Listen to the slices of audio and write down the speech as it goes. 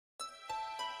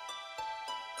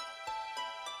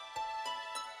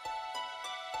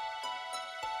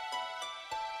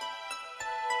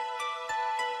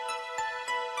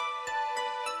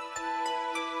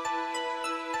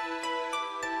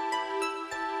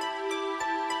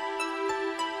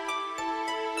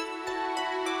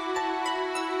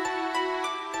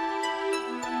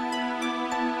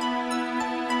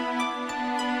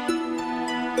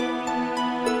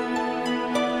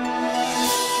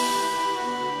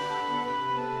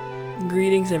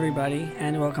Greetings, everybody,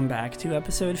 and welcome back to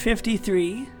episode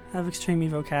 53 of Extreme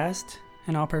EvoCast,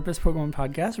 an all-purpose Pokemon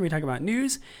podcast where we talk about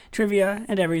news, trivia,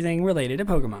 and everything related to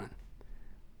Pokemon.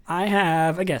 I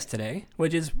have a guest today,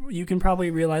 which is, you can probably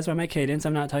realize by my cadence,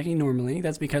 I'm not talking normally.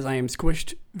 That's because I am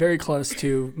squished very close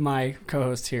to my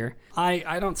co-host here.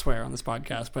 I don't swear on this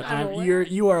podcast, but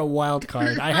you are a wild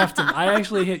card.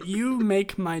 You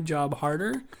make my job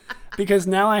harder. Because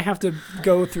now I have to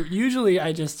go through.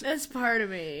 That's part of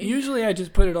me. Usually I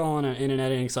just put it all in an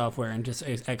editing software and just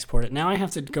export it. Now I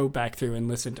have to go back through and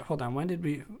listen to. Hold on, when did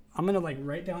we? I'm gonna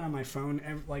write down on my phone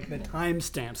the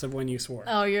timestamps of when you swore.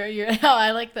 Oh, you're. Oh,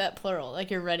 I like that plural. Like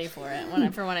you're ready for it when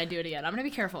I do it again. I'm gonna be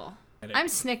careful. I'm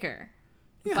Snicker.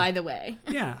 Yeah. By the way.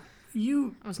 Yeah,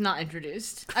 I was not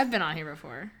introduced. I've been on here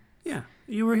before. Yeah,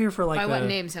 you were here for By what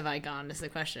names have I gone? Is the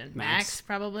question. Max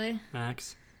probably.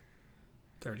 Max.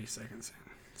 30 seconds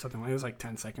in. Something it was like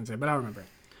 10 seconds in, but I don't remember.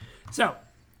 So,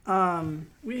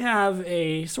 we have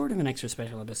a sort of an extra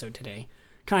special episode today.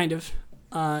 Kind of.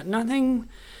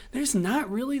 There's not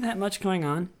really that much going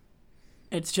on.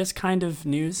 It's just kind of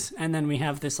news, and then we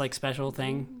have this special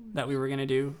thing that we were going to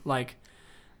do.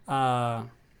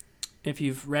 If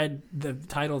you've read the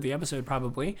title of the episode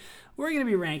probably, we're going to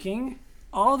be ranking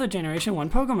all the Generation 1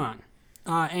 Pokemon.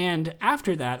 And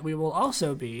after that, we will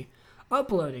also be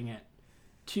uploading it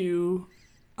to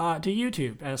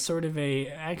YouTube as sort of a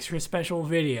extra special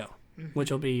video,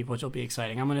 which will be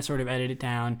exciting. I'm going to sort of edit it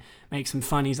down, make some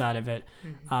funnies out of it,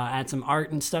 add some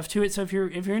art and stuff to it. So if you're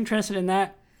interested in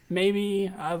that,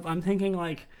 maybe I'm thinking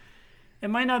it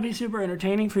might not be super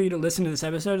entertaining for you to listen to this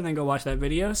episode and then go watch that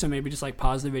video. So maybe just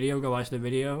pause the video, go watch the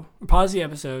video, or pause the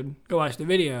episode, go watch the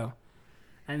video,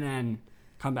 and then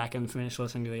come back and finish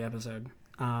listening to the episode.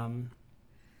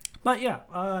 But yeah,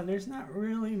 there's not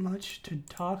really much to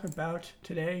talk about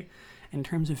today in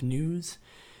terms of news.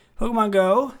 Pokemon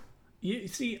Go.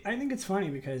 I think it's funny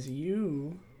because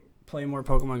you play more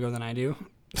Pokemon Go than I do.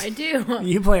 I do.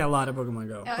 You play a lot of Pokemon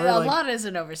Go. A lot is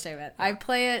an overstatement. I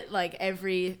play it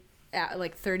every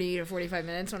 30 to 45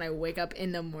 minutes when I wake up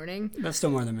in the morning. That's still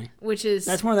more than me.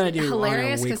 That's more than I do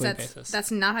hilarious on a weekly basis.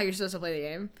 That's not how you're supposed to play the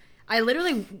game. I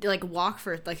literally walk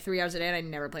for 3 hours a day, and I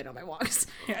never played on my walks.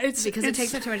 Yeah, it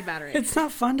takes up too much battery. It's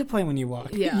not fun to play when you walk.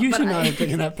 Yeah, you should not have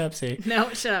taken that Pepsi. No,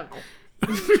 shut up.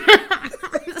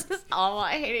 This is all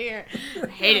I hate here. I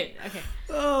hate it. Okay.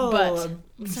 Oh, but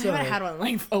I haven't had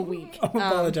one a week. I'm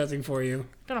apologizing for you.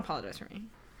 Don't apologize for me.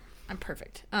 I'm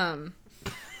perfect. What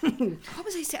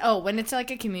was I saying? Oh, when it's a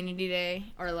community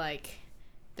day or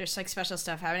there's special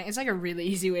stuff happening. It's a really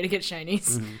easy way to get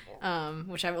shinies,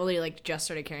 which I've only just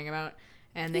started caring about.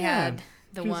 And they had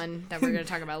the one that we're going to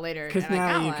talk about later. Because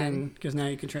now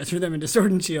you can transfer them into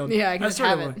Sword and Shield. Yeah, I can just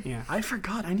have it. Yeah, I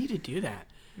forgot. I need to do that.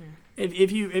 Yeah.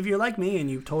 If you're like me and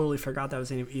you totally forgot that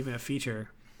was even a feature,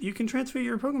 you can transfer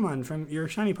your Pokemon from your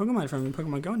shiny Pokemon from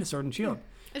Pokemon Go into Sword and Shield.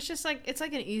 It's just it's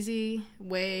an easy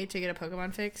way to get a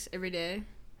Pokemon fix every day.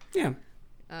 Yeah.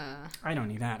 I don't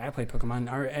need that. I play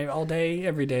Pokemon all day,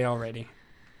 every day already.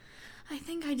 I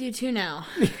think I do too now.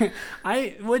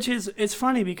 It's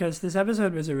funny because this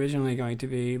episode was originally going to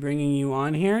be bringing you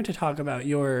on here to talk about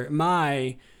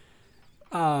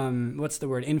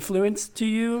influence to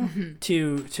you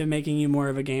to making you more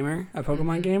of a gamer, a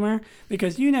Pokemon gamer,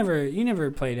 because you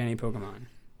never played any Pokemon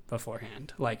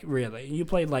beforehand. Really. You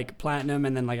played Platinum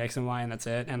and then X and Y and that's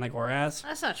it, and ORAS.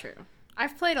 That's not true.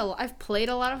 I've played a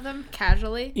lot of them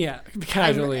casually. Yeah,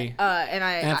 casually. And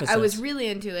I was really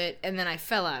into it, and then I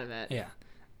fell out of it. Yeah.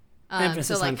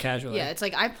 Emphasis on casually. Yeah, it's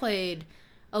I played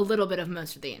a little bit of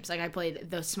most of the games. I played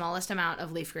the smallest amount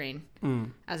of Leaf Green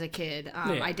as a kid.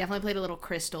 I definitely played a little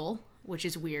Crystal, which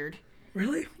is weird.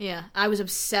 Really? Yeah. I was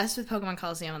obsessed with Pokemon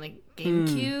Coliseum on the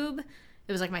GameCube.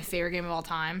 It was my favorite game of all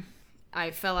time. I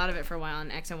fell out of it for a while,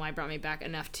 and X and Y brought me back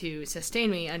enough to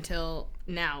sustain me until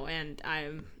now, and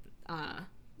I'm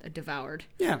devoured.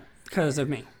 Yeah, because of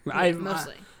me.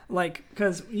 Mostly.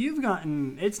 Because you've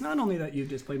gotten... It's not only that you've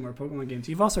just played more Pokemon games,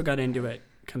 you've also got into it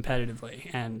competitively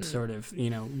and sort of,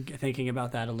 thinking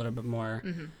about that a little bit more.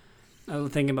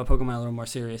 Thinking about Pokemon a little more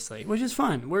seriously, which is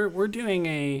fun. We're doing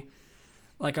a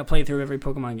playthrough of every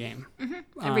Pokemon game.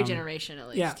 Every generation, at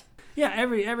least. Yeah. Yeah,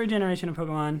 every generation of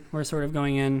Pokemon, we're sort of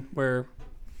going in.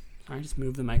 I just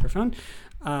moved the microphone.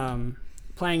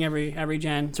 Playing every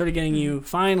gen, sort of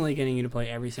finally getting you to play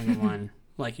every single one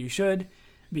like you should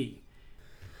be.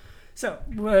 So,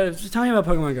 talking about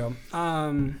Pokemon Go,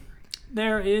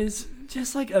 there is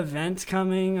just events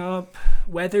coming up,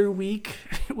 Weather Week,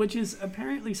 which is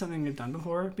apparently something they've done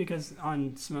before, because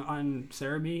on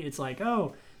Cerebi, it's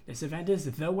This event is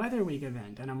the Weather Week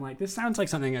event. And I'm like, this sounds like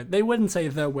something that they wouldn't say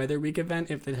the Weather Week event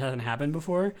if it hasn't happened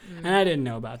before. And I didn't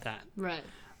know about that. Right.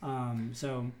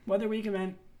 So Weather Week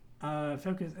event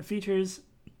features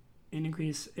an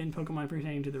increase in Pokemon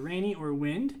pertaining to the rainy or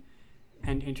wind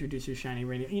and introduces shiny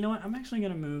rainy. You know what? I'm actually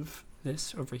going to move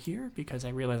this over here because I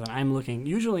realize that I'm in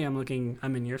your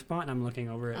spot and I'm looking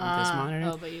over at this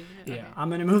monitor. Oh, but you did. Yeah, I'm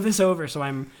going to move this over so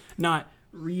I'm not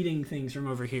reading things from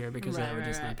over here because that would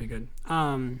just not be good.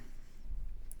 An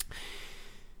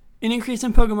increase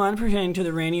in Pokemon pertaining to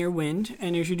the rainy or wind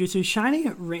and introduces shiny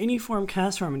rainy form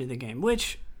Castform into the game,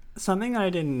 which something that I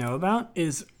didn't know about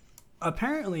is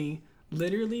apparently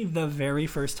literally the very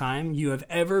first time you have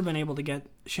ever been able to get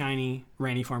shiny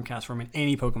rainy form Castform in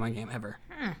any Pokemon game ever.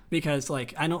 Because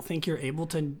like I don't think you're able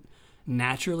to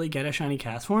naturally get a shiny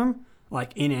Castform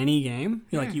like in any game.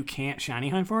 Like you can't shiny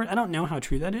hunt for it. I don't know how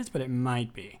true that is, but it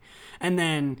might be. And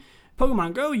then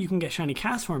Pokemon Go, you can get shiny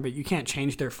Castform, but you can't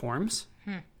change their forms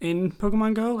in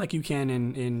Pokemon Go like you can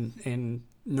in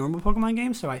normal Pokemon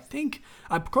games. So I think,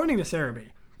 according to Cerebi,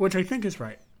 which I think is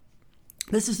right,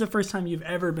 this is the first time you've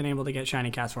ever been able to get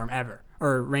shiny Castform ever,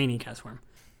 or rainy Castform.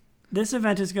 This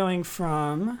event is going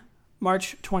from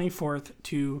March 24th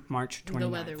to March 29th. The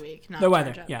Weather Week, not the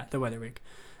weather. Charge Up. Yeah, the Weather Week.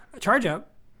 Charge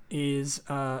Up is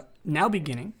now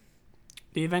beginning.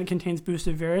 The event contains boosts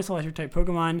of various electric-type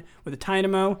Pokemon with a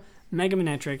Tynamo, Mega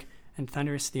Manectric, and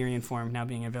Thundurus Therian form now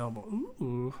being available.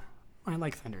 Ooh, I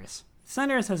like Thundurus.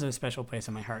 Thundurus has a special place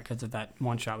in my heart because of that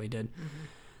one shot we did.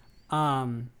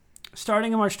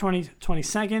 Starting on March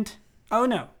 22nd. Oh,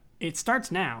 no. It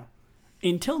starts now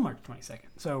until March 22nd.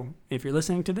 So if you're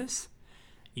listening to this,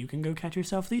 you can go catch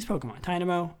yourself these Pokemon.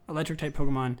 Tynamo, electric-type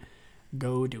Pokemon.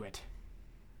 Go do it.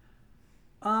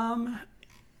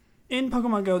 In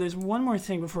Pokemon Go, there's one more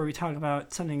thing before we talk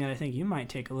about something that I think you might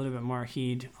take a little bit more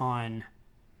heed on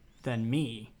than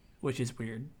me, which is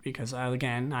weird because,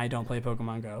 again, I don't play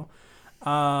Pokemon Go.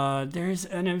 There's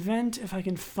an event, if I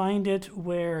can find it,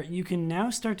 where you can now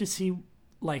start to see,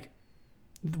 like,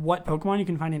 what Pokemon you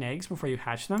can find in eggs before you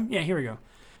hatch them. Yeah, here we go.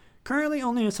 Currently,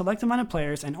 only a select amount of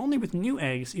players, and only with new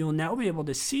eggs, you will now be able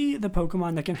to see the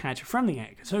Pokemon that can hatch from the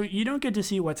egg. So you don't get to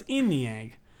see what's in the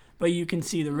egg, but you can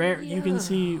see you can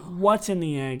see what's in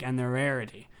the egg and the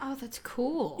rarity. Oh, that's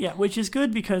cool. Yeah, which is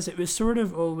good because it was sort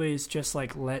of always just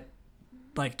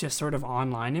just sort of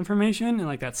online information, and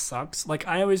like that sucks. Like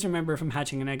I always remember from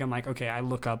hatching an egg, I'm like, okay, I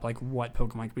look up like what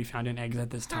Pokemon can be found in eggs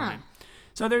at this time.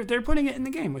 So they're putting it in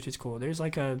the game, which is cool. There's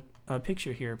like a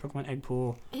picture here, Pokemon egg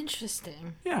pool.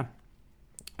 Interesting. Yeah,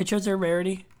 it shows their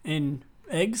rarity in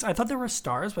eggs. I thought there were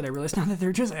stars, but I realized now that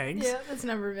they're just eggs. Yeah, that's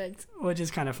number of eggs. Which is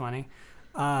kind of funny.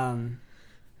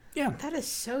 Yeah. That is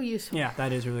so useful. Yeah,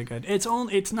 that is really good. It's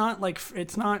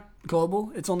not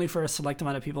global. It's only for a select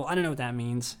amount of people. I don't know what that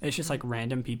means. It's just like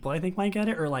random people I think might get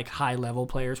it, or like high level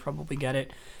players probably get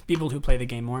it. People who play the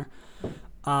game more.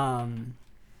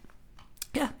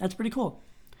 Yeah, that's pretty cool.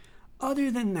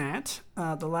 Other than that,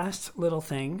 the last little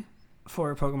thing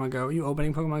for Pokemon Go. Are you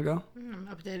opening Pokemon Go? I'm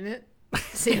updating it.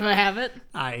 See if I have it.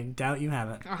 I doubt you have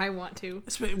it. Or I want to.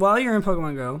 While you're in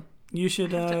Pokemon Go, you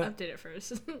should... I have to update it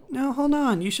first. No, hold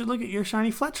on. You should look at your shiny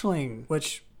Fletchling,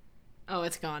 which... Oh,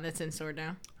 it's gone. It's in Sword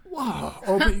now.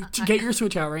 Whoa. Get your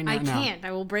Switch out right now. I can't.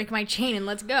 I will break my chain and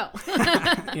let's go.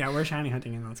 Yeah, we're shiny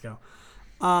hunting and let's go.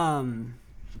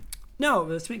 No,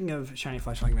 but speaking of shiny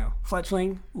Fletchling, though.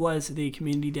 Fletchling was the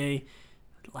community day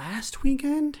last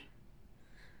weekend?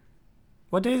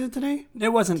 What day is it today? It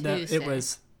wasn't that. It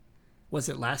was... Was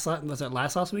it last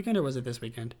weekend or was it this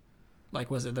weekend? Like,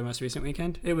 was it the most recent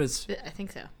weekend? It was... I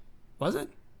think so. Was it?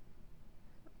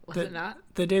 Was it not?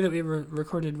 The day that we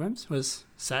recorded WIMS was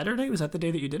Saturday? Was that the day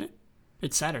that you did it?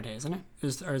 It's Saturday, isn't it?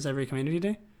 Is every community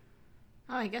day?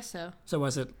 Oh, I guess so. So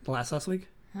was it last week?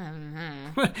 I don't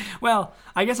know. Well,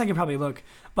 I guess I can probably look.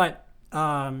 But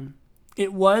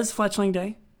it was Fletchling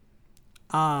Day.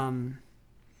 Do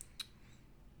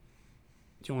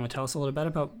you want to tell us a little bit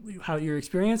about how your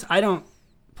experience? I don't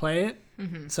play it,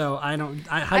 so I don't.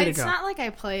 How did it go? It's not like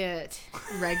I play it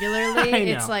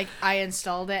regularly. It's like I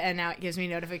installed it and now it gives me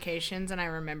notifications and I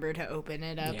remember to open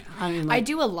it up. Yeah. I mean, I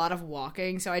do a lot of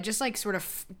walking, so I just like sort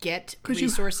of get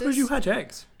resources. Because you hatch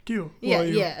eggs. Do you?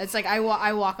 Yeah. It's like I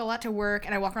walk a lot to work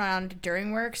and I walk around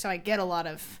during work, so I get a lot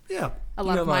of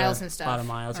miles and stuff. A lot of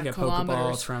miles. You get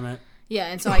Pokeballs from it. Yeah,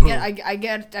 and so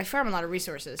I farm a lot of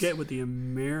resources. Get with the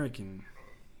American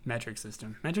metric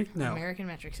system. American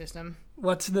metric system.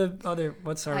 What's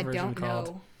our version called?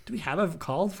 Know. Do we have a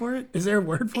call for it? Is there a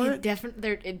word for it?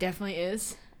 It definitely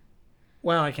is.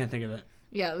 Well, I can't think of it.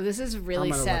 Yeah, this is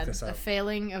really sad. The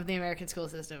failing of the American school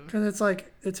system. Because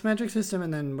it's metric system,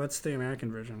 and then what's the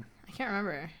American version? I can't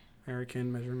remember.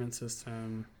 American measurement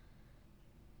system.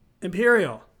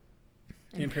 Imperial.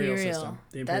 The Imperial system.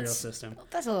 The Imperial system.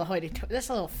 That's a little hoity-toity. That's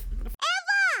a little...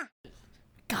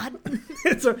 God.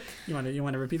 You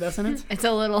want to repeat that sentence? It's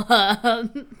a little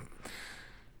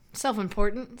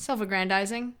self-important,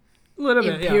 self-aggrandizing. A little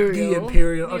bit, yeah. The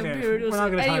Imperial. Okay, we're not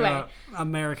going to talk about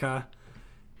America.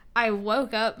 I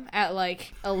woke up at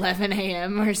like 11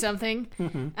 a.m. or something,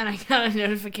 and I got a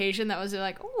notification that was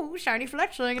like, "Oh, shiny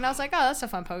Fletchling," and I was like, "Oh, that's a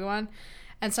fun Pokemon."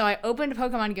 And so I opened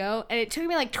Pokemon Go, and it took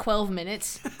me like 12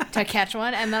 minutes to catch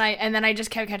one, and then I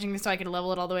just kept catching this so I could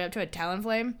level it all the way up to a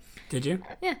Talonflame. Did you?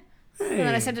 Yeah. Hey. And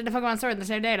then I sent it to Pokemon Sword the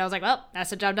same day, and I was like, well,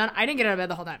 that's the job done. I didn't get out of bed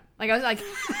the whole time. Like, I was like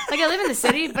I live in the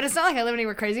city, but it's not like I live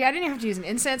anywhere crazy. I didn't even have to use an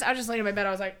incense. I was just laying in my bed.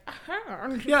 I was like,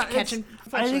 yeah, catching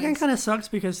I think it kind of sucks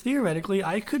because theoretically,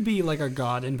 I could be like a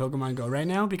god in Pokemon Go right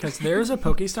now because there's a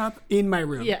Pokestop in my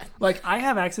room. Yeah. Like, I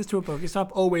have access to a Pokestop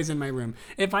always in my room.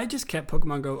 If I just kept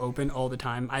Pokemon Go open all the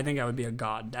time, I think I would be a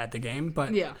god at the game,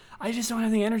 but yeah. I just don't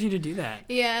have the energy to do that.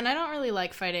 Yeah, and I don't really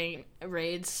like fighting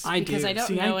raids because I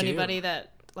don't know anybody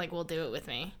that like will do it with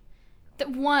me.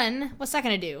 What's that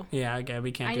gonna do? Yeah, okay,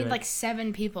 we can't. I do need it. like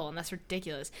 7 people, and that's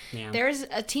ridiculous. Yeah. There's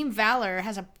a Team Valor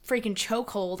has a freaking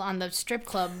chokehold on the strip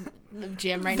club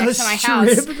gym right next to my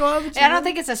house. I don't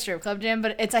think it's a strip club gym,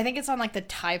 but I think it's on like the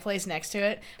Thai place next to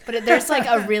it. But there's like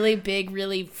a really big,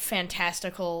 really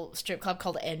fantastical strip club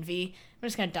called Envy. I'm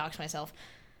just gonna dox myself.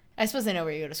 I suppose they know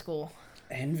where you go to school.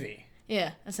 Envy.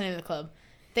 Yeah, that's the name of the club.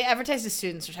 They advertise to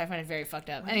students, which I find it very fucked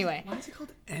up. Anyway. Why is it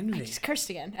called Envy? I just cursed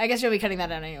again. I guess you'll be cutting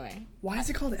that out anyway. Why is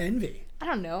it called Envy? I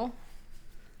don't know.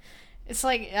 It's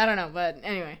like, I don't know, but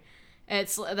anyway.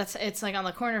 It's like on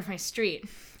the corner of my street.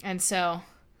 And so...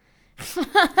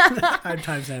 I'm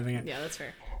time-stamping it. Yeah, that's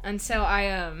fair. And so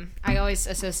I always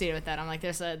associate it with that. I'm like,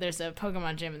 there's a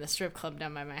Pokemon gym in the strip club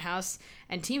down by my house,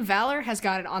 and Team Valor has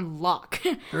got it on lock.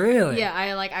 Really? Yeah,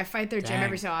 I fight their gym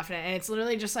every so often, and it's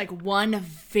literally just like one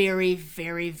very,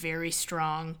 very, very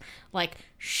strong, like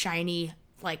shiny,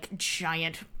 like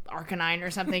giant Arcanine or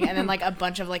something, and then like a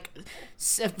bunch of like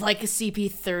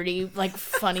CP30 like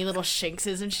funny little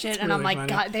Shinxes and shit. It's and really I'm like, funny.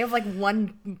 God, they have like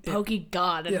one Poke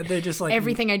God. And they just like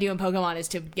everything I do in Pokemon is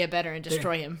to get better and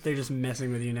destroy him. They're just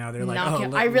messing with you now. They're like,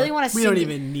 I really want to. We don't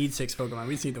even need 6 Pokemon.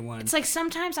 We just need the one. It's like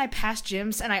sometimes I pass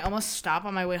gyms and I almost stop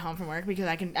on my way home from work because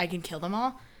I can kill them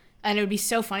all, and it would be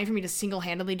so funny for me to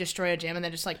single-handedly destroy a gym and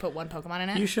then just like put one Pokemon in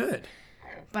it. You should.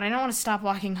 But I don't want to stop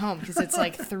walking home because it's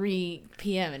like 3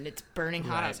 p.m. and it's burning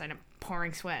hot outside and I'm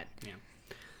pouring sweat. Yeah.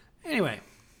 Anyway,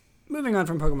 moving on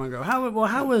from Pokemon Go.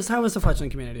 How was the Fletchling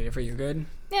community for you? Good?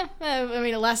 Yeah. I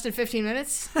mean, it lasted 15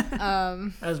 minutes.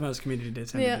 As most community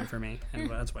days tend to do for me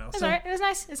as well. It was alright. It was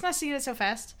nice. It's nice to get it so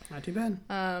fast. Not too bad.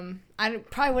 I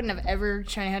probably wouldn't have ever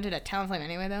shiny hunted a Talonflame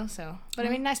anyway, though. So, but I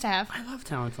mean, nice to have. I love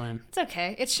Talonflame. It's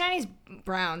okay. It's shiny's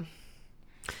brown.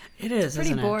 It is,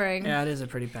 pretty boring. Yeah, it is a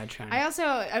pretty bad shiny.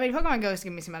 Pokemon Go has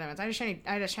given me some other ones. I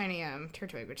had a shiny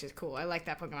Turtwig, which is cool. I like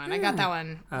that Pokemon. Yeah. I got that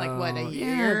one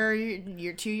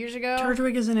year, 2 years ago.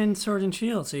 Turtwig isn't in Sword and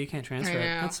Shield, so you can't transfer it.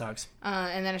 That sucks.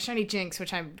 And then a shiny Jinx,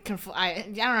 which I don't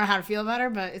know how to feel about her,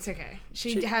 but it's okay.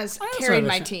 She has carried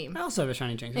my team. I also have a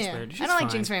shiny Jinx. It's weird. I don't like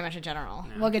Jinx very much in general.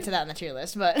 No. We'll get to that in the tier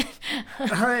list, but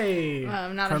hey,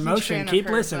 not promotion. A Keep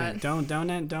her, listening. But...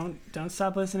 Don't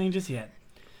stop listening just yet.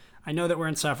 I know that we're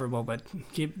insufferable, but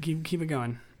keep it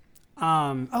going.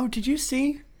 Did you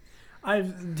see?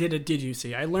 Did you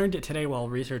see? I learned it today while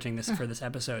researching this for this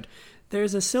episode.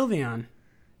 There's a Sylveon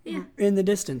in the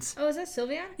distance. Oh, is that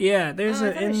Sylveon? Yeah, there's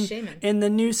in the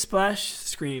new splash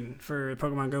screen for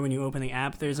Pokemon Go when you open the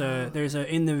app. There's a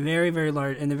in the very, very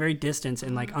large, in the very distance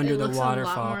and like under the waterfall. It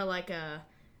looks a lot more like a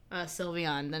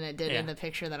Sylveon than it did in the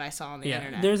picture that I saw on the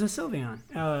internet. There's a Sylveon.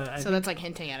 So that's like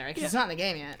hinting at it, right? Because it's not in the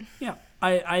game yet. Yeah,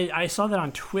 I saw that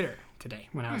on Twitter today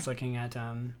when I was looking at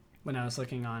on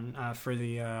for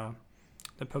the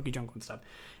PokeJungle and stuff.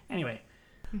 Anyway,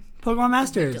 Pokemon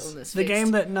Masters, the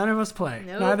game that none of us play.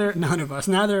 Nope.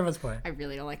 Neither of us play. I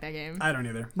really don't like that game. I don't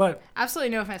either. But absolutely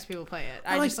no offense to people who play it.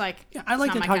 I like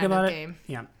to talk about it. Game.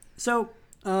 Yeah. So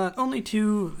only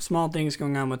 2 small things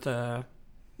going on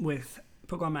with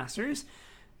Pokemon Masters.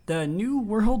 The New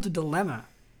World Dilemma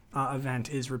event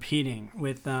is repeating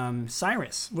with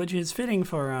Cyrus, which is fitting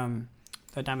for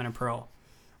the Diamond and Pearl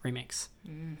remakes.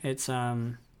 It's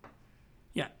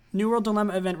New World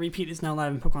Dilemma event repeat is now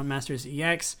live in Pokemon Masters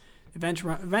EX. Event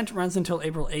runs until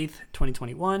April 8th,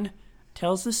 2021.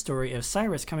 Tells the story of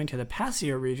Cyrus coming to the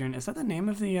Paseo region. Is that the name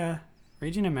of the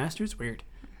region in Masters? Weird.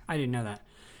 I didn't know that.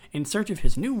 In search of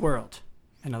his new world,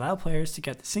 and allow players to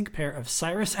get the sync pair of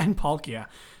Cyrus and Palkia.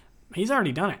 He's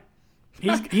already done it.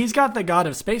 He's got the god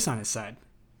of space on his side.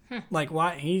 Like,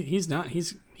 why? He's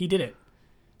He did it.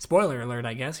 Spoiler alert,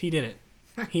 I guess. He did it.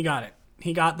 He got it.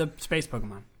 He got the space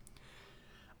Pokemon.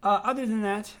 Other than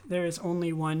that, there is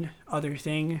only one other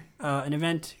thing. An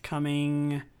event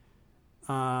coming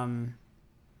tomorrow,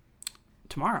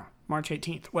 March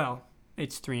 18th. Well,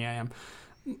 it's 3 a.m.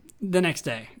 The next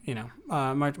day,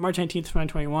 March 18th,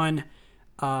 2021.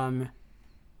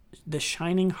 The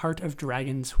Shining Heart of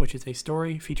Dragons, which is a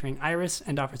story featuring Iris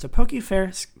and offers a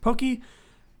fair,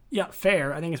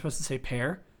 I think it's supposed to say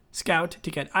pair, scout to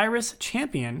get Iris,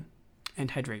 champion,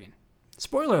 and Hydreigon.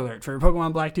 Spoiler alert for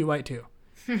Pokemon Black 2, White 2.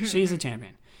 She's a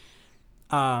champion.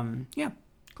 Yeah,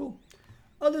 cool.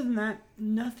 Other than that,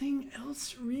 nothing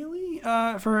else really.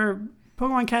 For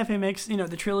Pokemon Cafe Mix,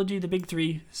 the trilogy, the big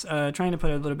three, trying to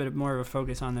put a little bit more of a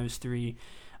focus on those three.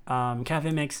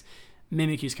 Cafe Mix,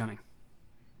 Mimikyu's coming.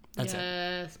 That's it.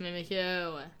 Yes,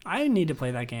 Mimikyu. I need to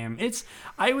play that game.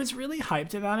 I was really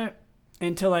hyped about it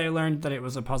until I learned that it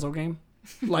was a puzzle game.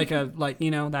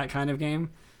 That kind of game.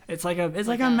 It's like a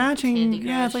matching,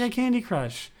 it's like a Candy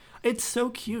Crush. It's so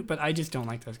cute, but I just don't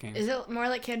like those games. Is it more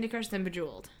like Candy Crush than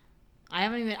Bejeweled? I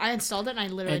installed it and I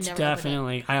literally it's never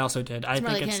definitely, opened it. I also did. I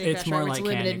think it's more like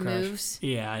Candy Crush. Moves.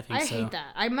 Yeah, I think so. I hate that.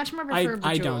 I much more prefer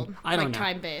Bejeweled. I don't know.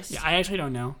 Time-based. Yeah, I actually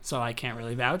don't know, so I can't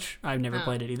really vouch. I've never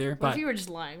played it either. What if you were just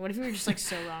lying? What if you were just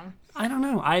so wrong? I don't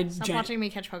know. Stop watching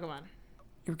me catch Pokemon.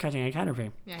 You're catching a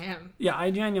Caterpie. Yeah, I am. Yeah,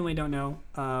 I genuinely don't know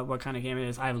what kind of game it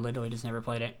is. I've literally just never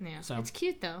played it. Yeah, so. It's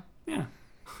cute though. Yeah.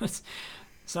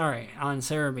 Sorry, on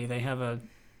Cerebi they have a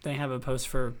post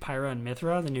for Pyra and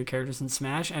Mythra, the new characters in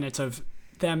Smash, and it's of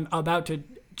them about to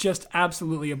just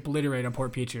absolutely obliterate a poor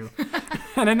Pichu.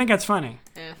 And I think that's funny.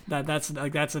 Yeah. That's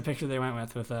the picture they went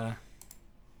with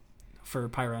for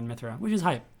Pyra and Mythra, which is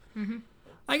hype. Mm-hmm.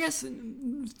 I guess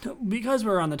because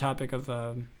we're on the topic of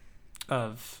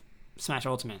Smash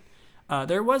Ultimate,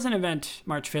 there was an event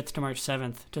March 5th to March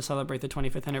 7th to celebrate the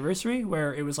 25th anniversary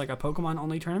where it was like a Pokemon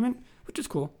only tournament, which is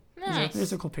cool. Nice.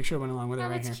 There's a cool picture that went along with it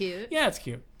right that's here. Cute. Yeah, it's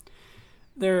cute.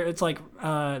 There's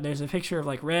a picture of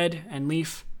like Red and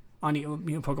Leaf on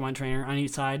Pokemon trainer on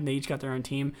each side. They each got their own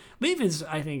team. Leaf is,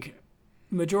 I think,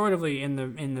 majoritively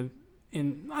in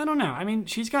I don't know. I mean,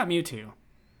 she's got Mewtwo.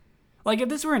 Like if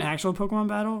this were an actual Pokemon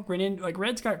battle,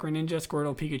 Red's got Greninja,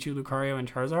 Squirtle, Pikachu, Lucario,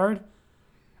 and Charizard,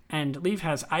 and Leaf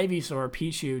has Ivysaur,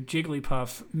 Pichu,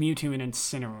 Jigglypuff, Mewtwo, and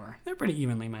Incineroar. They're pretty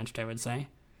evenly matched, I would say.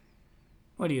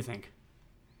 What do you think?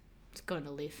 It's going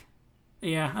to Leaf.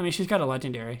 Yeah, I mean, she's got a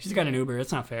legendary. She's got an Uber.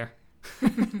 It's not fair.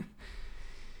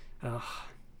 Ugh,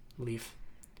 Leaf.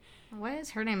 Why is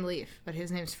her name Leaf, but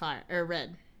his name's Fire or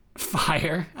Red?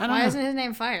 Fire? I don't know. Why isn't his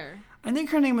name Fire? I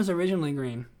think her name was originally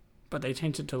Green, but they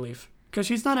changed it to Leaf because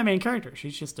she's not a main character.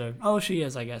 She's just she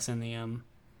is, I guess, in the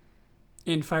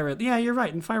in Fire Red. Yeah, you're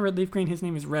right. In Fire Red, Leaf Green, his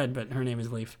name is Red, but her name is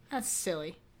Leaf. That's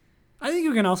silly. I think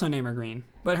you can also name her Green,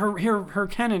 but her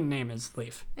canon name is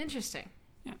Leaf. Interesting.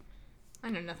 Yeah. I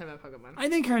know nothing about Pokemon. I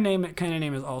think her canon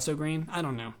name is also Green. I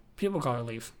don't know. People call her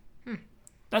Leaf.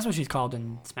 That's what she's called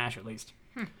in Smash, at least.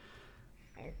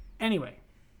 Anyway.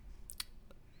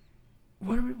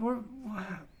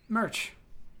 Merch.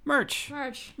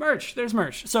 There's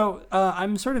merch. So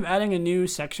I'm sort of adding a new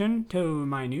section to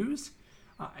my news.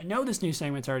 I know this new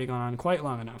segment's already gone on quite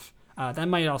long enough. That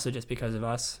might also just because of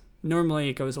us. Normally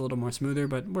it goes a little more smoother,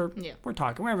 but we're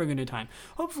talking. We're having a good time.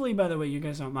 Hopefully, by the way, you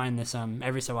guys don't mind this.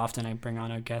 Every so often I bring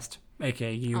on a guest,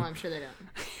 aka you. Oh, I'm sure they don't.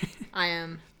 I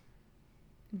am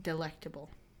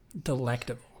delectable.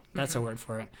 Delectable. That's a word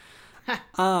for it.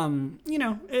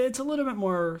 It's a little bit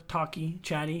more talky,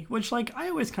 chatty, which I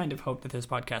always kind of hoped that this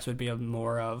podcast would be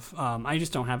more of. I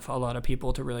just don't have a lot of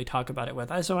people to really talk about it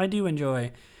with. So I do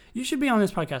enjoy. You should be on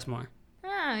this podcast more.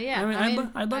 Oh, yeah.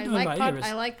 I'd love to invite you.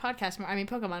 I like podcasts more. I mean,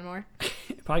 Pokemon more.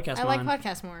 I like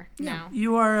podcasts more now.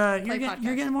 You are.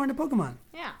 You're getting more into Pokemon.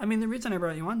 Yeah. I mean, the reason I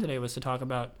brought you on today was to talk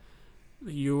about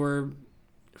your,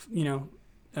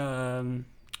 growing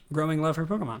love for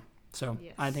Pokemon. So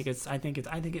yes. I think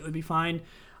it would be fine.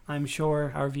 I'm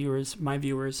sure our viewers,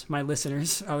 my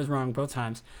listeners, I was wrong both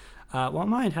times, won't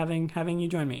mind having you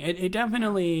join me. It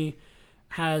definitely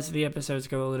has the episodes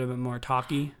go a little bit more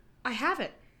talky. I have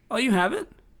it. Oh, you have it?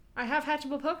 I have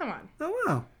hatchable Pokemon. Oh,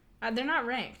 wow. They're not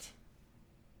ranked.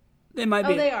 They might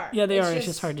be. Oh, they are. Yeah, they are. It's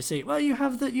just hard to see. Well, you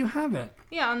have it.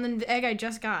 Yeah, on the egg I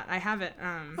just got. I have it.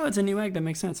 Oh, it's a new egg. That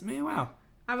makes sense. Man, wow.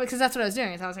 Because that's what I was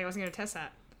doing. So I was like, I wasn't going to test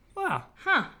that. Wow.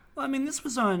 Huh. Well, I mean, this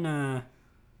was on the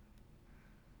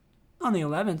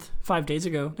 11th, 5 days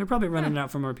ago. They're probably running it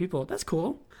out for more people. That's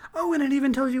cool. Oh, and it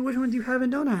even tells you which ones you have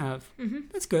and don't have. Mm-hmm.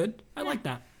 That's good. I like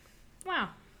that. Wow.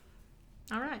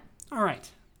 All right.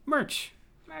 Merch.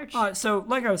 Merch. So,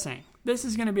 like I was saying, this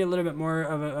is going to be a little bit more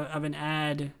of an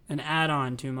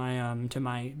add-on to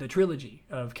the trilogy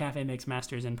of Cafe Makes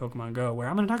Masters and Pokemon Go, where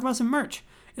I'm going to talk about some merch.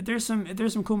 If there's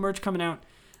some cool merch coming out,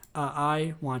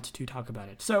 I want to talk about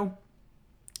it. So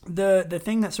the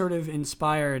thing that sort of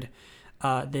inspired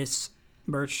this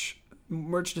merch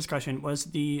discussion was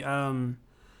the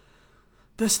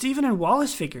Steven and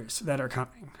Wallace figures that are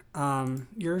coming.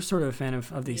 You're sort of a fan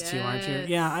of these two, aren't you?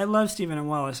 Yeah, I love Steven and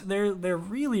Wallace. They're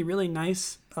really, really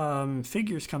nice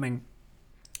figures coming.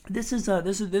 This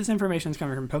information is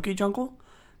coming from PokeJungle,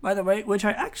 by the way, which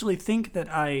I actually think that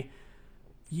I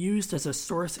used as a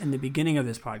source in the beginning of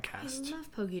this podcast. I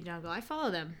love PokeJungle. I follow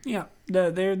them. Yeah,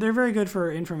 they're very good for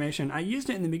information. I used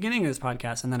it in the beginning of this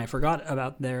podcast, and then I forgot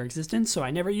about their existence, so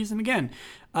I never used them again.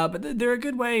 But they're a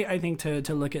good way, I think,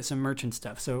 to look at some merchant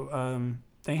stuff. So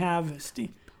they have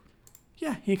Steve.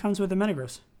 Yeah, he comes with a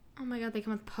Metagross. Oh my god, they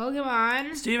come with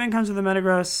Pokemon. Steven comes with a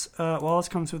Metagross. Wallace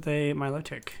comes with a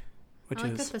Milotic, which I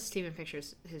like is that the Steven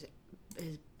pictures his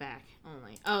back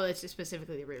only. Oh, it's just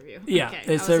specifically the rear view. Yeah,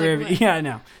 okay. it's the rear view. Yeah, I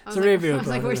know. It's the rear view. I was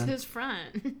like, where's his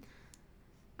front?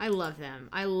 I love them.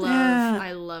 I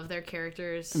love their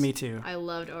characters. Me too. I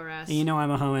loved Oras. You know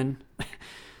I'm a Hoenn.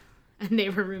 And they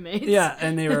were roommates. Yeah,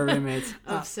 and they were roommates.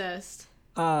 Obsessed.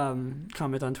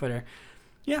 Comment on Twitter.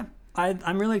 Yeah,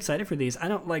 I'm really excited for these. I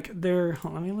don't like their.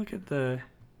 Let me look at the.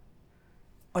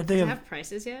 Do they have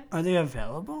prices yet? Are they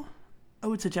available?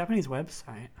 Oh, it's a Japanese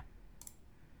website.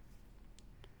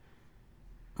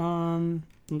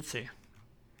 Let's see.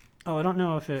 Oh, I don't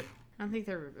know if it. I don't think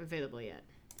they're available yet.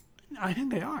 I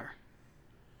think they are.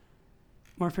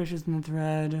 More fishes in the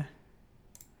thread.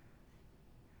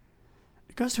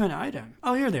 It goes to an item.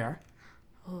 Oh, here they are.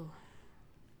 Oh.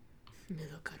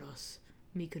 Milocaros.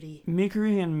 Mikuri.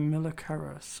 Mikuri and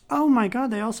Milocaros. Oh my god,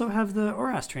 they also have the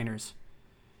Oras trainers.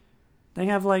 They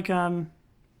have like,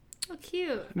 Oh,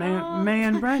 cute. May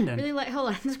and Brandon. Really like. Hold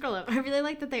on, scroll up. I really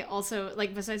like that they also,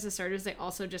 like, besides the starters, they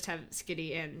also just have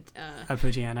Skitty and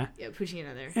Poochyena. Yeah,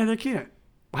 Poochyena there. Yeah, they're cute.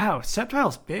 Wow,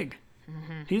 Sceptile's big.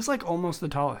 Mm-hmm. He's like almost the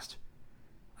tallest.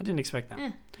 I didn't expect that.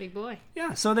 Yeah, big boy.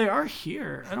 Yeah, so they are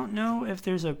here. I don't know if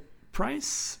there's a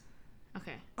price.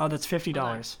 Okay. Oh, that's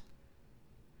 $50.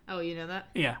 Oh, you know that?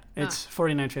 Yeah, it's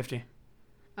 $49.50.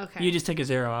 Okay. You just take a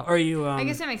zero out, or you. I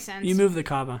guess that makes sense. You move the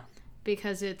comma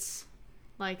because it's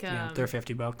like yeah, they're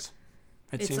 $50.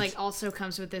 It's seems. like also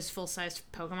comes with this full-sized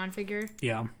Pokemon figure.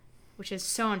 Yeah. Which is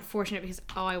so unfortunate because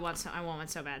I want one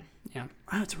so bad. Yeah.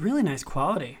 Oh, it's really nice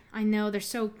quality. I know they're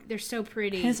so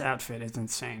pretty. His outfit is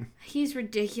insane. He's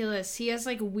ridiculous. He has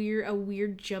like a weird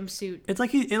jumpsuit. It's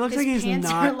like it looks His like he's pants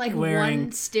not are like wearing.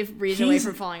 one stiff breeze away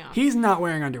from falling off. He's not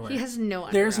wearing underwear. He has no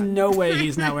underwear. There's no way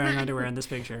he's not wearing underwear in this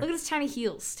picture. Look at his tiny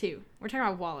heels too. We're talking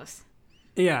about Wallace.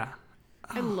 Yeah.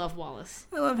 I love Wallace.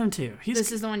 I love him too.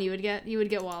 This is the one you would get? You would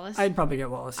get Wallace? I'd probably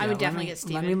get Wallace. Yeah. I would definitely get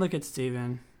Steven. Let me look at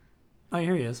Steven. Oh,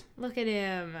 here he is. Look at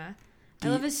him. I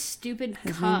love his stupid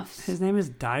his cuffs. His name is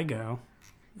Daigo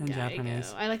in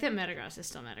Japanese. I like that Metagross is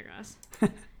still Metagross.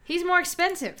 He's more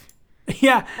expensive.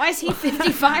 Yeah. Why is he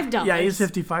 $55? Yeah, he's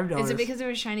 $55. Is it because of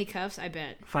his shiny cuffs? I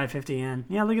bet. $5.50 yen.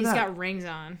 Yeah, look at that. He's got rings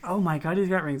on. Oh my god, he's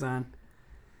got rings on.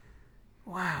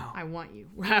 Wow. I want you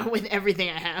with everything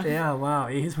I have. Yeah, wow.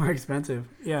 He's more expensive.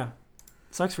 Yeah.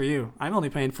 Sucks for you. I'm only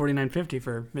paying $49.50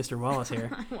 for Mr. Wallace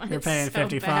here. You're paying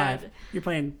 $55. Bad. You're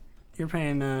paying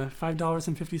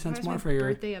 $5.50 more for your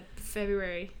birthday of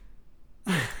February.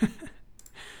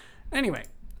 Anyway,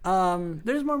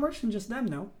 there's more merch than just them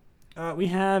though. We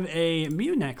have a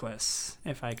Mew necklace,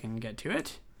 if I can get to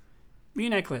it. Mew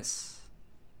necklace.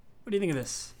 What do you think of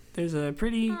this? There's a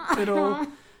pretty little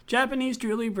Japanese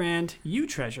jewelry brand, U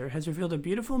Treasure, has revealed a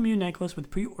beautiful Mew necklace with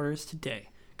pre-orders today.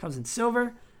 Comes in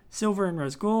silver and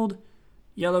rose gold,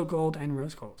 yellow gold, and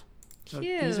rose gold. So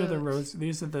cute. These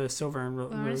are the silver and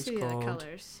rose I want to see gold. the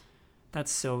colors.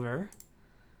 That's silver.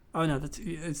 Oh no,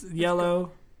 it's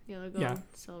yellow. Yellow gold, yeah.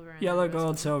 silver. And Yellow rose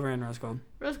gold, silver, and rose gold.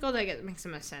 Rose gold, I guess, makes the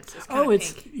most sense. It's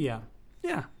It's pink. yeah,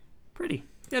 pretty.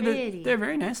 Yeah, Pretty. they're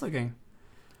very nice looking.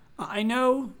 I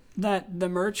know that the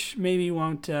merch maybe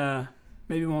won't go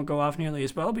off nearly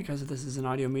as well because this is an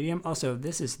audio medium. Also,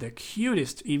 this is the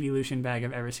cutest evolution bag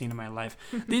I've ever seen in my life.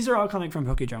 These are all coming from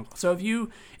PokeJungle. So if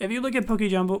you look at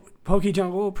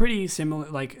PokeJungle pretty similar,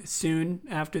 like soon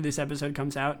after this episode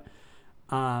comes out,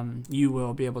 you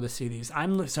will be able to see these.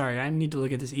 I'm sorry, I need to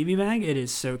look at this Eevee bag. It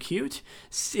is so cute.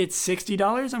 It's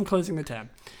 $60. I'm closing the tab.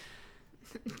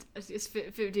 It's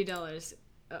 $50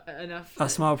 enough. A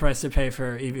small price to pay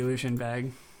for evolution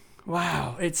bag.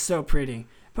 Wow, it's so pretty.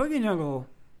 PokeJungle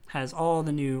has all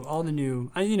the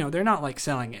new, they're not like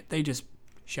selling it. They just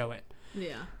show it.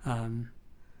 Yeah.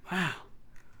 Wow.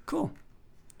 Cool.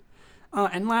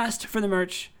 And last for the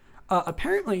merch,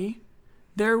 apparently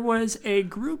there was a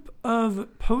group of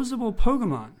posable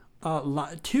Pokemon.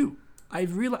 Two. I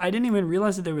didn't even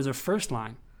realize that there was a first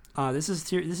line. This is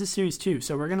series 2,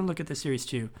 so we're gonna look at the series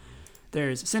 2.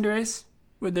 There's Cinderace,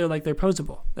 where they're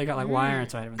posable. They got wire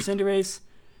inside of them. Cinderace.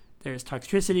 There's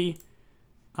Toxtricity,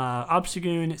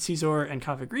 Obstagoon, Scizor, and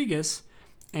Cofagrigus,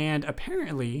 and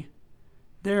apparently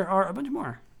there are a bunch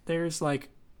more. There's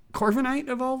Corviknight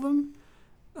of all of them,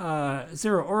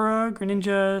 Zeraora,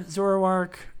 Greninja,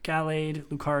 Zoroark, Gallade,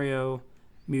 Lucario,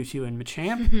 Mewtwo, and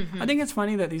Machamp. I think it's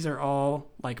funny that these are all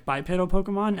bipedal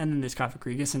Pokemon, and then there's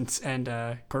Cofagrigus and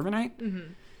Corviknight.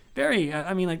 Mm-hmm. Very,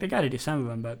 they got to do some of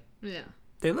them, but yeah,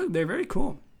 they're very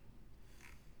cool.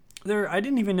 I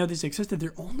didn't even know these existed.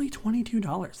 They're only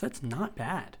 $22. That's not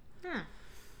bad.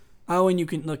 Oh, and you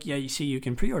can you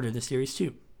can pre-order the series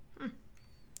 2.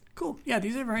 Cool. Yeah,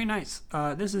 these are very nice.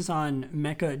 This is on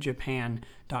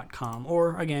mechajapan.com,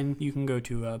 or again, you can go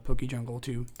to PokeJungle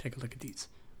to take a look at these.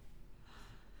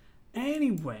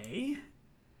 Anyway,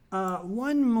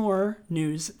 one more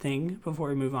news thing before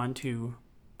we move on to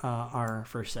our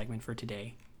first segment for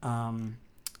today.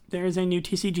 There is a new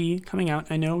TCG coming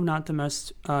out. I know, not the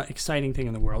most exciting thing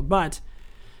in the world, but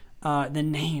the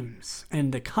names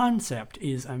and the concept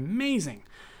is amazing.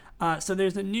 So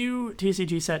there's a new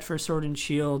TCG set for Sword and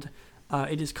Shield.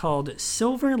 It is called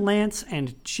Silver Lance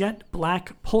and Jet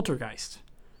Black Poltergeist.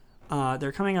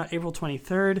 They're coming out April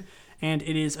 23rd, and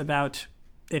it is about,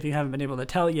 if you haven't been able to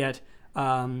tell yet,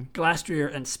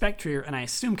 Glastrier and Spectrier, and I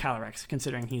assume Calyrex,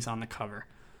 considering he's on the cover.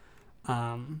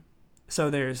 So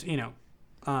there's, this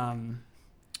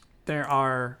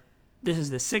is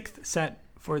the 6th set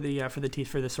for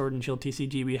the Sword and Shield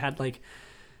TCG. We had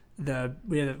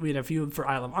we had a few for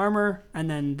Isle of Armor, and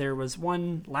then there was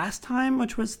one last time,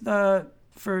 which was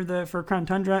for Crown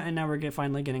Tundra, and now we're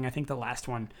finally getting, I think, the last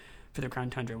one for the Crown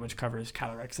Tundra, which covers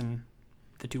Calyrex and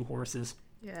the 2 horses.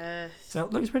 Yes. So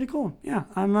it looks pretty cool. Yeah,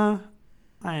 I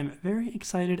am very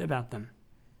excited about them.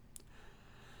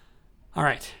 All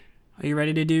right, are you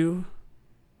ready to do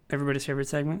everybody's favorite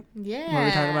segment? Yeah. Where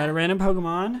we talk about a random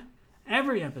Pokemon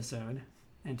every episode.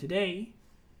 And today,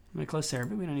 I'm going to close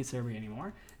Cerebi. We don't need Cerebi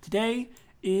anymore. Today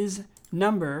is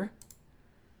number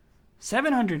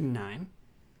 709.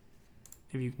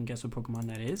 If you can guess what Pokemon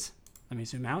that is. Let me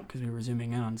zoom out, because we were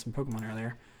zooming in on some Pokemon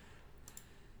earlier.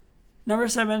 Number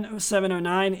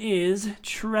 709 is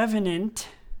Trevenant,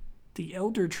 the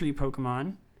Elder Tree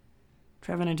Pokemon.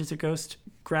 Trevenant is a ghost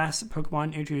grass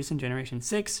Pokemon introduced in Generation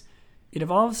 6. It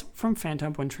evolves from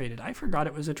Phantump when traded. I forgot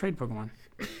it was a trade Pokemon.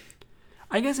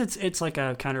 I guess it's like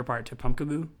a counterpart to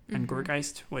Pumpkaboo and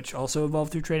Gourgeist, which also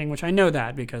evolved through trading, which I know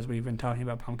that because we've been talking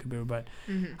about Pumpkaboo, but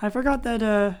I forgot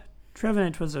that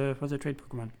Trevenant was a trade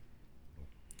Pokemon.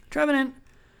 Trevenant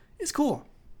is cool.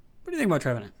 What do you think about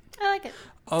Trevenant? I like it.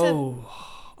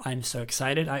 I'm so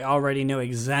excited. I already know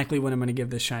exactly what I'm going to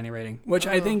give this shiny rating, which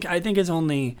I think is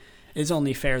only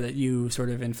fair that you sort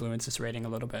of influence this rating a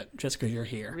little bit just because you're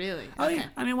here. Really? Oh okay. yeah.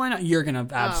 I mean, why not? You're gonna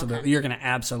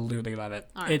absolutely love it.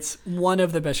 All right. It's one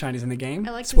of the best shinies in the game.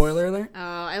 I like Spoiler alert. Oh,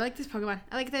 I like this Pokemon.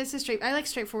 I like that I like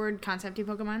straightforward concepty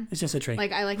Pokemon. It's just a tree.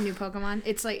 I like new Pokemon.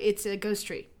 It's a ghost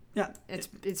tree. Yeah.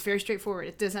 It's very straightforward.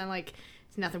 It doesn't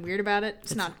it's nothing weird about it.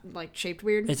 It's not shaped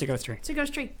weird. It's a ghost tree. It's a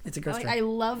ghost tree. It's a ghost tree. I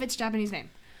love its Japanese name.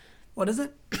 What is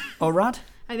it? Orot?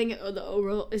 I think the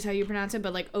Oro is how you pronounce it,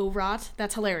 but Orot,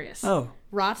 that's hilarious. Oh.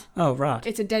 Rot? Oh, rot.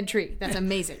 It's a dead tree. That's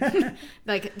amazing.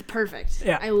 Perfect.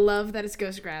 Yeah. I love that it's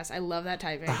ghost grass. I love that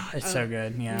typing. It's so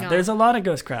good. Yeah. No. There's a lot of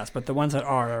ghost grass, but the ones that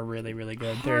are really, really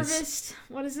good. Harvest.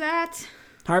 What is that?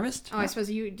 Harvest? Oh, I suppose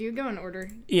do you go in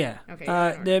order? Yeah. Okay.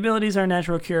 The abilities are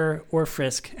Natural Cure or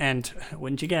Frisk, and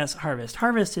wouldn't you guess, Harvest.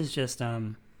 Harvest is just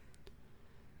there's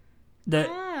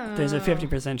a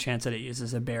 50% chance that it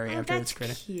uses a berry after it's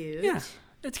created. That's cute. Yeah,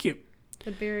 it's cute.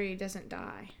 The berry doesn't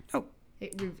die. Oh.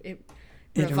 It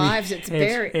revives its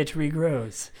berry. It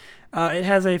regrows. It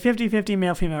has a 50-50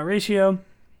 male-female ratio.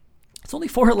 It's only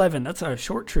 4'11". That's a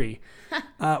short tree.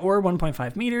 Or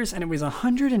 1.5 meters, and it weighs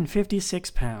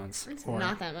 156 pounds. It's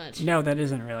not that much. No, that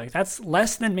isn't really. That's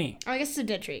less than me. Oh, I guess it's a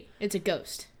dead tree. It's a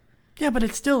ghost. Yeah, but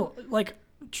it's still,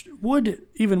 wood,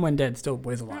 even when dead, still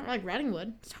weighs a lot. Not like rotting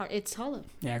wood. It's hollow.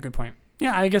 Yeah, good point.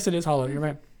 Yeah, I guess it is hollow. You're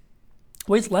right.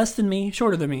 Weighs less than me,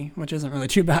 shorter than me, which isn't really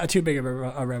too big of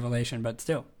a revelation, but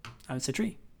still, it's a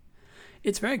tree.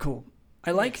 It's very cool.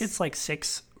 I like its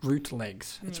 6 root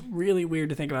legs. It's really weird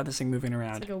to think about this thing moving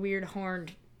around. It's like a weird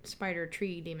horned spider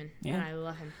tree demon. Yeah. And I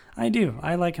love him. I do.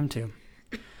 I like him too.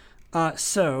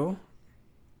 So,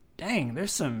 dang,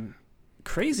 there's some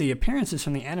crazy appearances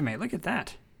from the anime. Look at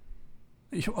that.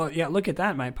 Well, yeah, look at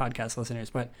that, my podcast listeners.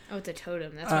 But Oh, it's a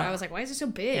totem. That's why I was like, why is it so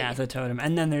big? yeah, it's a totem.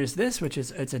 And then there's this, which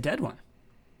is it's a dead one.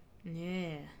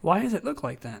 Yeah. Why does it look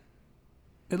like that?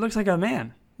 It looks like a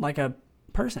man, like a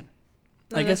person.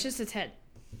 No, I that's guess. just its head.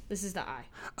 This is the eye.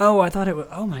 Oh, I thought it was.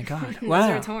 Oh my god! Those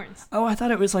Wow. are its horns. Oh, I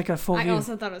thought it was like a full I view.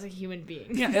 also thought it was a human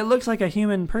being. Yeah, it looks like a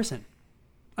human person.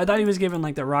 I thought he was given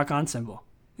like the rock on symbol.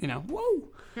 Whoa.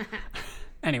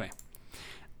 Anyway.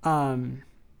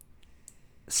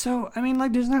 So, I mean,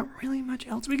 like, there's not really much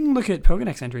else. We can look at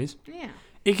Pokedex entries. Yeah.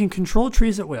 It can control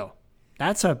trees at will.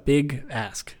 That's a big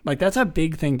ask. Like, that's a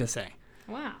big thing to say.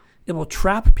 Wow. It will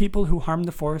trap people who harm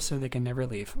the forest so they can never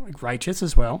leave. Like, righteous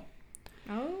as well.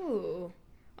 Oh.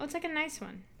 Oh, it's like a nice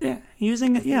one. Yeah,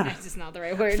 using it, yeah. Nice is not the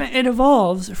right word. It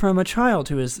evolves from a child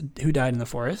who died in the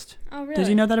forest. Oh, really? Did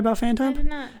you know that about I Phantomp? did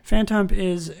not. Phantomp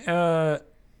is,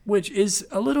 which is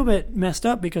a little bit messed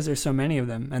up because there's so many of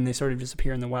them and they sort of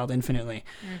disappear in the wild infinitely.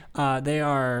 They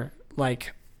are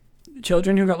like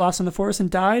children who got lost in the forest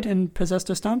and died and possessed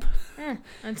a stump.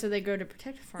 And so they grow to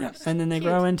protect the Yeah, forest. and then they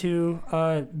Cute. grow into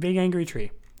a big angry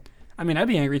tree. I mean, I'd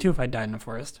be angry too if I died in a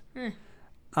forest.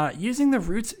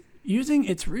 Using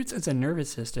its roots as a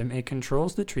nervous system, it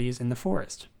controls the trees in the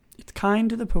forest. It's kind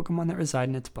to the Pokemon that reside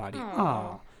in its body. Aw.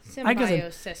 Oh, I guess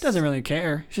Symbiosis. it doesn't really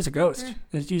care. It's just a ghost.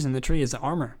 It's using the tree as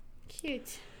armor.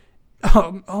 Cute.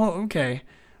 Oh, okay.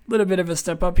 Little bit of a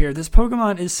step up here. This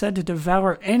Pokemon is said to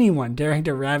devour anyone daring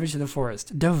to ravage the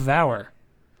forest. Devour.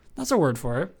 That's a word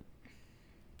for it.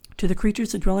 To the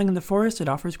creatures dwelling in the forest, it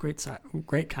offers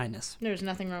great kindness. There's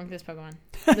nothing wrong with this Pokemon.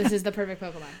 This is the perfect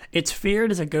Pokemon. It's feared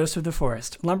as a ghost of the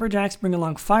forest. Lumberjacks bring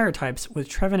along fire types, which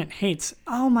Trevenant hates.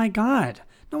 Oh my god.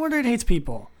 No wonder it hates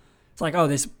people. It's like, oh,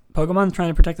 this Pokemon's trying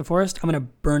to protect the forest? I'm going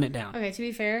to burn it down. Okay, to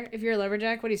be fair, if you're a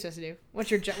lumberjack, what are you supposed to do?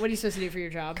 What are you supposed to do for your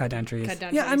job? Cut down trees. Cut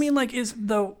down yeah, trees. I mean, like, is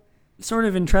the sort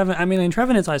of in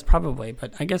Trevenant's eyes probably,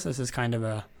 but I guess this is kind of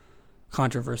a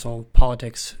controversial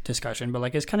politics discussion, but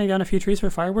like, is cutting down a few trees for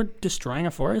firewood destroying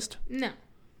a forest? No.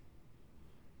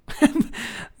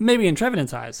 Maybe in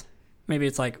Trevenant's eyes. Maybe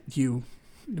it's like, you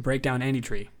break down any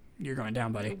tree, you're going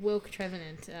down, buddy. Woke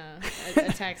Trevenant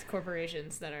attacks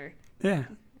corporations that are, Yeah.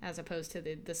 as opposed to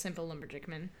the simple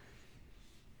lumberjackman.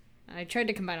 I tried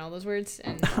to combine all those words,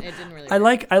 and it didn't really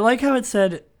work. I like how it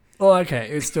said. Well, okay,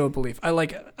 it's still a belief.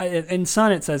 In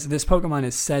Sun it says this Pokemon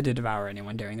is said to devour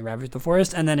anyone daring to ravage the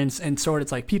forest, and then in Sword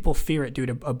it's like people fear it due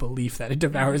to a belief that it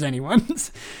devours anyone.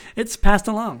 It's passed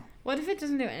along. What if it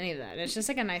doesn't do any of that? It's just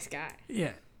like a nice guy.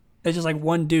 Yeah, it's just like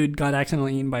one dude got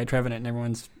accidentally eaten by a Trevenant, and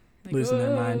everyone's Like, losing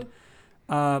their whoa.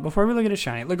 mind. Before we look at a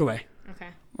shiny, look away. Okay.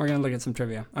 We're gonna look at some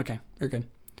trivia. Okay, you're good.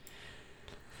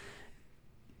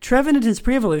 Trevenant and his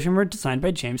pre-evolution were designed by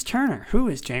James Turner. Who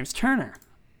is James Turner?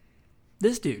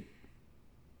 This dude.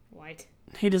 White.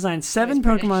 He designed 7 He's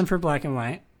British. Pokemon for Black and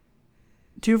White,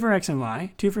 2 for X and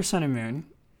Y, 2 for Sun and Moon.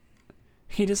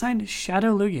 He designed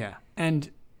Shadow Lugia,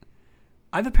 and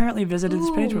I've apparently visited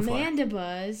this page before.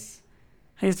 Mandibuzz.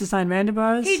 He's designed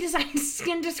Mandibuzz. He designed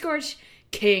Skin to Scorch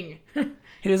King.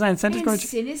 He designed And Centiskorch,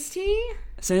 Sinistea?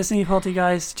 Sinistea,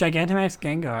 Poltegeist, Gigantamax,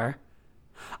 Gengar.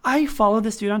 I follow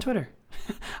this dude on Twitter.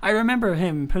 I remember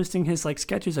him posting his like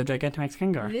sketches of Gigantamax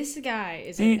Gengar. This guy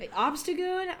is He-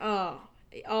 Obstagoon. Oh,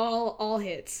 all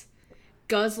hits.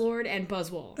 Guzzlord and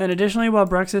Buzzwole. And additionally, while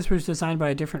Bruxus was designed by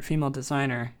a different female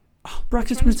designer,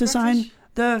 Bruxus one was is designed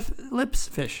Lips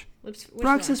fish. Lips. Which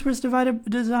Bruxus was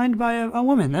designed by a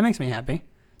woman. That makes me happy.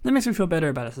 That makes me feel better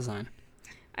about its design. one?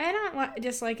 I don't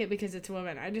dislike it because it's a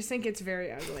woman. I just think it's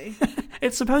very ugly.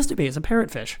 It's supposed to be. It's a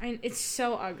parrotfish. It's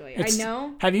so ugly. It's- I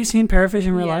know. Have you seen parrotfish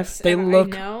in real life? Yes, They and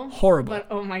look I know, horrible. But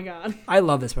oh my god. I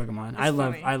love this Pokemon. I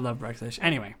funny. love Bruxfish.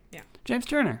 Anyway. Yeah. James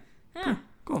Turner. Huh.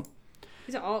 Cool.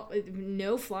 These are all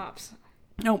no flops.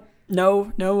 No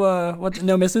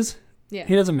misses? Yeah.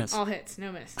 He doesn't miss. All hits,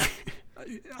 no miss.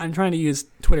 I'm trying to use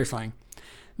Twitter slang.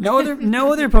 No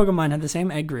other Pokemon have the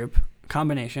same egg group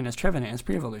combination as Trevenant in its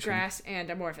pre-evolution. Grass and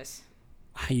Amorphous.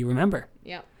 You remember.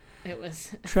 Yep. It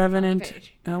was Trevenant.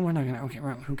 page. No, we're not gonna. Okay,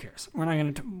 well, who cares? We're not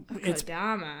gonna. It's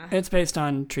Kodama. it's based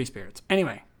on tree spirits.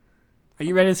 Anyway, are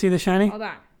you ready to see the shiny? Hold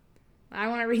on. I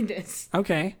want to read this.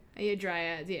 Okay. Are you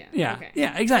Dryad? Yeah. Yeah. Okay.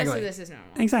 Yeah. Exactly. This is normal.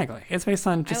 Exactly. It's based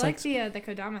on just I like the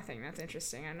Kodama thing. That's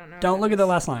interesting. I don't know. Don't what look at that the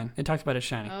last line. It talks about its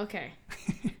shiny. is. Okay.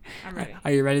 I'm ready.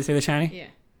 Are you ready to see the shiny? Yeah.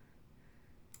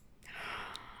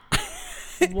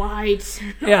 White.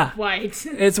 Yeah. White.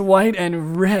 It's white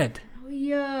and red. Oh,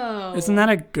 yo. Isn't that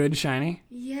a good shiny?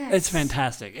 Yes. It's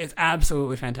fantastic. It's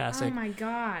absolutely fantastic. Oh my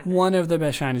god. One of the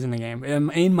best shinies in the game,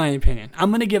 in my opinion.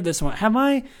 I'm gonna give this one.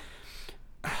 I'm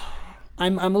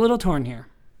a little torn here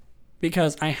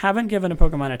because I haven't given a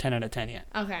Pokemon a 10 out of 10 yet.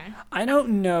 Okay. I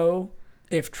don't know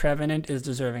if Trevenant is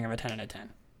deserving of a 10 out of 10.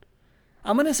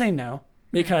 I'm going to say no,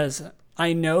 because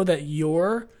I know that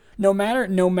no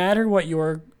matter what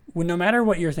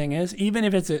your thing is, even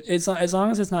if it's as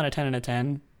long as it's not a 10 out of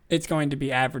 10, it's going to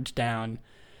be averaged down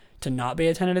to not be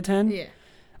a 10 out of 10. Yeah.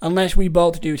 Unless we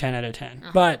both do 10 out of 10.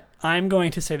 But I'm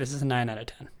going to say this is a 9 out of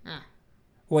 10.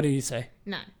 What do you say?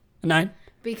 9. 9?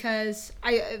 Because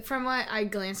from what I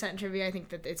glanced at in trivia, I think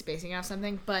that it's basing off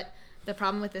something. But the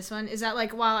problem with this one is that,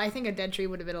 like, while I think a dead tree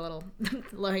would have been a little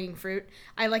low-hanging fruit,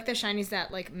 I like the shinies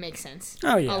that, like, make sense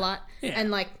a lot. Yeah. And,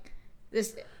 like,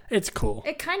 this... It's cool.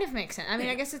 It kind of makes sense. I mean,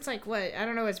 I guess it's like, what? I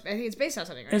don't know. I think it's based on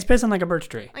something, right? It's based on, like, a birch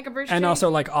tree. Like a birch tree? And also,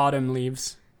 like, autumn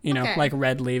leaves. You know, like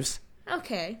red leaves.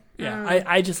 Okay. Yeah,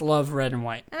 I just love red and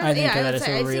white. I think that is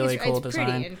a really cool design.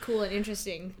 It's pretty and cool and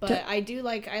interesting, but I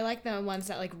like the ones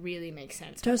that like really make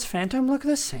sense. Does Phantom look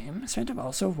the same? Is Phantom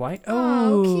also white?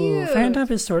 Oh, cute.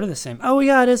 Phantom is sort of the same. Oh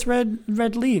yeah, it is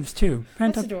red leaves too.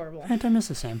 Phantom, that's adorable. Phantom is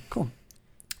the same. Cool.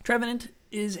 Trevenant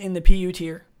is in the PU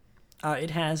tier. It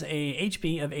has a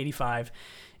HP of 85,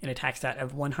 an attack stat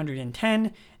of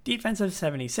 110, defense of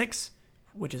 76,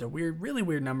 which is a really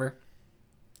weird number.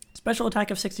 Special attack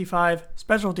of 65,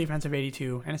 special defense of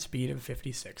 82, and a speed of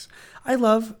 56. I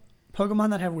love Pokemon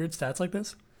that have weird stats like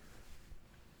this.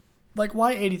 Like,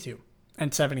 why 82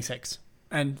 and 76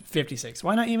 and 56?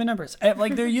 Why not even numbers?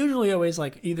 Like, they're usually always,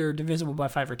 like, either divisible by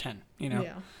 5 or 10, you know?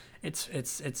 Yeah.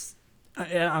 I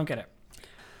don't get it.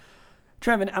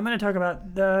 Trevenant, I'm going to talk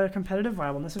about the competitive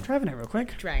viableness of Trevenant real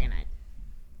quick. Dragonite.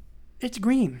 It's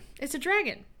green. It's a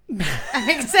dragon. That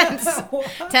makes sense.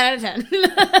 10 out of 10.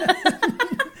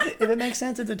 If it makes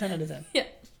sense, it's a 10 out of 10. Yeah.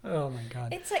 Oh my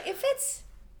god. It's like, if it's...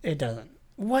 It doesn't.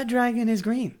 What dragon is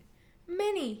green?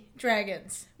 Many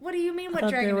dragons. What do you mean? What I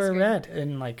thought dragon they were is green? red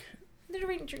and like. They're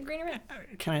green and red.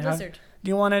 Can I? Blizzard. Do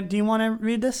you want to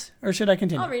read this, or should I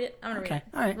continue? I'll read it. I'm gonna read it.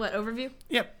 All right. What overview?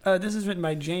 Yep. This is written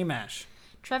by J Mash.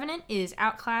 Trevenant is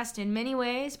outclassed in many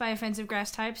ways by offensive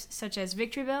grass types such as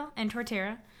Victreebel and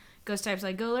Torterra, ghost types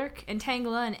like Golurk and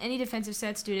Tangela, and any defensive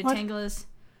sets due to Tangela's.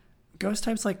 Ghost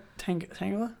types like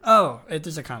Tangela? Oh,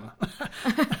 there's a comma.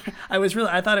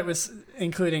 I thought it was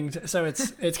including, so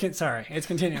it's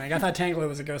continuing. I thought Tangela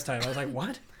was a ghost type. I was like,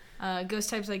 what?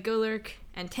 Ghost types like Golurk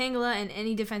and Tangela and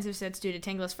any defensive sets due to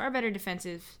Tangela's far better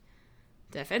defenses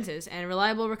and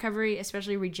reliable recovery,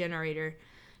 especially Regenerator.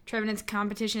 Trevenant's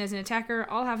competition as an attacker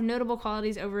all have notable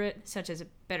qualities over it, such as a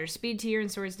better speed tier in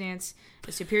Swords Dance,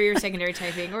 a superior secondary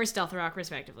typing, or Stealth Rock,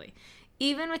 respectively.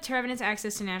 Even with Trevenant's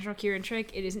access to Natural Cure and Trick,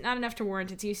 it is not enough to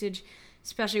warrant its usage,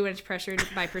 especially when it's pressured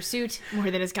by Pursuit more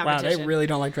than its competition. Wow, they really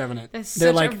don't like Trevenant. That's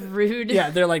such a rude...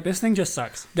 Yeah, they're like, this thing just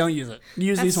sucks. Don't use it.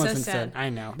 Use these ones instead. Sad. I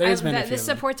know. There's been a few This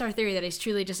supports our theory that he's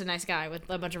truly just a nice guy with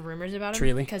a bunch of rumors about him.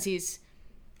 Truly? Because he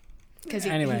can't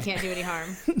do any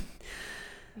harm.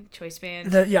 Choice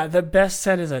Band. The best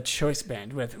set is a Choice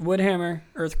Band with Woodhammer,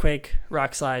 Earthquake,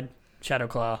 Rock Slide, Shadow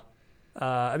Claw.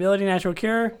 Ability Natural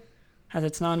Cure has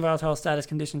its non-volatile status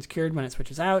conditions cured when it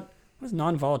switches out. What's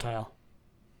non-volatile?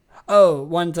 Oh,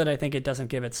 ones that I think it doesn't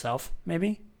give itself,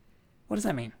 maybe? What does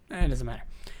that mean? It doesn't matter.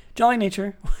 Jolly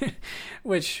Nature,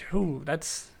 which,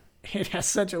 it has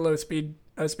such a low speed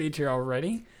tier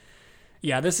already.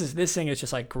 Yeah, this thing is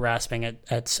just like grasping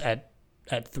at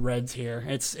threads here.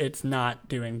 It's not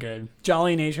doing good.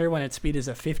 Jolly Nature, when its speed is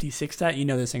a 56 stat, you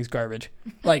know this thing's garbage.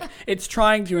 Like, it's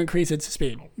trying to increase its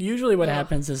speed. Usually what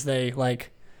happens is they,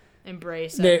 like...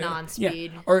 Embrace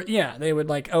non-speed. Yeah, they would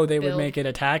would make it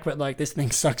attack, but, like, this thing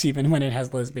sucks even when it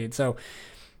has low speed. So,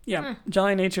 yeah,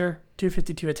 Jolly Nature,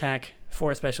 252 attack,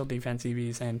 4 special defense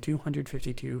EVs, and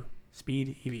 252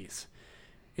 speed EVs.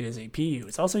 It is a PU.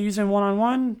 It's also used in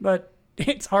one-on-one, but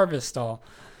it's Harvest Stall,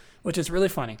 which is really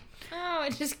funny. Oh,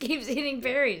 it just keeps eating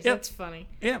berries. Yep. That's funny.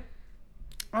 Yep.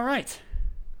 All right.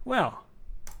 Well.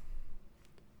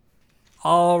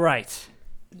 All right.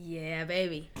 Yeah,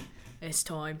 baby. It's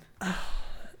time.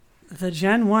 The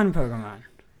Gen 1 Pokemon.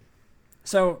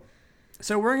 So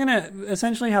we're going to,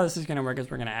 essentially how this is going to work is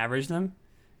we're going to average them.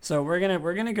 So we're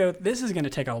going to go, this is going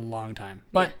to take a long time,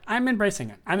 but I'm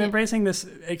embracing it. I'm embracing this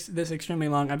extremely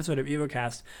long episode of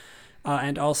EvoCast,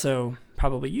 and also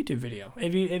probably YouTube video.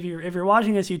 If you're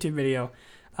watching this YouTube video,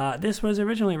 this was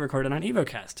originally recorded on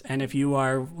EvoCast, and if you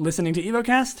are listening to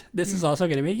EvoCast, this is also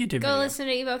going to be a YouTube video. Go listen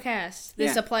to EvoCast.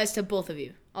 This applies to both of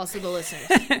you, also the listeners.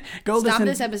 Stop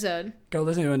this episode. Go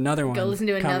listen to another one. Go listen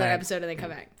to another episode and then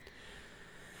come back.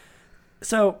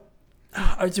 So,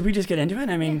 did we just get into it?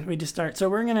 I mean, we just start. So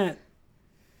we're going to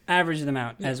average them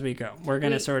out as we go. We're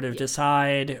going to sort of yeah.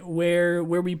 decide where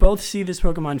we both see this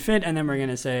Pokemon fit, and then we're going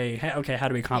to say, hey, okay, how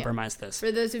do we compromise this?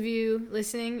 For those of you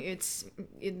listening, it's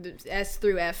S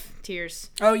through F tiers.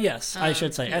 Oh, yes, I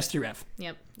should say S through F.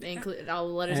 Yep. They include all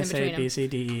the letters in S, between A, B, them. C,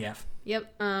 D, E, F.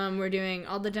 Yep. We're doing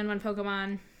all the Gen 1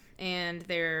 Pokemon and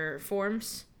their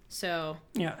forms. So,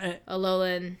 Yeah.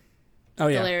 Alolan, Oh,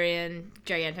 yeah. Galarian,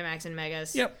 Gigantamax, and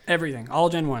Megas. Yep, everything. All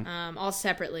Gen 1. All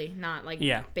separately, not like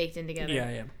baked in together.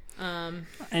 Yeah. And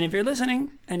if you're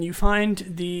listening and you find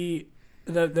the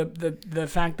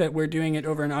fact that we're doing it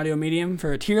over an audio medium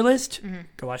for a tier list,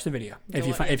 go watch the video.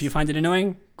 If you find it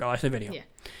annoying, go watch the video. Yeah.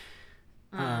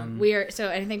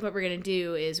 I think what we're going to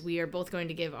do is we are both going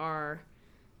to give our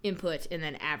input and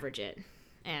then average it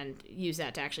and use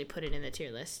that to actually put it in the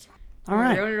tier list. All right.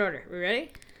 We're going in order. We ready?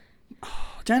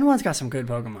 Gen 1's got some good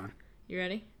Pokemon. You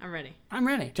ready? I'm ready. I'm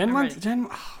ready. Gen 1's...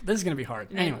 this is going to be hard.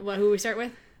 Anyway. Who we start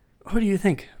with? Who do you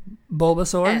think?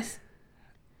 Bulbasaur? S.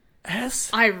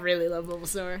 S? I really love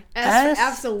Bulbasaur. S?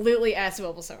 Absolutely S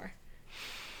Bulbasaur.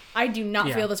 I do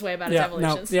not feel this way about its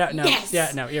evolutions.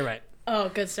 Yes! You're right. Oh,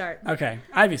 good start. Okay.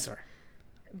 Ivysaur.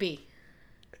 B.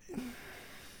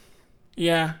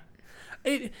 Yeah.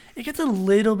 It gets a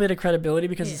little bit of credibility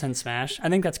because it's in Smash. I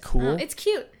think that's cool. It's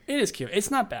cute. It is cute.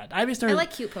 It's not bad. Ivysaur. I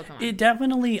like cute Pokemon.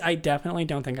 I definitely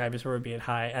don't think Ivysaur would be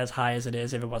as high as it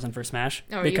is if it wasn't for Smash.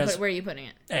 Oh, where are you putting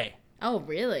it? A. Oh,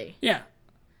 really? Yeah.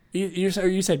 You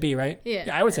said B, right? Yeah.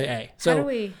 I would say A. So how do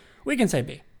we? We can say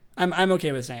B. I'm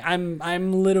okay with saying. I'm a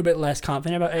little bit less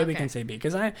confident about A. Okay. We can say B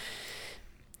because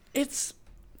It's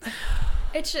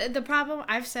the problem.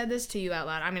 I've said this to you out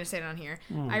loud. I'm going to say it on here.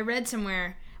 I read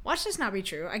somewhere. Watch this not be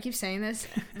true. I keep saying this,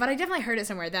 but I definitely heard it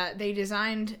somewhere that they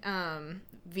designed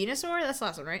Venusaur. That's the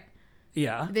last one, right?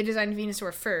 Yeah. They designed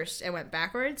Venusaur first and went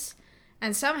backwards,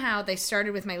 and somehow they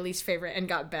started with my least favorite and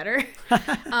got better.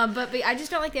 But I just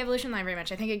don't like the evolution line very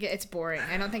much. I think it's boring.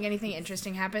 I don't think anything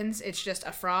interesting happens. It's just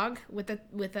a frog with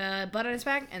a bud on its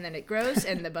back, and then it grows,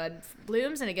 and the bud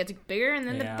blooms, and it gets bigger, and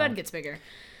then the bud gets bigger.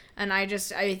 And I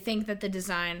think that the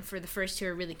design for the first two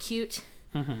are really cute.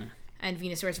 Mm-hmm. And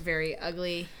Venusaur is very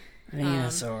ugly.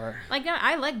 Venusaur.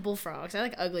 I like bullfrogs. I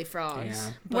like ugly frogs.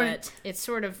 Yeah. But it's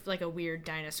sort of like a weird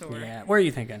dinosaur. Yeah. Where are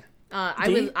you thinking?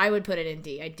 I would put it in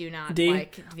D. I do not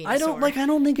like Venusaur. I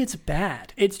don't think it's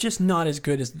bad. It's just not as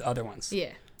good as the other ones.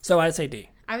 Yeah. So I'd say D.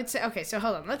 I would say, okay, so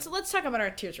hold on. Let's talk about our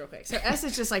tiers real quick. So S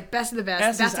is just like best of the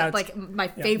best. That's like my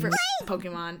favorite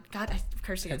Pokemon. God, I'm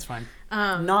cursing. It's fine.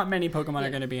 Not many Pokemon are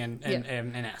going to be in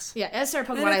S. Yeah, S are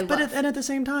Pokemon I love. And at the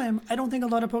same time, I don't think a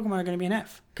lot of Pokemon are going to be in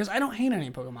F. Because I don't hate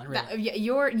any Pokemon, really.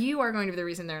 You are going to be the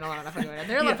reason there are a lot of Pokemon.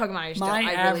 There are a lot of Pokemon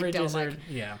I really don't like.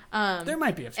 Yeah. There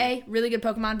might be a few. A, really good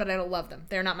Pokemon, but I don't love them.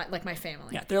 They're not my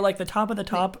family. Yeah, they're like the top of the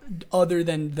top other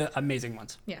than the amazing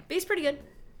ones. Yeah, B's pretty good.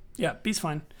 Yeah, B's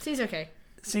fine. C's okay.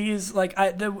 C's like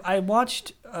I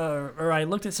watched or I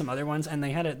looked at some other ones and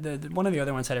they had one of the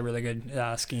other ones had a really good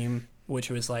scheme which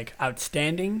was like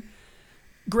outstanding,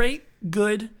 great,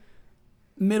 good,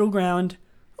 middle ground,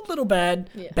 a little bad,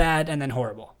 bad, and then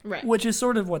horrible. Right. Which is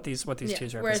sort of what these tiers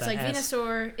represent. Where it's like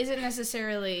Venusaur isn't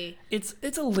necessarily it's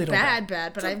a little bad,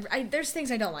 but I there's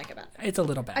things I don't like about it. It's a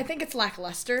little bad. I think it's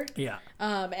lackluster. Yeah.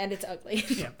 And it's ugly.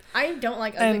 Yeah. I don't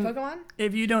like ugly Pokemon.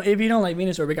 If you don't like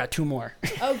Venusaur, we got two more.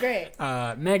 Oh great.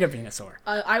 Mega Venusaur.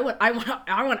 I want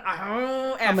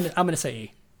F. I'm gonna say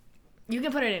E. You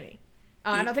can put it in E.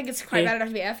 I don't think it's quite bad enough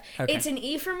to be F. Okay. It's an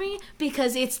E for me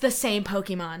because it's the same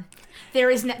Pokemon.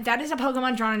 That is a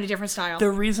Pokemon drawn in a different style.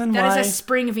 The reason that is a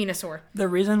spring Venusaur. The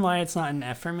reason why it's not an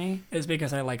F for me is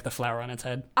because I like the flower on its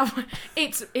head.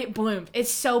 It bloomed.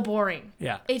 It's so boring.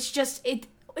 Yeah. It's just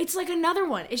it's like another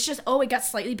one. It's just it got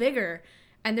slightly bigger,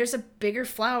 and there's a bigger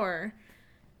flower.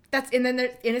 And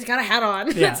it's got a hat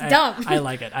on. Yeah, it's dumb. I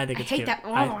like it. I think it's cute. I hate that.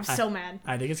 Oh, I'm so mad.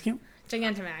 I think it's cute.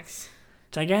 Gigantamax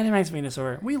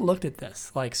Venusaur. We looked at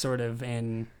this like sort of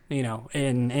in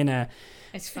a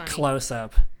it's funny. close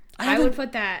up. I would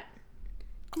put that.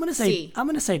 I'm gonna say C. I'm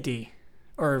gonna say D,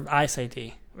 or I say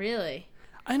D. Really?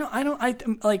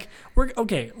 We're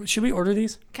okay. Should we order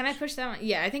these? Can I push that one?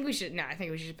 Yeah, I think we should. No, I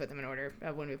think we should put them in order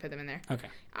when we put them in there. Okay.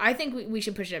 I think we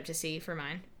should push it up to C for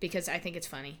mine because I think it's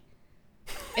funny.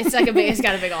 It's like it's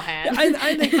got a big old hat.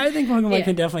 I think Pokemon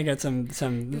can definitely get some.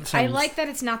 I like that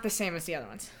it's not the same as the other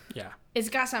ones. Yeah. It's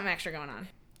got something extra going on.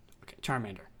 Okay,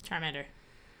 Charmander.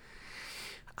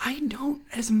 I don't,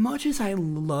 as much as I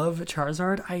love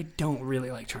Charizard, I don't really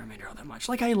like Charmander all that much.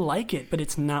 Like, I like it, but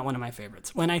it's not one of my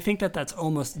favorites. When I think that's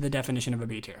almost the definition of a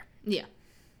B tier. Yeah,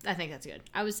 I think that's good.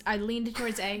 I leaned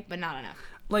towards A, but not enough.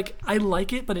 Like, I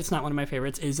like it, but it's not one of my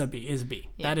favorites. Is B.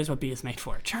 Yeah. That is what B is made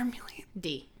for. Charmeleon.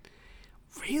 D.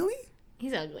 Really?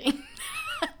 He's ugly.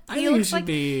 I think it should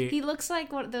be... He looks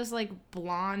like one of those like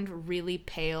blonde, really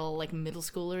pale like middle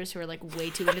schoolers who are like way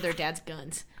too into their dad's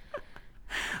guns.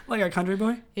 Like a country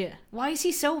boy? Yeah. Why is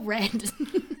he so red?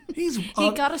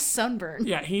 He got a sunburn.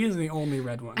 Yeah, he is the only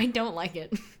red one. I don't like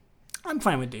it. I'm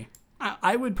fine with D.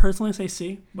 I would personally say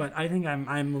C, but I think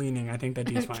I'm leaning. I think that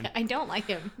D is fine. I don't like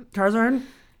him. Charizard,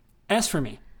 S for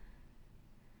me.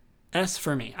 S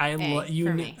for me.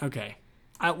 Me. Okay.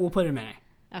 We'll put him in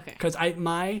A. Okay. Because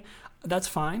that's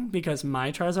fine because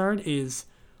my Charizard is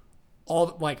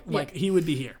all like he would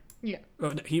be here. Yeah.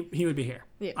 He would be here.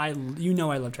 Yeah. I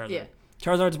love Charizard. Yeah.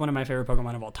 Charizard is one of my favorite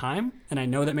Pokemon of all time, and I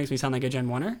know that makes me sound like a Gen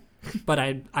 1er, but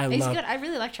I He's love... good. I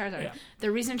really like Charizard. Yeah. The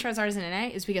reason Charizard is an A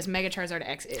is because Mega Charizard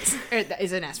X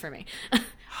is an S for me.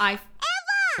 I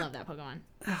love that Pokemon.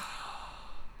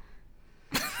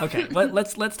 Okay,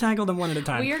 let's tackle them one at a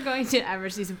time. We are going to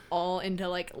average these all into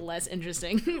like less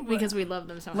interesting because we love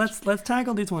them so much. Let's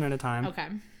tackle these one at a time. Okay.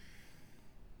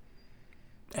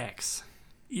 X.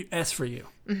 S for you.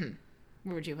 Mm-hmm.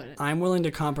 Where would you put it? I'm willing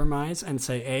to compromise and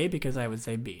say A because I would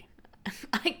say B.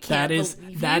 I can't That is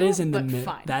believe that you, is in the but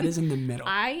fine. that is in the middle.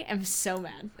 I am so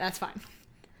mad. That's fine.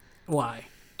 Why?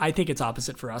 I think it's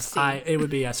opposite for us. C. It would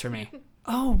be S for me.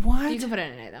 Oh, what? You can put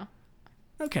it in an A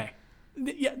though. Okay.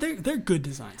 Yeah, they're good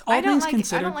designs. I don't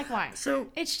like why. So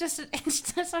it's just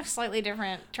a slightly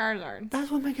different Charizard. that's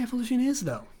what Mega Evolution is,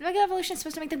 though. Mega Evolution is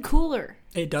supposed to make them cooler.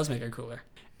 It does make it cooler.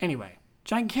 Anyway,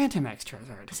 Gigantamax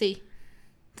Charizard. See,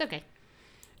 it's okay.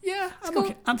 Yeah, I'm Cool.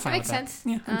 okay. I'm fine It with makes that. sense.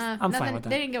 Yeah, I'm fine with that.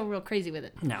 They didn't go real crazy with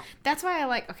it. No. That's why I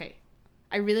like. Okay,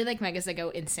 I really like megas that go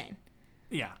insane.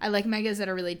 Yeah. I like megas that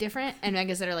are really different and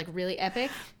megas that are like really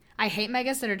epic. I hate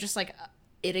megas that are just like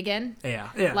it again. Yeah.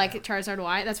 Yeah. Like Charizard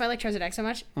Y. That's why I like Charizard X so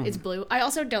much. It's blue. I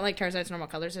also don't like Charizard's normal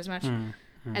colors as much.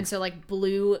 And so like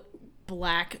blue,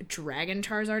 black dragon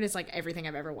Charizard is like everything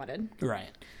I've ever wanted. Right.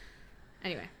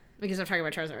 Anyway, because I'm talking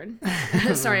about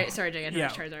Charizard. sorry,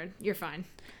 Gigantamax Charizard. You're fine.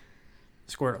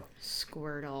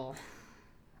 Squirtle.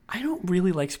 I don't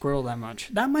really like Squirtle that much.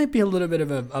 That might be a little bit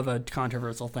of a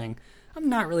controversial thing. I'm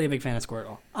not really a big fan of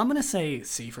Squirtle. I'm gonna say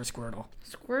C for Squirtle.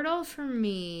 Squirtle for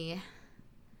me.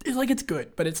 It's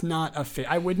good, but it's not a fit.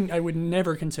 I would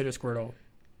never consider Squirtle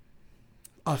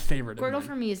a favorite. Squirtle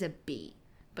for me is a B,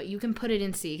 but you can put it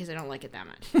in C because I don't like it that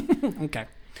much. Okay.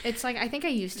 It's like I think I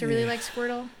used to really like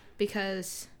Squirtle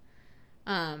because,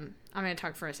 I'm gonna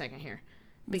talk for a second here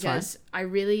because I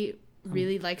really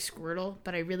like Squirtle,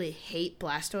 but I really hate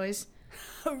Blastoise.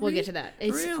 We'll get to that.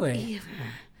 Really?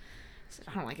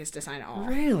 I don't like its design at all.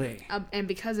 Really? And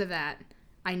because of that,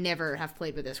 I never have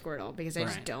played with a Squirtle because I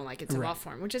just don't like its evolved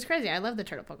form, which is crazy. I love the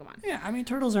turtle Pokemon. Yeah, I mean,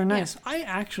 turtles are nice. Yeah. I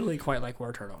actually quite like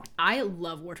Wartortle. I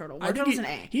love Wartortle. Wartortle's an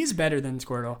A. He's better than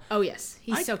Squirtle. Oh, yes.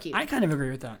 He's so cute. I kind of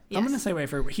agree with that. Yes. I'm going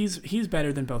to say, he's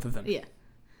better than both of them. Yeah.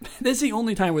 This is the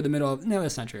only time where the middle... No,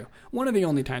 that's not true. One of the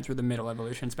only times where the middle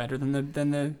evolution is better than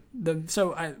the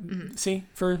so, C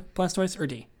for Blastoise or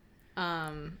D?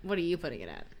 What are you putting it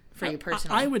at for you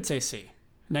personally? I would say C.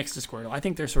 Next to Squirtle. I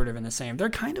think they're sort of in the same. They're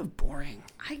kind of boring.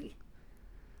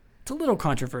 It's a little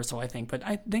controversial, I think, but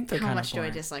I think they're kind of boring. How much do I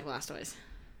dislike Blastoise?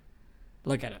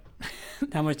 Look at it.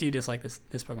 How much do you dislike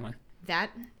this Pokemon?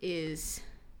 That is...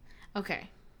 Okay.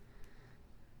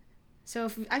 So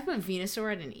if I put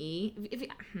Venusaur at an E...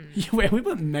 Wait, we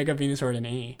put Mega Venusaur at an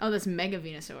E. Oh, that's Mega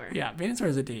Venusaur. Yeah, Venusaur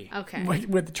is a D. Okay.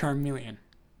 With Charmeleon.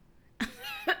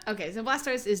 Okay, so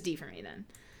Blastoise is D for me then.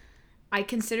 I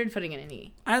considered putting it in an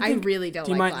E. I really don't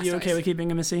like Blastoise. You okay with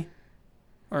keeping him a C?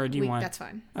 Or do you want... That's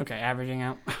fine. Okay, averaging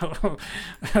out.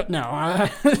 No. How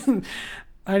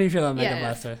do you feel about Mega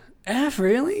Blastoise? F,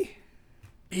 really?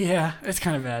 Yeah, it's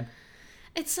kind of bad.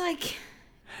 It's like...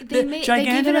 They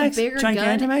gave it a bigger gun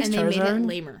and they made it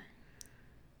lamer.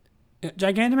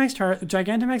 Gigantamax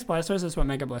Blastoise is what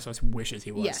Mega Blastoise wishes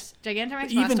he was. Yes, Gigantamax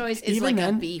Blastoise is like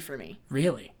a B for me.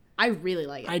 Really? I really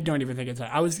like it. I don't even think it's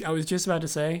that. I was just about to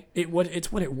say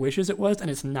it's what it wishes it was, and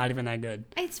it's not even that good.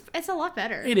 It's a lot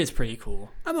better. It is pretty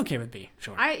cool. I'm okay with B.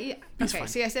 Sure. Okay,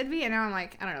 see, I said B, and now I'm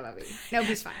like, I don't know about B. No,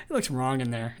 B's fine. It looks wrong in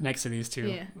there next to these two.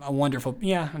 Yeah. A wonderful.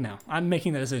 Yeah, no, I'm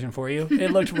making the decision for you. It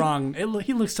looked wrong.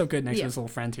 He looks so good next to his little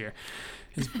friend here,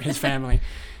 his family.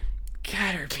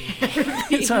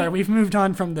 Caterpie. Sorry, we've moved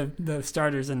on from the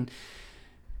starters and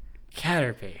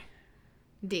Caterpie.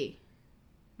 D.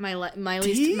 My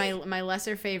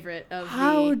lesser favorite of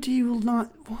How do you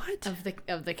not what of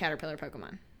the caterpillar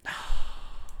Pokemon?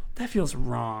 That feels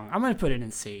wrong. I'm gonna put it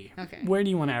in C. Okay. Where do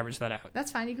you want to average that out?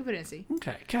 That's fine. You can put it in C.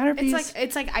 Okay. Caterpie.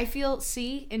 It's like I feel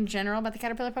C in general about the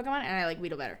caterpillar Pokemon, and I like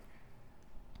Weedle better.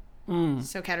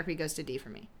 So Caterpie goes to D for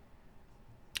me.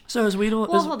 So is Weedle?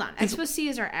 Well, hold on. I suppose C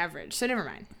is our average, so never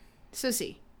mind. So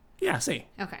C. Yeah, C.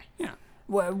 Okay. Yeah.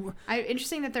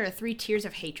 Interesting that there are 3 tiers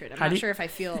of hatred. I'm How do not you- sure if I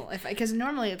feel because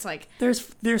normally it's like There's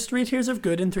 3 tiers of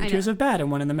good and 3 I tiers know. of bad, and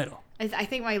one in the middle. I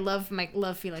think my love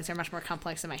feelings are much more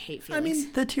complex than my hate I feelings.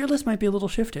 mean, the tier list might be a little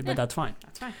shifted, but Yeah. that's fine.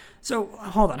 That's fine. So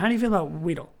hold on, how do you feel about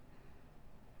Weedle?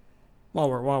 While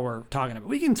we're talking about,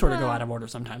 we can sort of go Well- out of order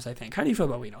sometimes. I think. How do you feel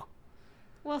about Weedle?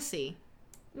 We'll see.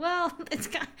 Well,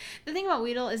 the thing about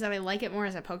Weedle is that I like it more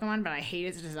as a Pokemon, but I hate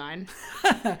its design.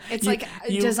 It's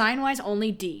design-wise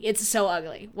only D. It's so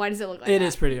ugly. Why does it look like that? It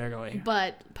is pretty ugly.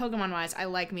 But Pokemon-wise, I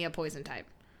like me a poison type.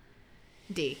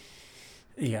 D.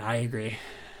 Yeah, I agree.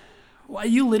 Well,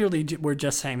 you literally were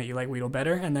just saying that you like Weedle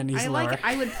better, and then he's lower.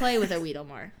 I would play with a Weedle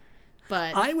more.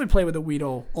 But I would play with a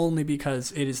Weedle only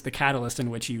because it is the catalyst in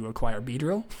which you acquire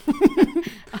Beedrill.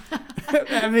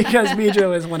 Because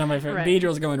Beedrill is one of my favorite. Right.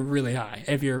 Beedrill's going really high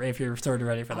if you're sort of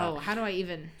ready for that. oh, how do I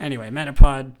even Anyway,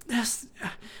 Metapod,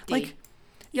 D.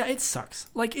 yeah, it sucks.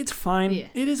 Like, it's fine. Yeah.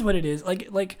 It is what it is.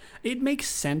 Like it makes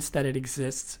sense that it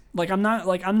exists. I'm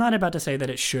not about to say that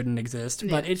it shouldn't exist,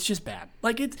 but Yeah. it's just bad.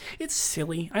 Like, it's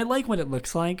silly. I like what it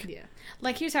looks like. Yeah.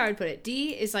 Like, here's how I would put it. D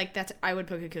is like, I would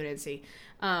put Kakuna in C.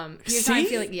 Here's how I C?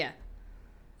 feel like, yeah.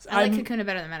 I like I'm- Kakuna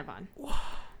better than Metapod.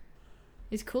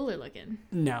 It's cooler looking.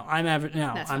 No,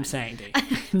 That's I'm fine. saying D.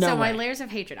 No So my way. layers of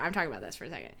hatred. I'm talking about this for a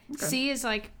second. C is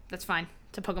like, that's fine.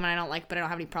 It's a Pokemon I don't like, but I don't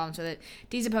have any problems with it.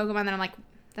 D's a Pokemon that I'm like,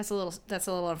 that's a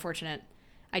little unfortunate.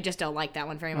 I just don't like that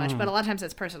one very much. But a lot of times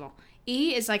that's personal.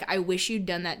 E is like, I wish you'd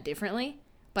done that differently,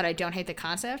 but I don't hate the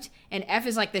concept. And F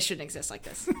is like, this shouldn't exist like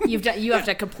this. You have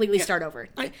to completely start over.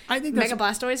 I think that's Mega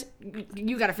Blastoise,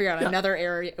 you got to figure out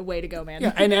another way to go, man.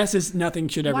 yeah, and S is nothing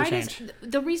should ever change.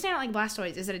 The reason I don't like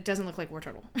Blastoise is that it doesn't look like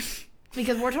Wartortle.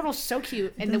 Because Wartortle's so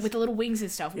cute, and with the little wings and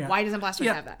stuff. Yeah. Why doesn't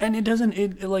Blastoise have that? And it doesn't.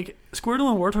 It like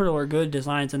Squirtle and Wartortle are good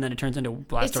designs, and then it turns into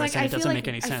Blastoise, It's like and I it feel doesn't like make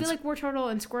any sense. I feel like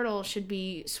Wartortle and Squirtle should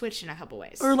be switched in a couple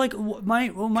ways. Or like my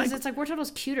Because it's like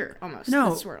Wartortle's cuter almost.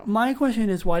 no. than Squirtle. My question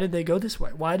is, why did they go this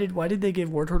way? Why did they give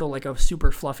Wartortle like a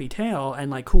super fluffy tail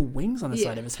and like cool wings on the Yeah.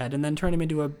 side of his head, and then turn him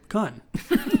into a gun?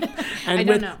 And I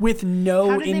don't know. with no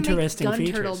How did they make interesting Gun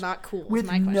features. Turtle not cool? is With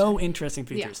my question. no interesting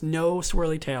features, no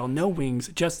swirly tail, no wings.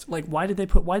 Just like why did they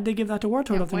give that to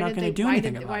Wartortle Yeah, if they're not going to do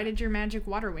anything about Why it? did your magic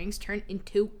water wings turn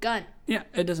into gun? Yeah,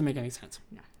 it doesn't make any sense.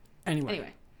 No. Anyway,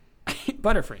 Anyway,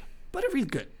 Butterfree. Butterfree's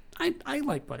good. I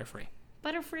like Butterfree.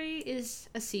 Butterfree is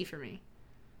a C for me.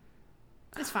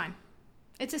 It's fine.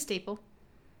 It's a staple.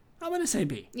 I'm gonna say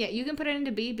B. Yeah, you can put it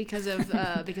into B because of the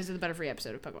Butterfree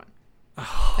episode of Pokemon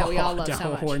that we all love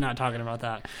so much. We're not talking about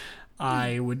that.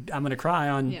 I'm gonna cry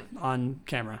Yeah. on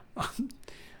camera.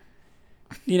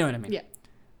 You know what I mean? Yeah.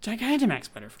 Gigantamax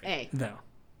Butterfree. A. Though.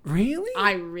 Really?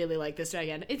 I really like this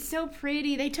Gigant. It's so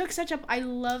pretty. They took such a. I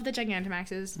love the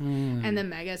Gigantamaxes and the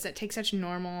Megas that take such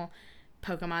normal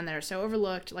Pokemon that are so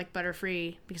overlooked, like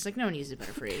Butterfree, because like no one uses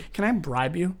Butterfree. Can I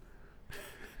bribe you?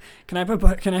 Can I put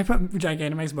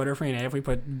Gigantamax Butterfree in A if we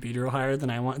put Beedrill higher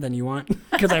than you want?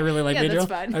 Because I really like Yeah, Beedrill.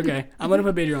 that's fine. Okay, I'm gonna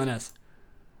put Beedrill in S.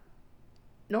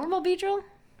 Normal Beedrill?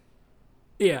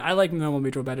 Yeah, I like normal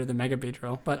Beedrill better than Mega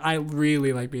Beedrill, but I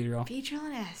really like Beedrill. Beedrill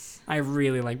and S. I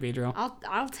really like Beedrill.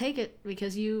 I'll take it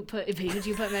because you put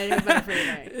Mega Butterfree in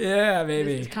there. Yeah,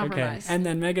 baby. It's compromise. Okay. And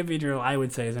then Mega Beedrill, I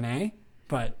would say is an A,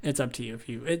 but it's up to you.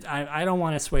 I don't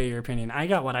want to sway your opinion. I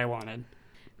got what I wanted.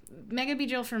 Mega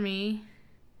Beedrill for me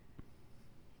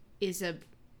is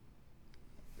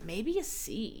maybe a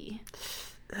C.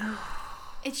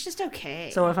 It's just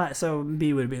okay. So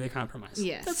B would be the compromise.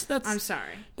 Yes. That's I'm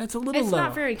sorry. That's a little It's low.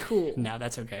 not very cool. No,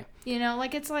 that's okay. You know,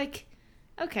 like it's like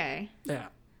okay. Yeah.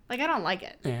 Like I don't like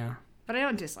it, Yeah. but I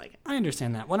don't dislike it. I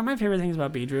understand that. One of my favorite things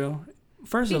about Beedrill,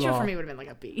 first of Beedrill all, for me would have been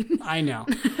like a B. I know.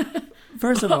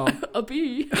 First of all, A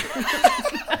B.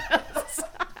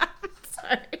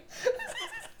 Sorry.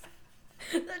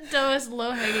 The dumbest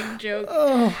low-hanging joke.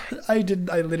 oh, I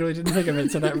literally didn't think of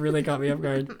it, so that really caught me off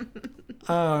guard.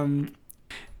 Can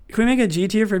we make a G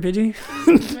tier for Pidgey?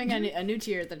 Let's make a new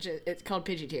tier it's called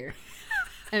Pidgey tier,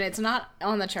 and it's not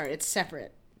on the chart. It's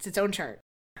separate. It's its own chart.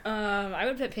 I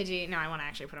would put Pidgey. No, I want to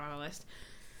actually put him on the list.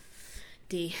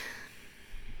 D.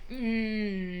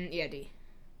 Yeah, D.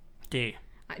 D.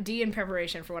 D in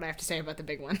preparation for what I have to say about the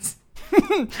big ones.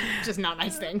 Just not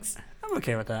nice things. I'm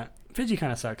okay with that. Pidgey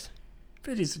kind of sucks.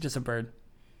 Pidgey's just a bird.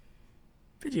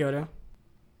 Pidgeotto.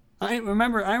 I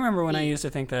remember when I used to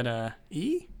think that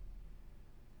E.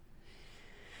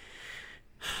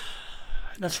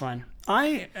 That's fine.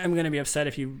 I am gonna be upset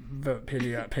if you vote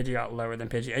Pidgeot lower than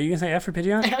Pidgey. Are you gonna say F for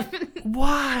Pidgeot?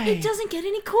 Why? It doesn't get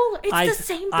any cooler. It's the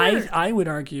same bird. I would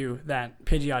argue that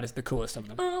Pidgeot is the coolest of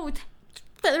them. Oh, its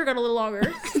feather got a little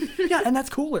longer. Yeah, and that's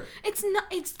cooler. It's not.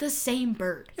 It's the same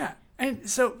bird. Yeah, And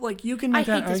so, like, you can I make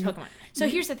hate that this argument. Pokemon. So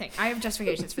here's the thing. I have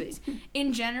justifications for these.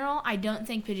 In general, I don't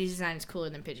think Pidgey's design is cooler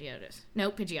than Pidgeotto's.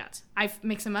 No, Pidgeot's. I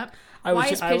mix them up. Why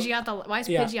is Pidgeot the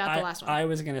last one? I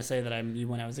was going to say that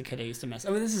when I was a kid, I used to mess.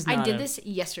 Oh, this is not I did this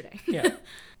yesterday. Yeah.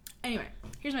 Anyway,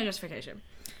 here's my justification.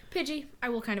 Pidgey, I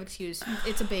will kind of excuse.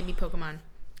 It's a baby Pokemon.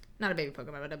 Not a baby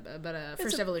Pokemon, but a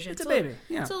first evolution. It's a baby.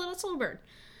 Yeah. It's a little bird.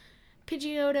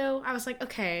 Pidgeotto, I was like,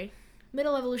 okay,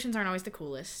 middle evolutions aren't always the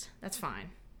coolest. That's fine.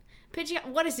 Pidgeot,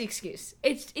 what is the excuse?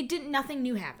 Nothing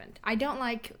new happened. I don't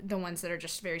like the ones that are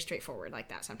just very straightforward like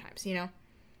that sometimes, you know?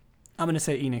 I'm going to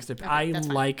say Enix.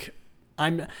 Okay,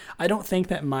 I don't think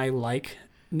that my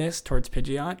likeness towards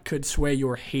Pidgeot could sway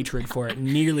your hatred for it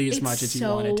nearly as much as you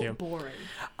wanted to. It's so boring.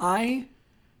 I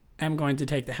am going to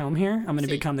take the helm here. I'm going to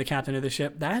become the captain of the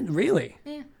ship. That really?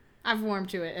 Yeah. I've warmed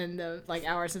to it in the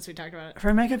hour since we talked about it.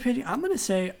 For Mega Pidgey, I'm going to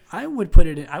say I would put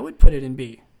it in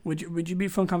B. Would you be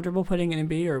feel comfortable putting it in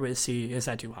B, or is C? Is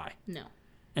that too high? No.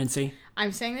 And C?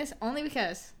 I'm saying this only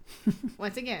because,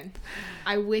 once again,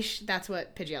 I wish that's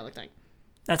what Pidgeot looked like.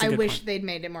 That's a good point. They'd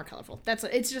made it more colorful.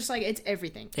 It's just like it's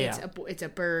everything. Yeah. It's a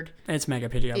bird. It's Mega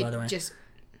Pidgeot, by the way.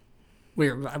 We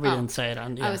didn't say it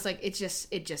on. Yeah. I was like, it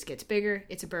just gets bigger.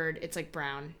 It's a bird. It's like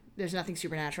brown. There's nothing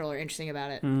supernatural or interesting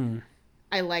about it.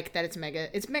 I like that it's Mega.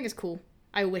 Mega's cool.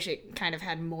 I wish it kind of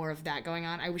had more of that going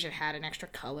on. I wish it had an extra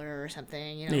color or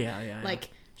something. You know? Yeah. Like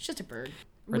it's just a bird.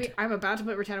 I'm about to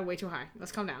put Rattata way too high.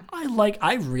 Let's calm down.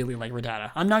 I really like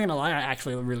Rattata. I'm not gonna lie. I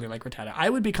actually really like Rattata. I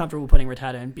would be comfortable putting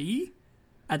Rattata in B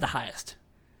at the highest.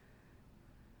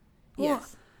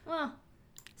 Yes. Well,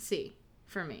 C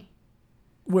for me.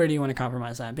 Where do you want to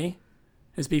compromise that? B?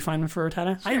 Is B fine for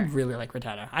Rattata? Sure. I really like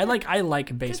Rattata. I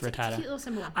like base It's a Rattata. cute little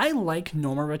symbol. I like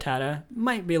normal Rattata.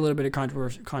 Might be a little bit of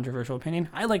controversial opinion.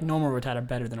 I like normal Rattata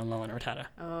better than a Alolan Rattata.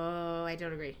 Oh, I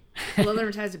don't agree.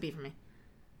 Alolan Rattata's a B for me.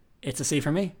 It's a C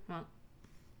for me. Well,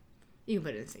 you can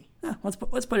put it in C. Yeah, let's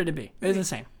put it in B. It's the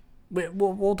same.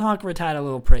 We'll talk Rattata a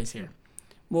little praise here.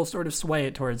 We'll sort of sway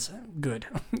it towards good.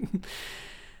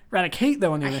 Raticate,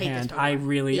 though, on the other hand, I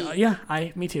really...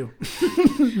 me too.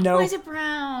 No. Why is it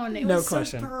brown? It was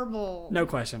question. so purple. No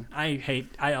question.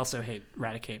 I also hate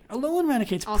Raticate. Alolan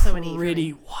Raticate's also an E for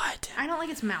pretty... me. What? I don't like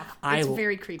its mouth. It's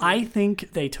very creepy. I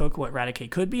think they took what Raticate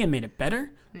could be and made it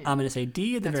better. Yeah. I'm going to say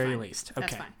D at the very fine. least. Okay.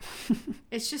 That's fine.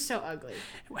 It's just so ugly.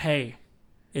 Hey,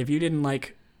 if you didn't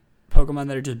like Pokemon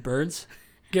that are just birds,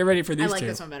 get ready for these two. I like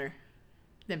this one better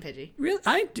than Pidgey. Really?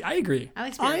 I agree. I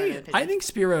like Spearow better than Pidgey. I think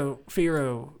Fearow...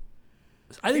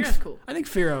 Spearow's cool. I think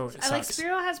Fearow sucks. I like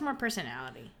Spearow has more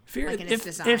personality. Like in its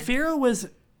design. If Fearow was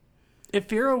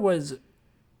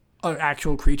an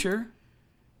actual creature,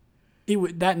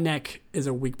 that neck is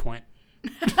a weak point.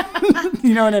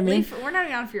 You know what I mean? We're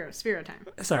not on Spearow time.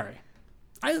 Sorry.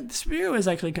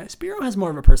 Spearow has more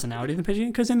of a personality than Pidgey,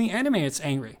 because in the anime it's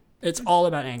angry. It's all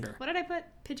about anger. What did I put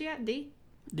Pidgey at? D?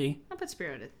 D. I'll put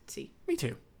Spearow to C. Me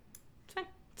too. It's fine.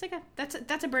 It's like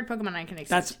that's a bird Pokemon I can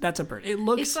accept. That's a bird. It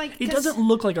looks It's like- it doesn't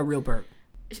look like a real bird.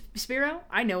 Spearow,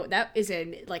 I know that is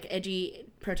a edgy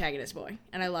protagonist boy,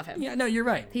 and I love him. Yeah, no, you're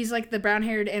right. He's like the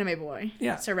brown-haired anime boy,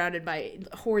 Yeah. surrounded by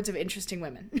hordes of interesting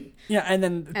women. Yeah, and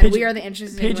then And we are the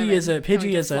interesting Pidgey women is a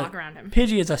going to flock around him.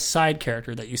 Pidgey is a side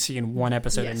character that you see in one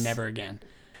episode and Yes. never again.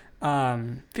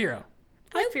 Fearow.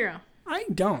 I like Fearow. I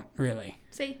don't really.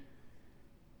 See?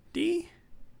 D?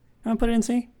 You want to put it in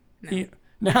C? No.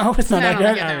 No, it's not No, I that don't good.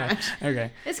 like it that Alright. much.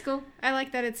 Okay. It's cool. I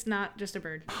like that it's not just a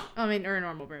bird. Or a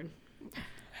normal bird.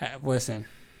 Listen.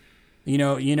 You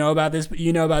know about this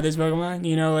Pokemon?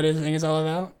 You know what this thing is all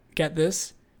about? Get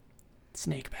this.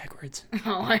 Snake backwards.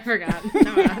 Oh, I forgot. No,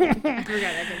 I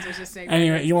forgot Ekans was just saying.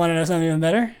 Anyway, you want to know something even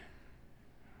better?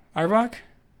 Arbok?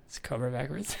 It's Cobra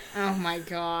backwards. Oh my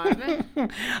god.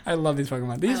 I love these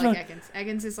Pokemon. I like Ekans.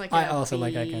 Ekans is like I a also B.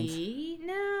 like Ekans.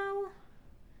 No.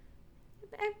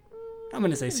 I'm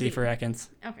going to say C for Ekans.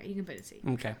 Okay, you can put it C.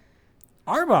 Okay.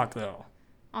 Arbok, though.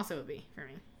 Also a B for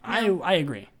me. I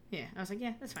agree. Yeah, I was like,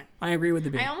 yeah, that's fine. I agree with the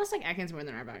B. I almost like Ekans more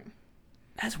than Arbok.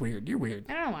 That's weird. You're weird.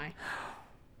 I don't know why.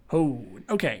 Oh,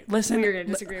 okay. Listen. We're going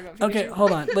to disagree about Okay, Pikachu.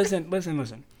 hold on.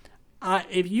 Listen.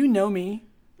 If you know me,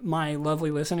 my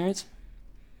lovely listeners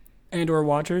and or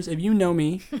watchers, if you know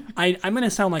me, I'm going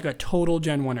to sound like a total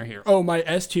Gen 1er here. Oh, my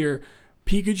S tier,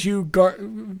 Pikachu,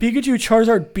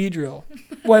 Charizard, Beedrill.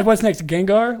 What's next?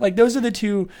 Gengar? Like, those are the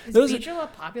two. Is Those Beedrill a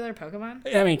popular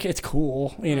Pokemon? I mean, it's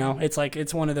cool, you know.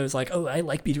 It's one of those like, oh, I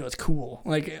like Beedrill. It's cool.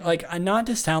 Like, I'm not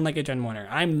to sound like a Gen 1er.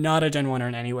 I'm not a Gen 1er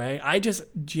in any way. I just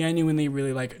genuinely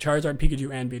really like Charizard,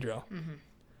 Pikachu, and Beedrill. Mm-hmm.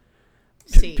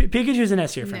 C. Pikachu's an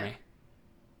S tier for No. me.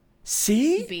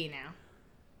 C? B now.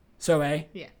 So A?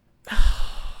 Yeah.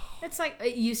 It's like,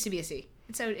 it used to be a C.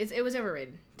 It was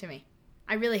overrated to me.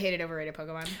 I really hated overrated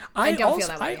Pokemon. I don't also, feel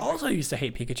that way I anymore. also used to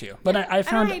hate Pikachu, but Yeah, I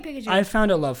found hate Pikachu. I found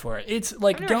a love for it. It's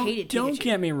like I've never hated don't Pikachu.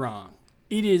 get me wrong.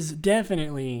 It is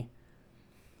definitely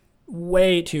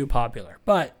way too popular,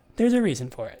 but there's a reason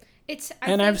for it.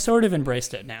 I've sort of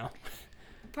embraced it now.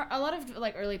 A lot of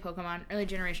like early Pokemon, early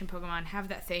generation Pokemon have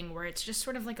that thing where it's just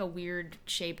sort of like a weird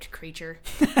shaped creature.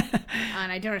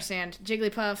 And I don't understand.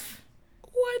 Jigglypuff,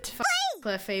 What?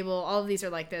 Fable, all of these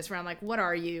are like this where I'm like, what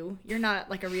are you? You're not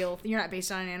like you're not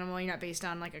based on an animal, you're not based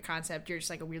on like a concept, you're just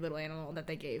like a weird little animal that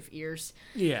they gave ears.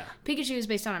 Yeah. Pikachu is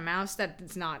based on a mouse,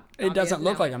 that's not It doesn't obvious,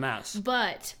 look no. like a mouse.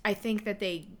 But I think that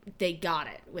they got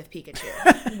it with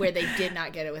Pikachu, where they did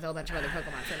not get it with a bunch of other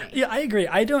Pokemon for me. Yeah, I agree.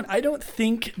 I don't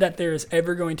think that there's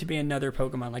ever going to be another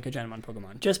Pokemon like a Gen 1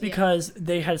 Pokemon. Just because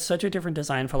they had such a different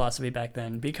design philosophy back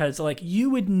then. Because like you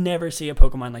would never see a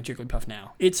Pokemon like Jigglypuff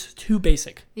now. It's too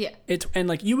basic. Yeah. And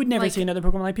like you would never see another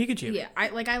Pokemon like Pikachu. Yeah, I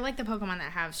like the Pokemon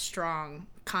that have strong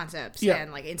concepts Yeah.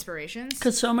 and like inspirations.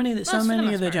 Because so many of most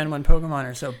the part. Gen 1 Pokemon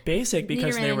are so basic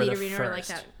because Nidoran they were and the Nidorino first. are like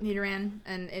that. Nidoran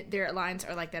and their lines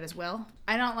are like that as well.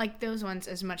 I don't like those ones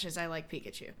as much as I like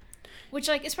Pikachu. Which,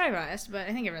 like, is probably biased, but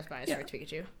I think everyone's biased for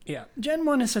Pikachu. Yeah. Gen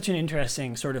 1 is such an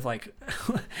interesting sort of like,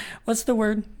 what's the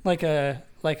word? Like a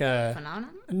Phenomenon?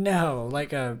 No,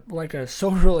 like a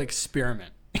social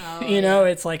experiment. Oh, You know,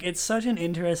 it's like it's such an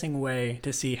interesting way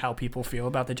to see how people feel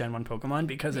about the Gen 1 Pokemon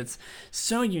because it's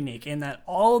so unique in that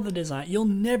all the design, you'll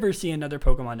never see another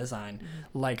Pokemon design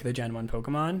like the Gen 1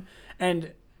 Pokemon.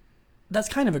 And that's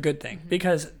kind of a good thing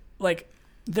because like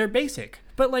they're basic,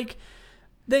 but like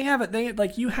they have it. They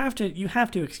like you have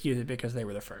to excuse it because they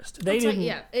were the first. They It's didn't. like,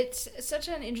 yeah, it's such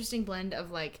an interesting blend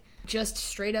of like just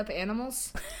straight up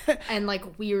animals and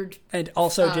like weird And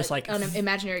also just like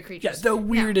imaginary creatures. Yeah, the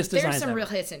weirdest There's designs some ever. real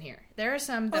hits in here. There are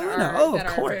some that of are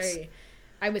course. very,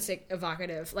 I would say,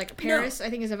 evocative. Like Paris,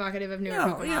 I think is evocative of newer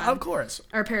No, Pokemon. yeah, of course.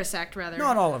 Or Parasect, rather.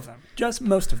 Not all of them, just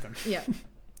most of them. Yeah.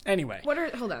 Anyway,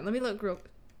 Hold on, let me look real.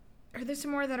 Are there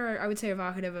some more that are, I would say,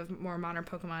 evocative of more modern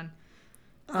Pokemon?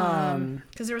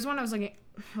 Because there was one I was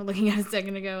looking at a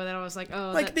second ago that I was like,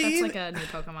 oh, Like that's like a new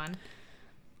Pokemon.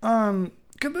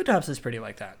 Kabutops is pretty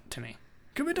like that to me.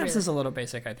 Kabutops Really? is a little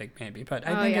basic, I think, maybe, but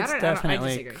I Oh, think yeah, it's I definitely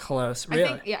disagree. close.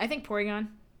 Really, I think Porygon.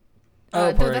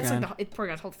 Oh, though that's Porygon. like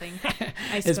Porygon's whole thing.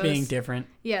 I is suppose. being different.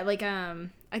 Yeah, like I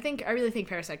really think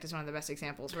Parasect is one of the best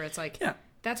examples where it's like, Yeah.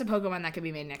 that's a Pokemon that could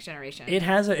be made next generation. It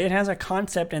has a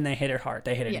concept, and they hit it hard.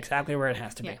 They hit it Yeah. exactly where it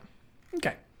has to be. Yeah.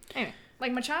 Okay, Anyway,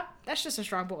 like Machop, that's just a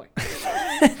strong boy.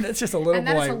 that's just a little And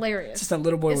boy. that is hilarious. It's just a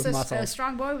little boy It's with a muscles.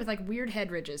 strong boy with like weird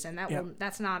head ridges, and Yep.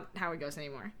 that's not how it goes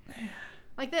anymore.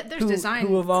 Like that, there's Who design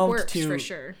evolved quirks to- for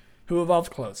sure. Who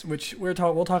evolved close? Which we'll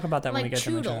talk about that when we Like get to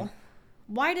Choodle. Machop.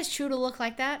 Why does Choodle look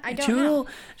like that? I don't know.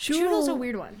 Choodle's a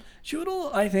weird one.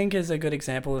 Choodle, I think, is a good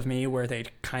example of me where they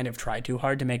kind of tried too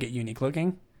hard to make it unique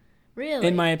looking. Really?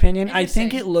 In my opinion, I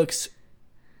think Interesting. it looks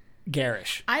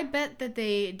garish. I bet that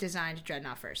they designed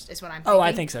Dreadnought first, is what I'm thinking. Oh,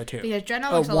 I think so too. Because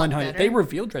Dreadnought looks a lot better. They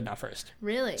revealed Dreadnought first.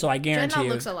 Really? So I guarantee Dreadnought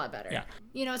you- looks a lot better. Yeah.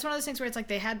 You know, it's one of those things where it's like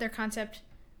they had their concept,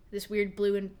 this weird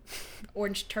blue and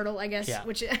orange turtle, I guess, Yeah.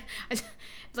 which it's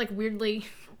like weirdly,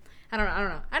 I don't know. I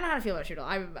don't know how to feel about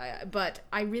Choodle. But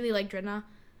I really like Dreadnought.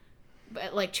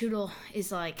 But like Choodle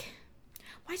is like,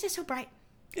 why is it so bright?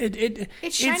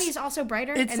 Its shiny is also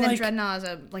brighter, and it's then like- Dreadnought is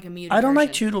a muted I don't like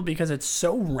version. Choodle because it's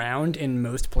so round in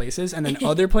most places, and then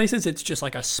other places it's just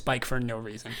like a spike for no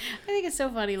reason. I think it's so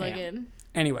funny looking.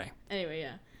 Anyway, Anyway,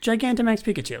 yeah. Gigantamax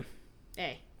Pikachu.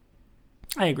 Hey.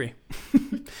 I agree.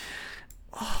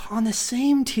 Oh, on the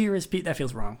same tier as Pete, that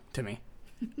feels wrong to me.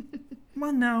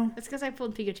 Well, no. That's because I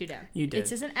pulled Pikachu down. You did. It's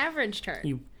just an average turn.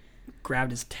 You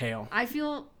grabbed his tail. I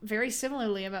feel very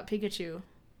similarly about Pikachu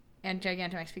and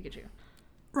Gigantamax Pikachu.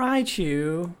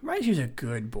 Raichu. Raichu's a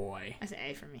good boy. That's an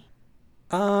A for me.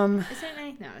 Is Is it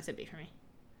an A? No, it's a B for me.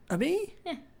 a B?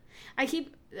 Yeah. I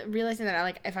keep realizing that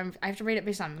I have to rate it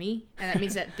based on me, and that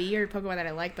means that B are Pokemon that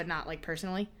I like, but not like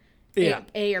personally. Yeah.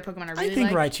 A are Pokemon I really I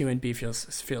think like. Raichu and B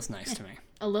feels nice to me.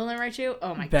 Alolan Raichu?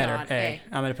 Oh my Better. god. A.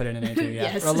 I'm going to put it in A too, yeah.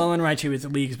 Yes. Alolan Raichu is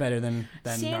leagues better than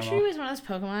Sandshrew normal. is one of those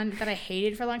Pokemon that I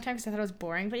hated for a long time because I thought it was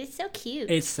boring, but it's so cute.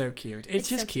 It's so cute. It's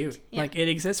just so cute. cute. Yeah. Like, it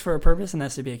exists for a purpose, and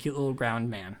that's to be a cute little ground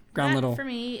man. Ground That, little... for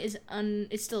me, is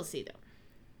it's still a C though.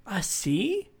 A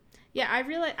C? Yeah, I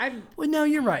realize Well, no,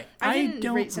 you're right. I I didn't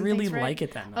don't rate some really things right. like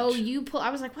it that much. Oh, you pull.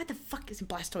 I was like, what the fuck is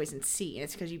Blastoise in C? And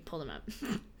it's because you pulled him up.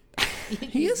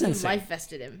 He is in You C. life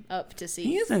vested him up to C.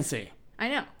 He is in C. I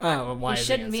know. Oh, well, why He is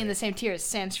shouldn't he be in in C? the same tier as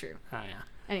Sandshrew. Oh, yeah.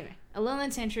 Anyway, Alolan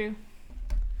Sandshrew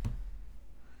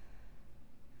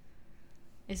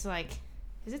is like,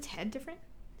 is its head different?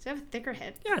 Does it have a thicker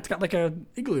head? Yeah, it's got like a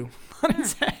igloo on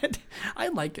its head. I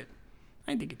like it.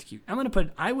 I think it's cute.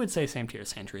 I would say same tier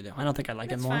as Sandshrew, though. I don't think I like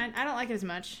That's it more. fine. I don't like it as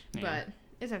much, Yeah. but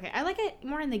it's okay. I like it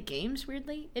more in the games,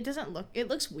 weirdly. It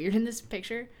looks weird in this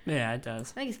picture. Yeah, it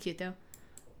does. I think it's cute, though.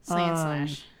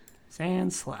 Sandslash.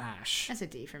 Sandslash. That's a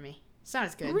D for me. It's not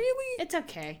as good. Really? It's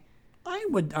okay. I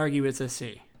would argue it's a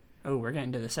C. Oh, we're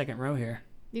getting to the second row here.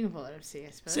 You can pull it up C, I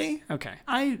suppose. C? Okay.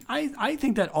 I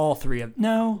think that all three of...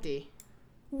 No. D.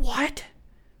 What?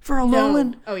 For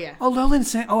Alolan? No. Oh, yeah.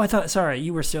 Alolan Oh, I thought... Sorry,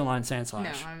 you were still on Sandslash.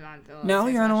 No, I'm on the No,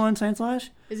 you're on Alolan Sandslash?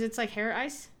 Is it like hair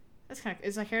ice? That's kind of...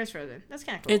 It's like hair is frozen. That's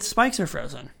kind of cool. Its spikes are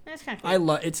frozen. That's kind of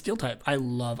cool. It's steel type. I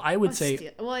would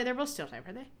say... Well, they're both steel type,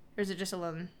 are they? Or is it just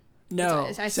Alolan? No.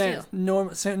 It's ice steel.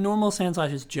 Normal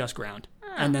Sandslash is just ground.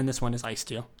 And then this one is ice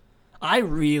steel. I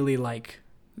really like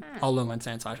Alolan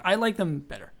Sandslash. I like them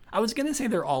better. I was going to say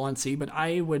they're all on C, but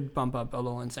I would bump up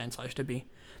Alolan Sandslash to B.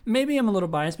 Maybe I'm a little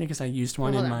biased because I used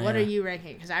one in my... What are you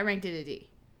ranking? Because I ranked it a D.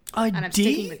 And I'm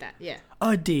sticking with that. Yeah.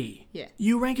 A D? Yeah.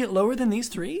 You rank it lower than these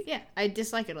three? Yeah. I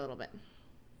dislike it a little bit.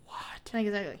 What? I think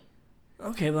it's ugly.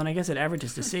 Okay, well then I guess it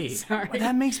averages to C. Sorry. Well,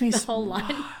 that makes me... The whole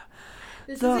line.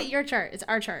 This isn't your chart. It's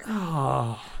our chart.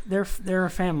 Oh, they're a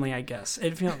family, I guess.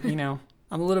 It feels,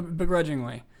 I'm a little bit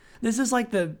begrudgingly. This is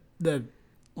like the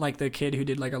kid who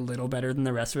did like a little better than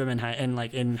the rest of them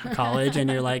in college, and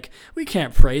you're like, we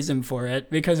can't praise him for it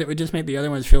because it would just make the other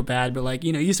ones feel bad. But like,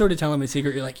 you sort of tell him a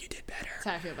secret. You're like, you did better. That's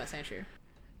how I feel about Sandshrew.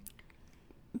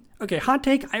 Okay, hot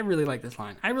take. I really like this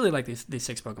line. I really like these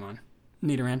 6 Pokemon.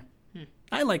 Nidoran.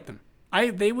 I like them.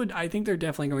 I think they're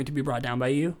definitely going to be brought down by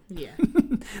you. Yeah.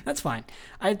 That's fine.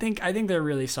 I think they're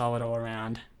really solid all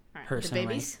around. All right. Personally. The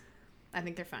babies, I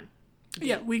think they're fun.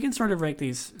 Yeah, we can sort of rank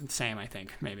these same, I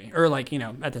think, maybe. Or like,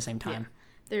 at the same time.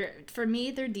 Yeah. For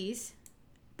me, they're D's,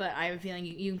 but I have a feeling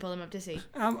you can pull them up to C.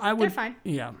 I would. They're fine.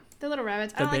 Yeah. They're little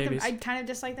rabbits. I don't like them. I kind of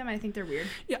dislike them. I think they're weird.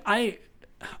 Yeah,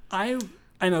 I'm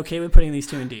okay with putting these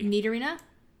two in D. Nidorina,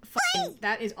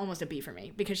 that is almost a B for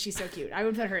me because she's so cute. I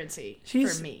would put her in C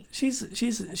for me. She's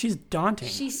daunting.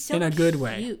 She's so in a good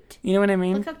way. Cute. You know what I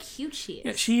mean? Look how cute she is.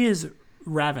 Yeah, she is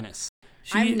ravenous.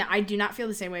 I do not feel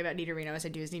the same way about Nidorino as I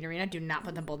do as Nidorina. Do not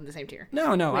put them both in the same tier.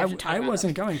 No, I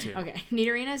wasn't going to. Okay,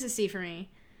 Nidorina is a C for me.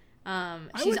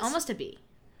 She's almost a B.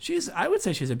 I would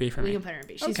say she's a B for me. We can put her in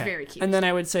B. She's very cute. And then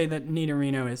I would say that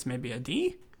Nidorino is maybe a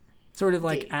D. Sort of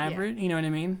like D, average, you know what I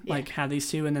mean? Yeah. Like have these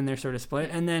two and then they're sort of split.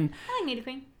 And then I like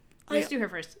Nidoqueen. Let's do her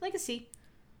first. Like a C.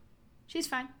 She's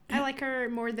fine. I like her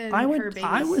more than her babies.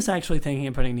 I was actually thinking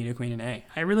of putting Nidoqueen in A.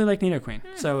 I really like Nidoqueen.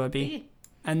 So a B. D.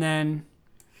 And then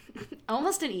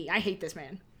almost an E. I hate this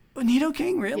man.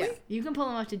 Nidoking, really? Yeah. You can pull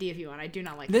him up to D if you want. I do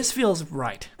not like this. Feels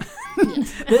right.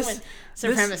 This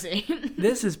supremacy.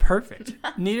 This is perfect.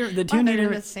 The two in the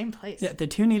Nidorans, same place. Yeah, the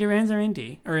two Nidorans are in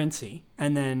D or in C,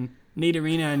 and then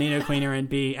Nidorina and Nidoqueen are in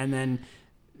B, and then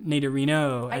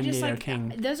Nidorino and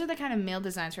Nidoking. Those are the kind of male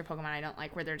designs for Pokemon I don't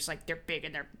like, where they're just like they're big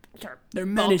and they're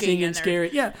menacing and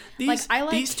scary. Yeah, I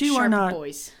like these two sharp are not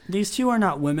boys. These two are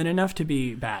not women enough to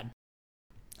be bad.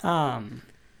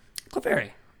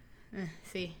 Clefairy.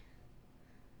 See.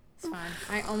 It's fine.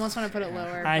 I almost want to put it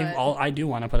lower. I do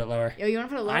want to put it lower. Oh, you want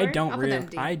to put it lower? I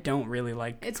don't really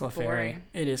like Clefairy. Boring.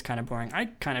 It is kind of boring. I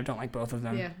kind of don't like both of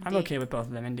them. Yeah, I'm D. okay with both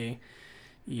of them in D.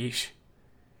 Yeesh.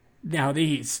 Now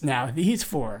these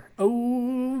 4.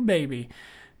 Oh baby.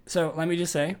 So let me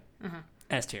just say,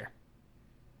 S tier.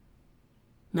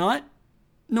 Not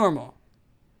normal.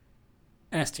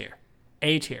 S tier.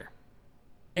 A tier.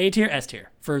 A tier, S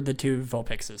tier for the 2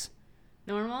 Vulpixes.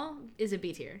 Normal is a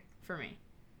B tier for me.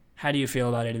 How do you feel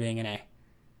about it being an A?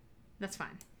 That's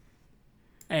fine.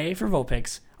 A for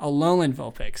Vulpix. Alolan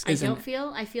Vulpix.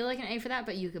 I feel like an A for that,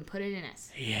 but you can put it in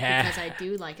S. Yeah. Because I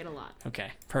do like it a lot.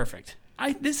 Okay, perfect.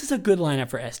 This is a good lineup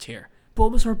for S tier.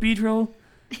 Bulbasaur, Beedrill.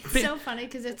 It's so funny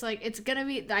because it's like, it's going to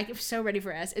be, like, I'm so ready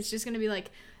for S. It's just going to be like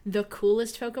the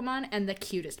coolest Pokemon and the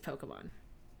cutest Pokemon.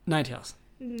 Ninetales.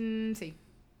 See.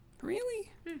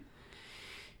 Really?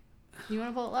 You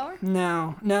want to pull it lower?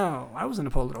 No. I was going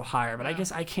to pull it a little higher, but I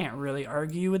guess I can't really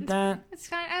argue with that. It's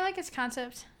fine. I like its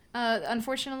concept.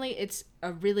 Unfortunately, it's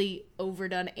a really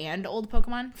overdone and old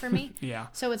Pokemon for me. Yeah.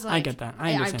 So it's like... I get that.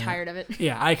 I'm tired of it.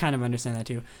 Yeah, I kind of understand that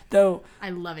too. Though... I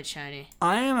love it shiny.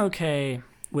 I am okay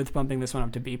with bumping this one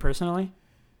up to B, personally.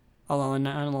 Alolan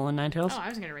Ninetales. Oh, I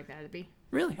was going to rank that as a B.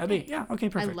 Really? A B? Yeah, okay,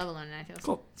 perfect. I love Alolan Ninetales.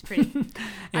 Cool. It's pretty.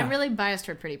 Yeah. I'm really biased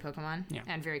toward pretty Pokemon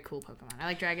and very cool Pokemon. I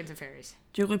like dragons and fairies.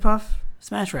 Jigglypuff,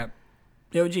 Smash Rep,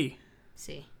 the OG.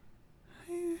 C.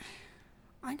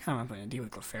 I kind of want to put a D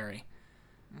with Clefairy.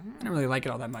 I don't really like it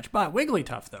all that much. But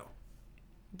Wigglytuff, though.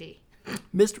 D.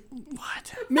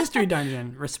 Mystery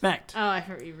Dungeon. Respect. Oh, I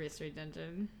heard you Mystery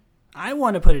Dungeon. I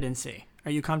want to put it in C.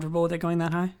 Are you comfortable with it going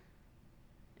that high?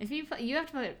 If you have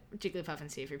to put Jigglypuff in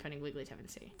C if you're putting Wigglytuff in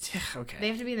C. Okay. They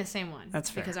have to be in the same one. That's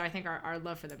fair. Because I think our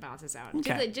love for them balances out.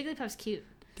 Okay. Jigglypuff's cute.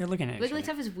 They're looking at each other.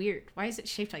 Wigglytuff is weird. Why is it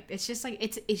shaped like it's just like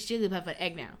it's Jigglypuff but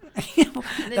egg now.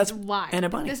 That's why. And a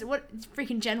bunny. This what it's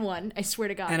freaking Gen 1, I swear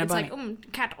to God. And a it's bunny.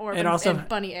 like cat orb and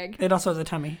bunny egg. It also has a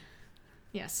tummy.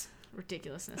 Yes.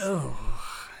 Ridiculousness. Oh.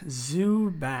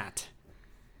 Zubat.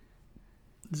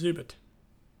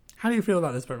 How do you feel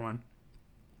about this Pokemon?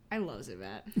 I love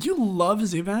Zubat. You love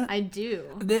Zubat? I do.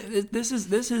 This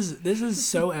is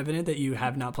so evident that you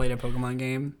have not played a Pokemon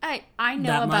game. I know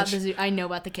that about much. the zoo. I know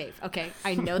about the cave. Okay,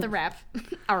 I know the rap.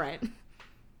 All right.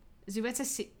 Zubat's a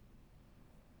C.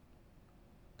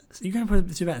 You're gonna put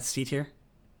Zubat at C tier?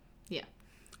 Yeah.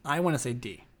 I want to say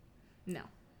D. No.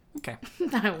 Okay.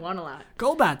 I won't allow it.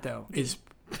 Golbat though is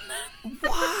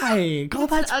why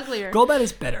It's uglier. Golbat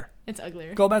is better. It's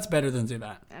uglier. Golbat's better than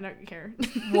Zubat. I don't care.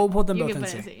 We'll put them You both can in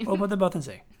put it C. in C. We'll put them both in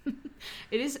C.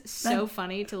 It is so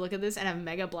funny to look at this and have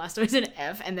Mega Blastoise in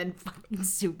F and then fucking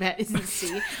Zubat is in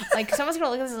C. Like, someone's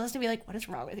gonna look at this list and be like, what is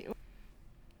wrong with you?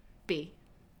 B.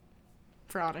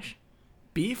 For Oddish.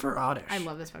 B for Oddish. I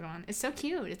love this Pokemon. It's so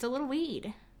cute. It's a little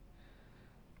weed.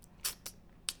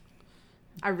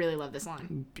 I really love this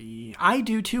line. B. I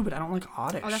do too, but I don't like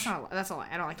Oddish. Oh, that's a lie.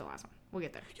 I don't like the last one. We'll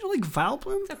get there. You don't like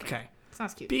Vileplume? It's okay. It's not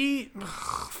as cute. B.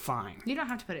 Fine. You don't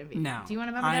have to put it in B. No. Do you want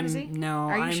to bump it down to C? No.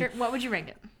 Are you sure? What would you rank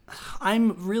it?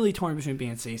 I'm really torn between B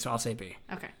and C, so I'll say B.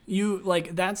 Okay. You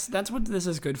like that's what this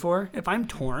is good for. If I'm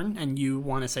torn and you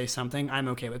want to say something, I'm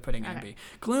okay with putting it in Okay. B.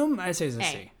 Gloom, I say is a A.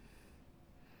 C.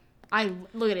 I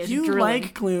look at it. It's You drooling.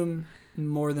 like Gloom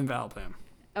more than Vileplume.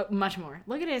 Oh, much more.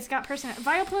 Look at it. It's got personality.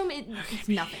 Vileplume, it's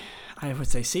nothing. I would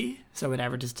say C, so it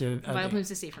averages to a B.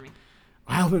 Vileplume's a C for me.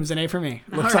 Vileplume's an A for me.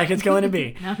 Looks All right. like it's going to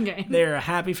B. Okay. They're a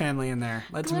happy family in there.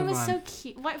 Let's Gloom move is on. so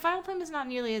cute. Vileplume is not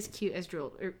nearly as cute as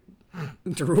Drool.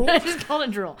 Drool? I just called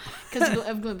it Drool because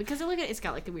of Gloom. Because look at it. It's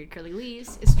got like the weird curly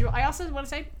leaves. It's Drool. I also want to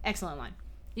say excellent line.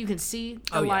 You can see the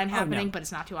Oh, yeah. line Oh, happening, no. but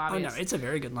it's not too Oh obvious. no, it's a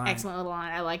very good line. Excellent little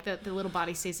line. I like that the little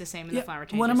body stays the same and the flower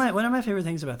changes. One of my favorite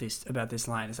things about this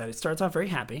line is that it starts off very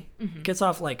happy, gets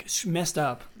off like messed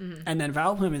up, and then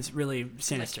Vileplume is really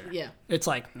sinister. yeah. It's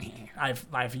like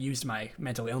I've used my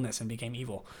mental illness and became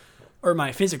evil, or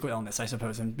my physical illness, I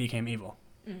suppose, and became evil.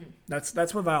 That's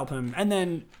what Vileplume. And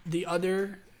then the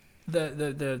other,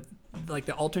 the like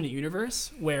the alternate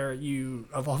universe where you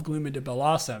evolve Gloom into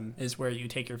Blossom is where you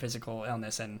take your physical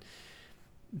illness and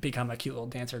become a cute little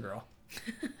dancer girl.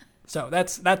 So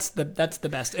that's the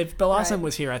best. If Blossom Right.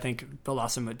 was here, I think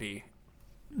Blossom would be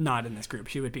not in this group.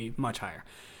 She would be much higher.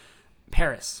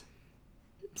 Paris.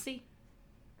 See,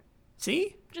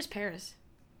 See? just Paris.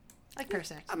 I like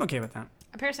Parasect. I'm okay with that.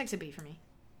 A Parasect's a B for me.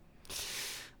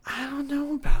 I don't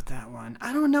know about that one.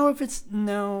 I don't know if it's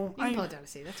no. You can pull it down to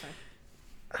C. That's fine.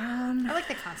 I I like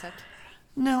the concept.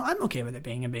 no. I'm okay with it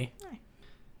being a B.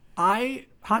 Alright.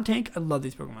 Hot take. I love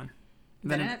these Pokemon.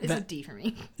 Venonat is a D for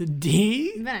me.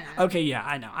 D. Venonat. Okay, yeah,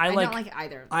 I know. I don't like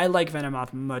either. I like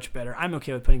Venomoth much better. I'm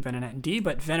okay with putting Venonat in D,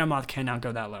 but Venomoth cannot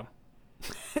go that low.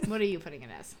 What are you putting it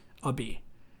as? A B.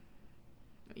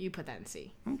 You put that in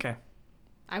C. Okay.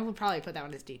 I will probably put that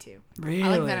one as D too. Really?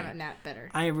 I like Venonat better.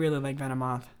 I really like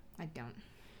Venomoth. I don't.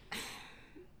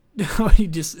 You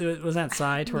just was that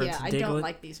side towards Yeah, I Diglett? don't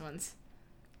like these ones.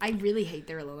 I really hate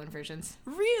their Alolan versions.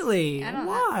 Really? I don't-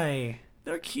 Why?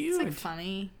 They're cute. It's like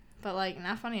funny, but like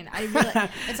not funny. And I really,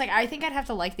 it's like I think I'd have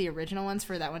to like the original ones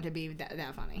for that one to be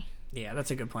that funny, Yeah, that's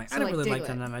a good point. So, I don't like, really like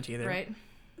them Diglett, that much either. right?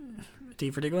 D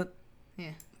for Diglett?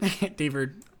 Yeah. D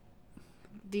for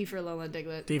D for Alolan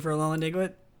Diglett. D for Alolan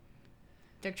Diglett?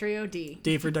 Dugtrio, D.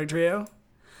 D for Dugtrio?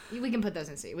 We can put those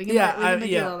in C. We can Yeah, put, we can put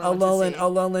the Alolan ones in C.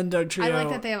 Alolan Dugtrio. I like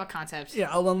that they have a concept. Yeah,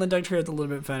 Alolan Dugtrio is a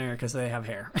little bit funnier because they have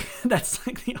hair. That's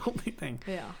like the only thing.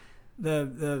 Yeah.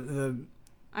 The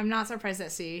I'm not surprised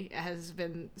that C has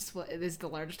been split. It is the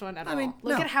largest one at all. mean,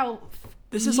 Look no. at how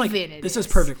this is like even it this is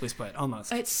perfectly split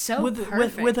almost. It's so with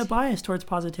perfect. with a bias towards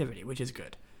positivity, which is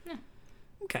good. Yeah.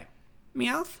 Okay.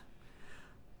 Meowth?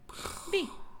 B.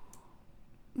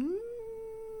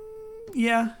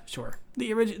 Yeah, sure. The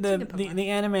good Pokemon. the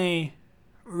anime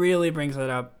really brings it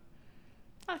up.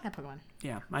 I like that Pokemon.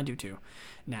 Yeah, I do too.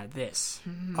 Now this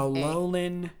Mm-hmm.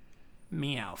 Alolan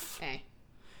Meowth. A.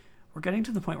 We're getting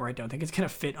to the point where I don't think it's gonna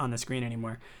fit on the screen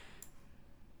anymore.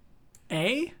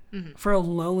 A for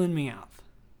Alolan Meowth.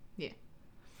 Yeah.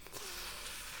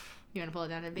 You want to pull it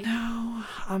down to B? No,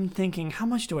 I'm thinking, how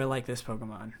much do I like this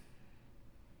Pokemon?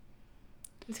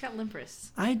 It's got Limpress.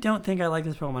 I don't think I like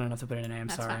this Pokemon enough to put it in A. I'm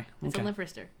That's sorry. fine. It's a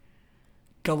Limprister.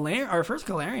 Our first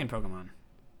Galarian Pokemon.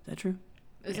 Is that true?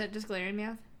 Is that just Galarian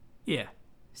Meowth? Yeah.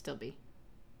 Still B.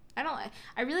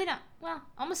 I really don't. Well,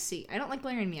 almost C. I don't like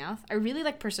Galarian Meowth. I really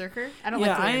like Berserker. I don't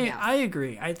like Galarian Meowth. I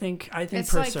agree. I think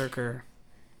It's Berserker.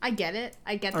 I get it.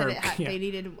 I get that they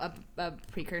needed a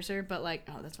precursor, but like,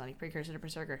 oh, that's funny. Precursor to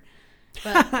Berserker.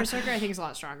 But Berserker, I think, is a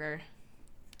lot stronger.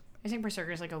 I think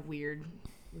Berserker is like a weird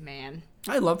man.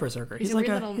 I love Berserker. He's like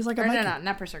a no,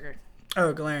 not Berserker.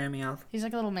 Oh, Galarian Meowth. He's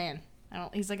like a little man.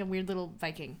 He's like a weird little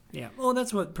Viking. Yeah. Well,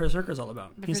 that's what Berserker's all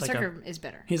about. But Berserker is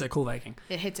better. He's a cool Viking.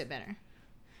 It hits it better.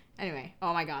 Anyway,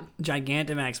 oh my god.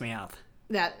 Gigantamax Meowth.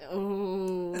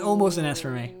 Almost an S for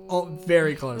me. Oh,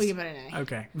 very close. We can put an A.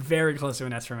 Okay, very close to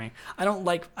an S for me. I don't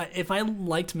like. If I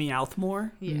liked Meowth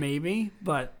more, maybe,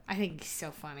 but I think he's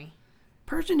so funny.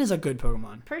 Persian is a good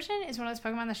Pokemon. Persian is one of those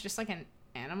Pokemon that's just like an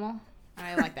animal, and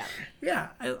I like that. Yeah,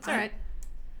 it's all right.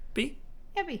 B.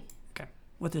 Yeah, B. Okay.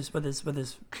 What is?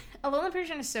 Alolan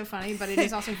Persian is so funny, but it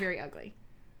is also very ugly.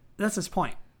 That's his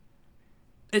point.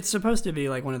 It's supposed to be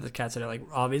like one of the cats that are like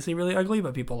obviously really ugly,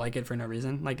 but people like it for no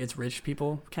reason. Like it's rich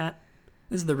people cat.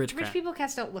 This is the rich cat. Rich people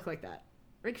cats don't look like that.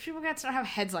 Rich people cats don't have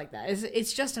heads like that.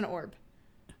 It's just an orb.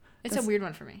 It's a weird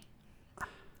one for me.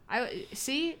 I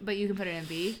C, but you can put it in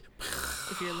B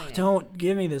if you're leaning. Don't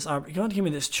give me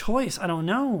this choice. I don't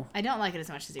know. I don't like it as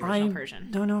much as the original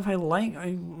Persian. Don't know if I like.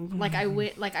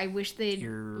 I wish they'd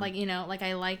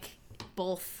I like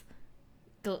both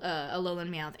Alolan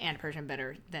Meowth and Persian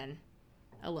better than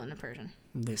Alolan Persian.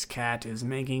 This cat is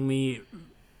making me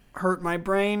hurt my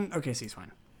brain. Okay, C's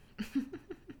fine.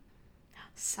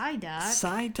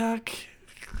 Psyduck.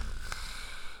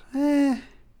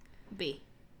 B.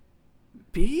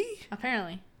 B?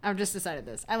 Apparently. I've just decided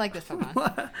this. I like this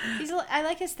Pokemon. I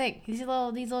like his thing. He's a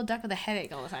little duck with a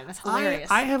headache all the time. That's hilarious.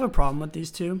 I have a problem with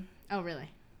these two. Oh,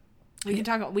 really? We can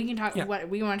talk. Yeah. What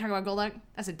we want to talk about? Golduck?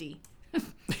 That's a D.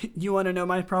 You want to know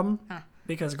my problem? Huh.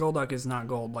 Because Golduck is not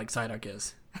gold like Psyduck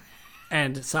is.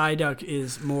 And Psyduck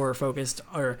is more focused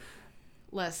or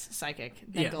less psychic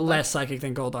than Golduck. Less psychic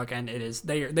than Golduck, and it is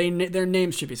their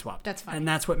names should be swapped. That's fine. And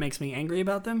that's what makes me angry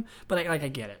about them, but I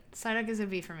get it. Psyduck is a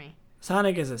B for me.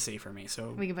 Sonic is a C for me, so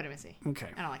we can put him in C. Okay.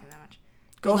 I don't like him that much.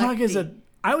 Golduck is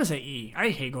I would say E. I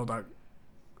hate Golduck.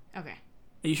 Okay.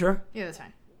 Are you sure? Yeah, that's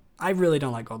fine. I really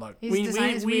don't like Golduck. His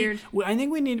design is weird. I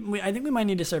think we might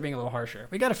need to start being a little harsher.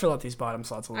 We got to fill up these bottom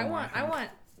slots a little more. I want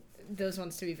those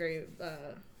ones to be very.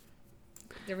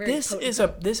 They're very. This is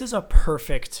a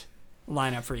perfect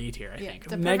lineup for E tier. I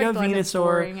think Mega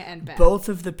Venusaur, both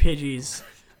of the Pidgeys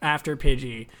after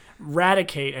Pidgey,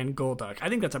 Raticate, and Golduck. I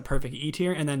think that's a perfect E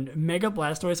tier, and then Mega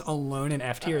Blastoise alone in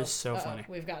F tier is so funny.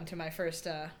 We've gotten to my first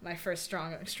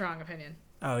strong opinion.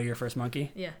 Oh, your first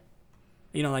monkey? Yeah.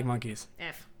 You don't like monkeys?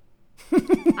 F.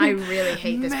 I really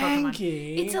hate this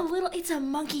Mankey. Pokemon. It's a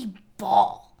monkey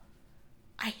ball.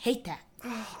 I hate that.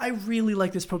 Oh, I really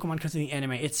like this Pokemon because of the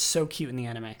anime. It's so cute in the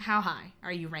anime. How high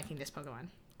are you ranking this Pokemon?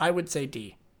 I would say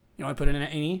D. You want to put it in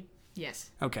an E?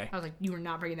 Yes. Okay. I was like, you were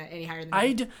not bringing that any higher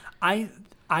than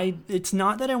I it's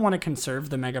not that I want to conserve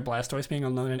the Mega Blastoise being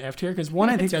alone in F tier, because one,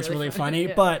 I think that's really funny,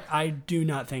 yeah. But I do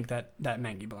not think that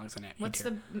Mankey belongs in it. What's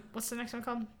the next one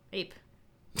called? Ape.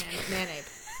 Man-ape.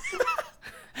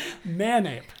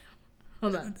 Man-ape.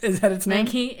 Hold on. Is that its name?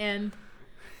 Mankey and...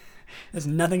 It has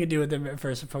nothing to do with the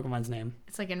first Pokemon's name.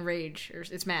 It's like Enrage, or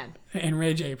it's Mad.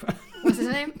 Enrage Ape. What's his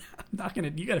name? I'm not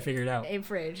gonna. You gotta figure it out. Ape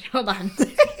Rage. Hold on.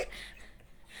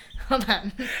 Hold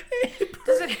on.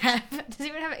 Does it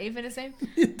even have ape in its name?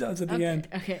 It does at the end.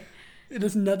 Okay. It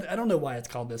has nothing. I don't know why it's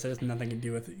called this. It has nothing to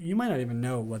do with it. You might not even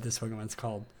know what this Pokemon's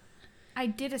called. I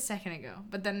did a second ago,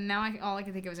 but then now all I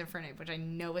can think of is Infernape, which I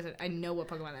know what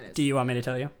Pokemon that is. Do you want me to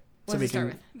tell you? What does it start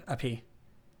with? A P.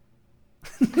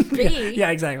 B?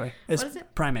 Yeah, exactly. It's what is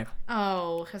it? Primeape.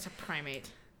 Oh, that's a primate.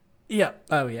 Yeah.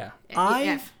 Oh, yeah.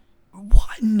 F.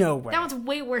 What? No way. That one's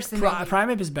way worse than Mankey.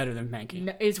 Primeape is better than Mankey.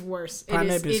 No, it's worse.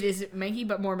 It is Mankey,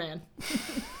 but more man.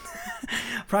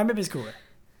 Primeape is cooler.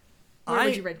 Where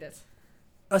would you rate this?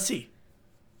 A C.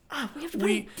 Oh, we have to put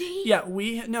a D? Yeah,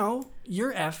 no.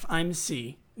 You're F, I'm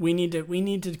C. We need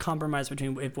to compromise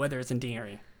between whether it's in D or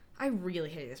E. I really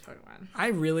hate this Pokemon. I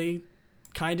really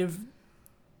kind of...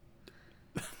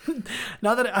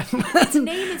 Now that its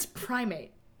name is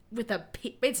Primate. With a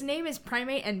P. Its name is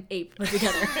Primate and Ape put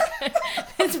together.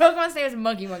 Its Pokemon's name is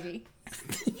Monkey.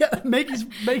 Yeah, Mankey's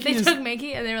They took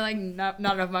Mankey and they were like, not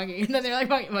enough monkey. And then they were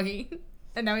like, Monkey.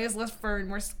 And now he has less fur and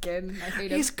more skin. I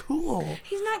hate him. He's cool.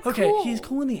 He's not cool. Okay, he's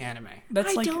cool in the anime.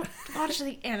 I don't watch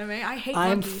the anime. I hate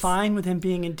I'm monkeys. fine with him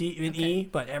being in E,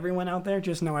 but everyone out there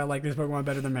just know I like this Pokemon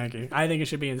better than Mankey. I think it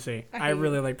should be in C. I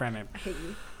really like Primeape. I hate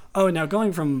you. Oh, now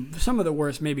going from some of the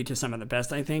worst maybe to some of the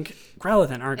best, I think.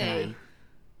 Growlithe and Arcanine. A.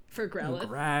 For Growlithe.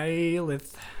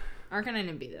 Growlithe. Arcanine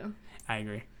and B, though. I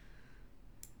agree.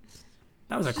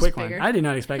 That was a Just quick one. bigger. I did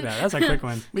not expect that. That's a quick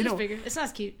one. We Just don't. bigger. It's not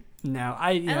as cute. No,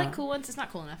 I like cool ones. It's not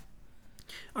cool enough.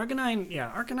 Arcanine. Yeah,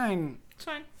 Arcanine. It's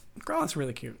fine. Growlithe's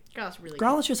really cute. Growlithe's really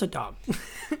Growlithe's just a dog.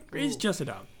 He's Ooh. just a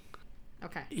dog. cute.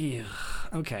 Okay. Ew.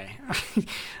 Okay.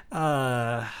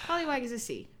 Poliwag is a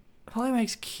C.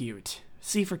 Poliwag's cute.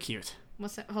 C for cute.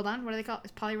 What's that? Hold on. What do they call it?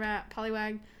 It's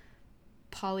Poliwag,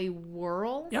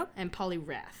 Poliwhirl, Yep. and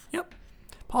Poliwrath. Yep.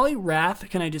 Poliwrath,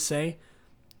 can I just say,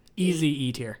 easy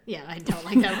E tier. Yeah, I don't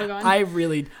like that Pokemon. I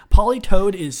really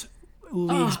Politoed is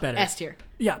leagues better. S tier.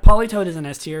 Yeah, Politoed is an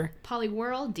S tier.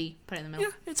 Poliwhirl, D. Put it in the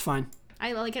middle. Yeah, it's fine.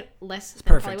 I like it less than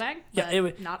Perfect. Poliwag. Yeah, but it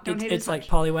would. don't hate it It's as like much.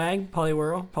 Poliwag,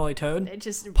 Poliwhirl, Politoad, It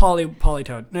just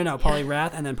Polytoad. No,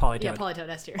 Poliwrath, and then Politoad. yeah, Politoed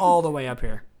S tier. All the way up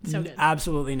here. So good.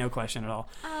 Absolutely no question at all.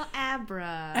 Oh,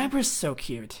 Abra. Abra's so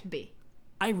cute. B.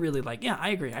 I really like. Yeah, I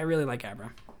agree. I really like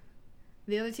Abra.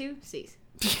 The other two C's.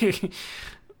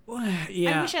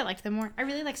 Yeah. I wish I liked them more. I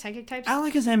really like psychic types.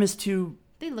 Alakazam is too.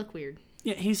 They look weird.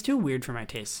 Yeah, he's too weird for my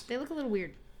taste. They look a little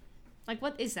weird. Like,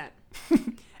 what is that?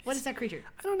 What is that creature?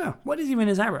 I don't know. What is even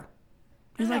his Abra?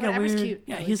 He's I like don't know, a but Abra's weird. cute,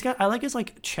 Yeah, at he's got. I like his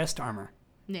like chest armor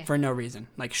Yeah. for no reason,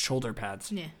 like shoulder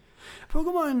pads. Yeah.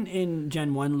 Pokemon in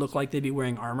Gen 1 look like they'd be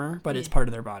wearing armor, but it's Yeah. part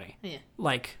of their body. Yeah.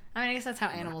 Like, I mean, I guess that's how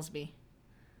animals be.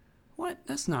 what?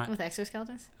 That's not. With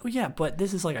exoskeletons? Oh, yeah, but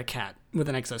this is like a cat with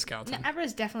an exoskeleton. No, Abra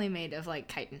is definitely made of, like,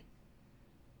 chitin.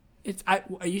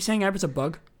 Are you saying Abra's a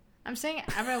bug? I'm saying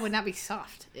Abra would not be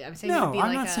soft. I'm saying it would No, be I'm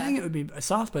like not a... saying it would be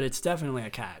soft, but it's definitely a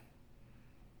cat.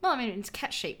 Well, I mean, it's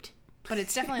cat-shaped. But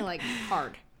it's definitely, like,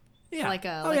 hard. Yeah. Like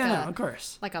a- oh, like yeah, a- no, of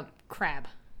course. Like a crab.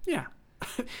 Yeah.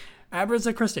 Abra's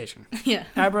a crustacean. Yeah.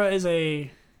 Abra is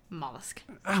a Mollusk.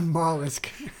 mollusk.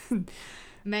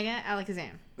 Mega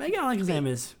Alakazam. Mega Alakazam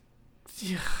is.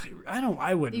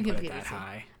 I wouldn't You can put it put that it C.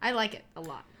 high. I like it a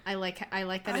lot. I like that I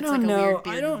it's don't like a know. weird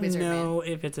bearded I don't wizard man. know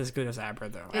if it's as good as Abra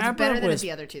though. It's Abra better than was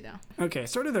the other two, though. okay.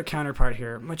 Sort of their counterpart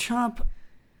here. Machop.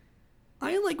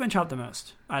 I like Machop the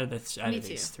most out of these Me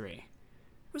these too. three.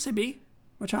 Would I say B?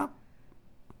 Machop.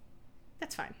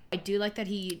 That's fine. I do like that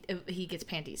he gets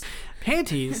panties.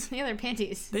 Panties. Yeah, they're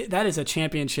panties. That is a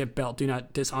championship belt. Do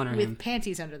not dishonor With him.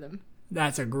 panties under them.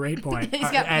 That's a great point.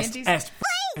 He's got panties? S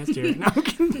tier. No, I'm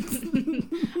kidding.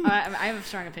 I have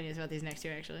strong opinions about these next two,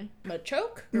 actually.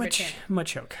 Machoke or Machamp?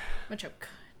 Machoke. Machoke.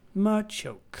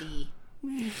 Machoke.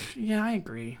 D. Yeah, I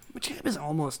agree. Machamp is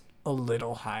almost a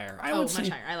little higher. I Oh, would much say.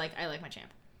 higher. I like Machamp.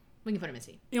 We can put him in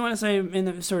C. You want to say in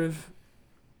the sort of.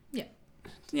 Yeah.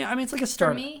 Yeah, I mean it's like a For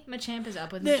start. me, Machamp is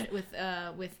up with Yeah. with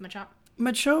Machop.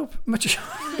 Machop.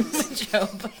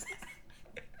 Machop.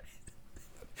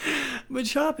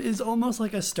 Machop is almost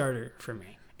like a starter for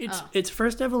me. Oh. Its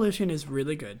first evolution is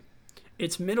really good.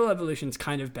 Its middle evolution is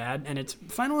kind of bad, and its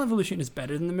final evolution is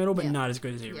better than the middle, but Yeah. not as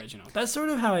good as the original. That's sort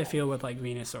of how I feel with like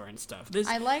Venusaur and stuff. This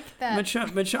I like that.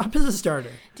 Machop is a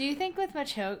starter. Do you think with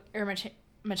Machoke or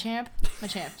Machamp?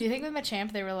 Do you think with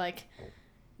Machamp they were like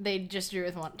they just drew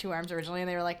with two arms originally, and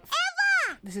they were like,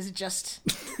 this is just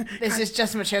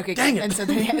Machoke again, Dang it. and so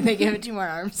they gave it 2 more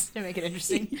arms to make it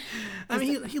interesting. I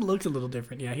mean, he looks a little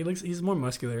different. Yeah, he's more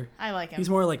muscular. I like him. He's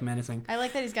more like menacing. I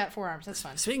like that he's got 4 arms. That's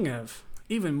fun. Speaking of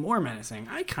even more menacing,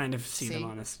 I kind of see them See?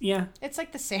 on this. Yeah, It's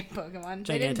like the same Pokemon.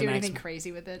 They didn't do Gigantamax. anything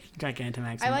crazy with it.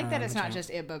 Gigantamax. I like and, that it's not Machamp. just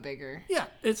Ibba bigger. Yeah,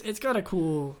 it's got a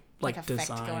cool like effect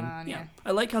design. going on, yeah.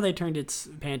 I like how they turned its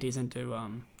panties into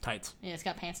tights. Yeah, it's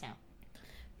got pants now.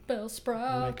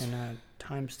 Bellsprout. I'm making a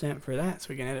timestamp for that so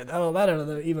we can edit all that out of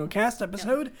the EvoCast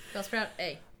episode. Bellsprout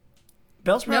A.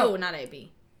 Bellsprout. No, not A,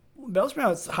 B.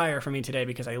 Bellsprout's higher for me today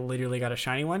because I literally got a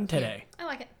shiny one today. I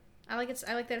like it. I like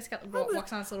that it's got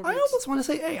walks on its little I roots. almost want to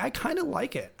say, hey, I kind of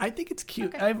like it. I think it's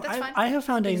cute. Okay, that's fine. I have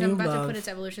found a Because new I'm about love. to put its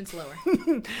evolutions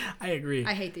lower. I agree.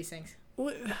 I hate these things.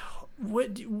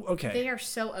 What do you, okay. They are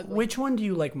so ugly. Which one do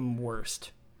you like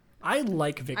worst? I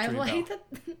like Victory I Bell. hate that.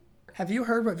 Have you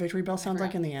heard what Victory Bell sounds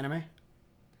like forgot. in the anime?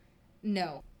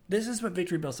 No. This is what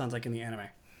Victory Bell sounds like in the anime.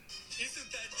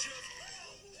 Isn't that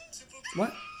just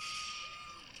What?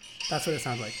 That's what it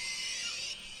sounds like.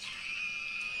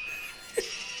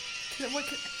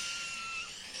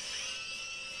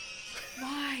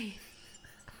 Why?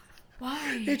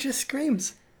 Why? It just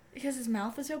screams. Because his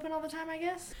mouth is open all the time, I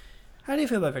guess? How do you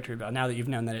feel about Victory Bell now that you've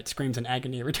known that it screams in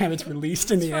agony every time it's released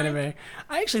in the fine. anime?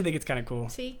 I actually think it's kind of cool.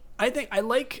 See? I think I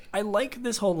like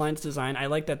this whole line's design. I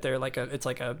like that they're it's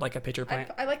like a pitcher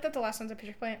plant. I like that the last one's a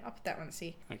pitcher plant. I'll put that one in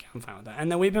C. Okay, I'm fine with that.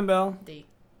 And then Weeping Bell, D.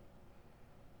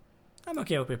 I'm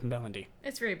okay with Weeping Bell and D.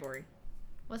 It's very boring.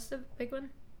 What's the big one?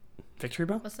 Victory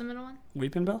Bell, What's the middle one?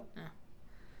 Weeping Bell.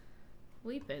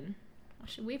 Weeping.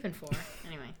 What's she weeping for?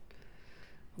 Anyway.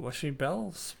 What's she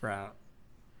Bell Sprout?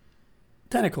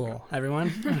 Tentacle, everyone.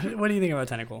 What do you think about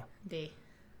Tentacle? D.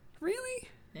 Really?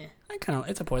 Yeah.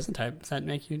 It's a poison type. Does that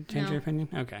make you change No. your opinion?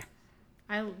 Okay.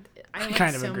 I like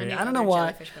kind of so agree. many I don't know other why.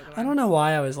 jellyfish Pokemon. I don't know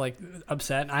why I was like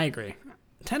upset. I agree.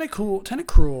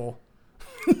 Tentacruel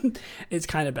is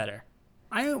kind of better.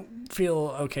 I don't feel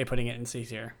okay putting it in C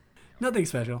tier. Nothing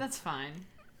special. That's fine.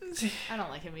 I don't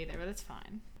like him either, but it's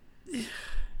fine.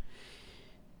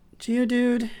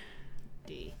 Geodude.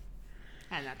 D.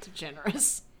 And that's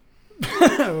generous.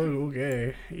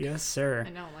 Okay. Yes, sir.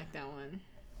 I don't like that one.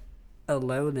 A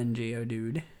Alolan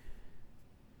Geodude.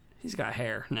 He's got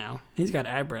hair now. He's got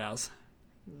eyebrows.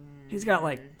 He's got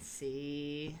like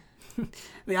C.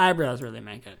 the eyebrows really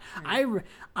make it.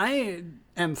 I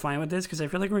am fine with this because I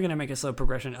feel like we're gonna make a slow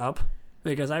progression up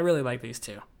because I really like these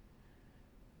two.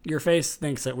 Your face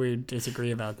thinks that we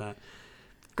disagree about that.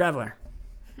 Graveler.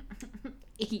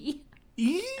 E.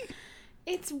 E?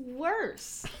 It's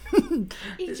worse.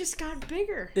 It just got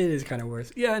bigger. It is kind of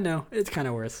worse. Yeah, no, it's kind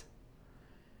of worse.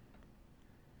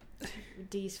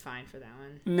 D's fine for that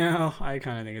one. No, I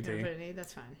kind of think it's Put E. it in A,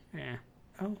 that's fine. Yeah.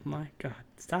 Oh my god.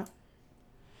 Stop.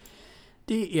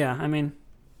 D, yeah, I mean,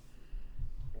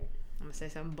 I'm gonna say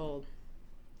something bold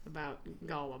about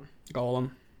Golem.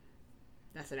 Golem.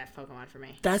 That's an F Pokemon for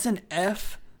me. That's an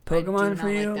F I Pokemon do for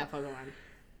not you? like that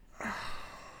Pokemon.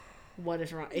 What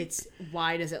is wrong?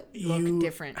 Why does it look You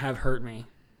different? have hurt me.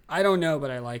 I don't know,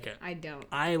 but I like it. I don't.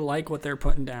 I like what they're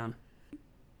putting down.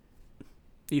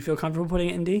 Do you feel comfortable putting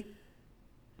it in D?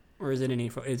 Or is it an E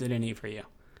for you?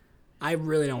 I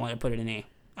really don't want to put it in E.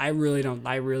 I really don't.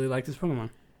 I really like this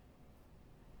Pokemon.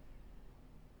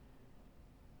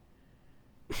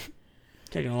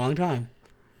 Taking a long time.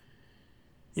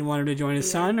 You want him to join his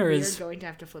son, or we is are going to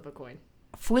have to flip a coin.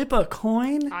 flip a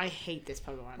coin? I hate this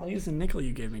Pokemon. I'll use the nickel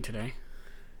you gave me today.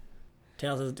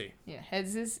 Tails is D. Yeah,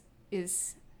 heads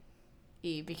is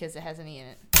E because it has an E in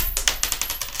it.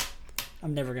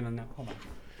 I'm never gonna know. Hold on.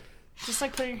 Just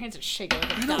like putting your hands and shake it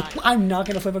like a die. I'm not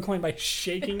gonna flip a coin by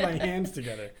shaking my hands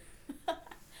together.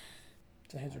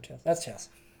 Is it heads or tails? That's tails.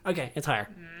 Okay, it's higher.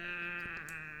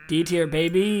 D tier,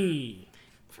 baby.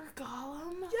 For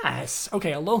Golem? Yes.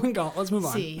 Okay, Alolan Gauntlet. Let's move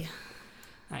on. C.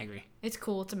 I agree. It's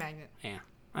cool. It's a magnet. Yeah,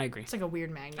 I agree. It's like a weird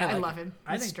magnet. I I, like love it. him.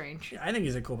 I He's think- strange. I think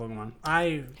he's a cool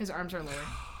Pokemon. His arms are lower.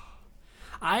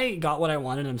 I got what I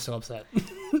wanted. I'm still upset.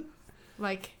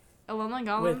 Like, Alolan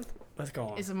Golem Let's go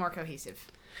on. is more cohesive.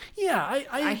 Yeah, I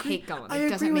I agree. hate Golem. I It agree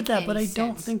doesn't with make that, but I any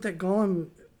don't sense. think that Golem.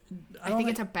 I think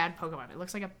it's a bad Pokemon. It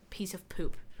looks like a piece of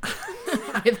poop.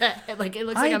 Like, it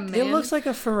looks like a man. It looks like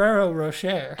a Ferrero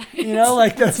Rocher. You know,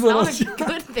 like those It's little. not a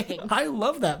good thing. I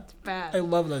love that. Bad. I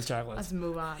love those chocolates. Let's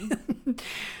move on.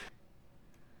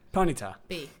 Ponyta.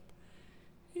 B.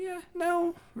 Yeah,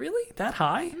 no, really? That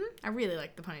high? I really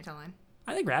like the Ponyta line.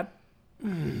 I think Rab.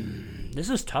 This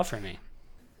is tough for me.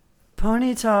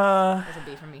 Ponyta. That's a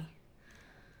B for me.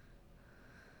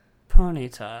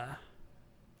 Ponyta.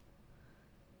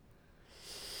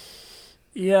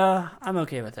 Yeah, I'm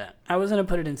okay with that. I was going to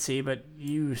put it in C, but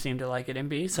you seem to like it in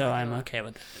B, so I'm okay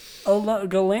with it.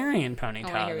 Galarian Ponyta,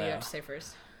 I want to hear what you though. have to say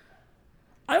first.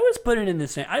 I would put it in the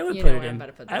same. I would You put know it where I'm in. about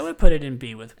to put I this. would put it in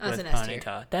B with That's an S tier.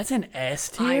 Ponyta. That's an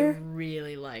S I tier.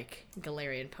 really like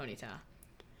Galarian Ponyta.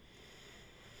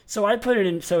 So I put it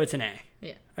in. So it's an A.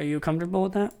 Yeah. Are you comfortable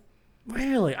with that?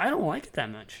 Really, I don't like it that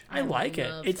much. I like it.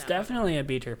 love It's that definitely a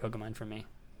B tier Pokemon for me.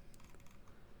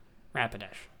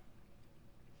 Rapidash.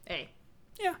 A.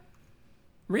 Yeah.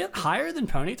 Real higher than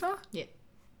Ponyta? Yeah.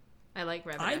 I like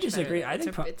Rapidash. I disagree. better. I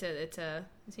think it's a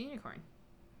unicorn.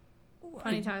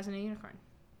 Ponyta isn't a unicorn.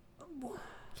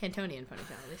 Cantonian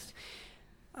Ponyta, at least.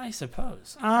 I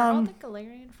suppose. Are all the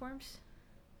Galarian forms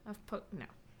of No.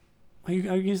 You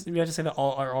have to say that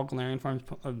are all Galarian forms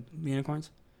of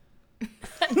unicorns?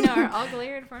 No, are all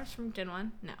Galarian forms from Gen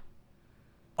 1? No.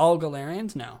 All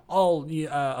Galarians? No. All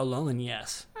Alolan,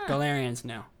 yes. Galarians,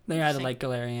 no. They either Interesting. like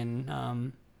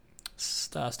Galarian,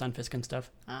 Stunfisk and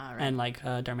stuff, All right. and like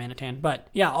Darmanitan. But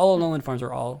yeah, all Alolan forms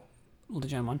are all the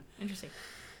Gen 1. Interesting.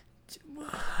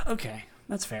 Okay,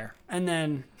 that's fair. And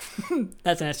then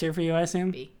that's an S tier for you, I assume?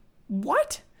 B.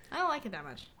 What? I don't like it that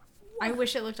much. I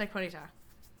wish it looked like Ponyta.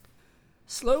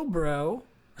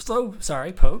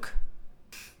 Poke.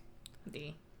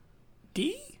 D.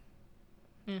 D?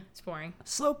 It's boring.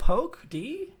 Slowpoke?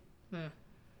 D?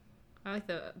 I like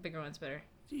the bigger ones better.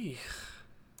 Eek.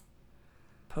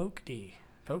 Poke D.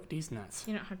 Poke D's nuts.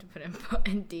 You don't have to put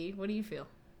in D. What do you feel?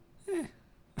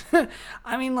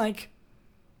 I mean, like,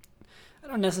 I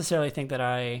don't necessarily think that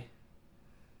I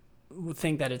would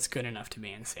think that it's good enough to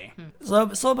be in C.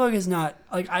 Slowpoke is not,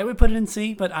 like, I would put it in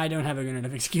C, but I don't have a good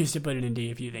enough excuse to put it in D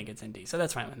if you think it's in D. So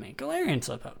that's fine with me. Galarian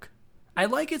Slowpoke. I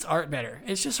like its art better.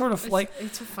 It's just sort of like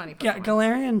it's a funny Pokemon. yeah,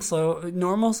 Galarian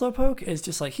normal Slowpoke is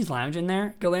just like he's lounging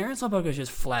there. Galarian Slowpoke is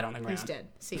just flat on the ground. He's dead.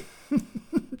 See.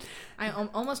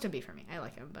 Almost a B for me. I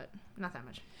like him, but not that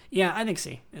much. Yeah, I think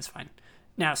C is fine.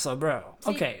 Now Slowbro.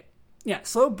 C. Okay. Yeah,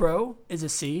 Slowbro is a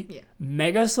C. Yeah.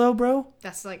 Mega Slowbro.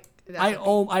 That's like I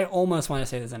almost want to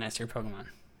say there's an S tier Pokemon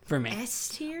for me. S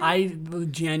tier. I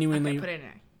genuinely put it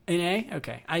in A. an A.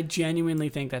 Okay, I genuinely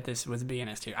think that this would be an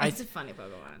S tier. It's a funny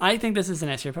Pokemon. I think this is an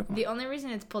S tier Pokemon. The only reason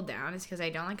it's pulled down is because I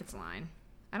don't like its line.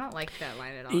 I don't like that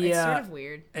line at all. Yeah. It's sort of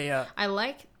weird. Yeah. I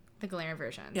like the Galarian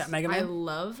versions. Yeah, Mega Man? I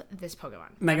love this Pokemon.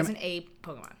 Mega That is Man- an A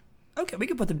Pokemon. Okay, we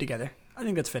could put them together. I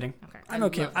think that's fitting. Okay. I'm I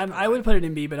okay. love that I Pokemon. would put it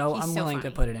in B, but He's I'm so willing to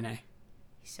funny. put it in A.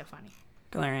 He's so funny.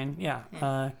 Galarian, yeah.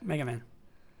 Yeah. Mega Man.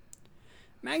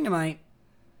 Magnemite.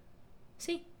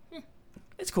 See?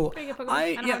 It's cool. Pretty good Pokemon.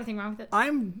 I don't have anything wrong with it.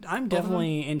 I'm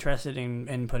definitely interested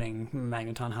in putting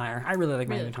Magneton higher. I really like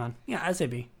Really? Magneton. Yeah, I'd say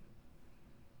B.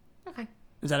 Okay.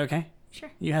 Is that okay?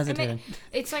 Sure. You hesitated.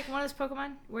 It's like one of those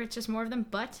Pokemon where it's just more of them,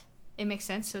 but it makes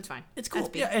sense, so it's fine. It's cool.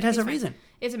 That's B. Yeah, it has It's a fine. reason.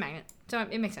 It's a magnet, so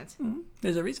it makes sense.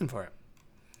 There's a reason for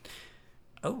it.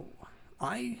 Oh,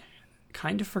 I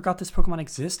kind of forgot this Pokemon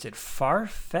existed.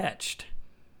 Farfetch'd.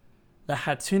 The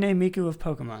Hatsune Miku of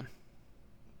Pokemon.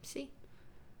 See?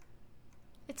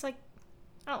 It's like,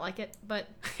 I don't like it, but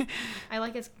I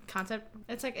like its concept.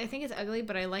 It's like, I think it's ugly,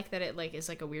 but I like that it like is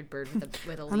like a weird bird with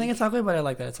a I think leaf. it's ugly, but I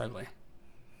like that it's ugly.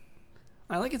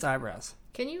 I like its eyebrows.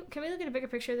 Can we look at a bigger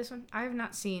picture of this one? I have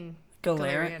not seen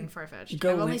Galarian. Galarian Farfetch'd.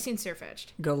 Gal- I've only seen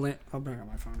Surfetch'd. I'll bring up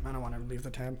my phone. I don't want to leave the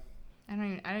tab.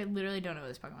 I literally don't know what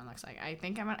this Pokemon looks like. I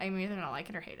think I'm either gonna like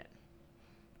it or hate it.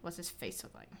 What's his face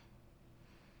look like?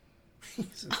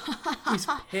 He's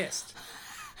pissed.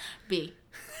 B.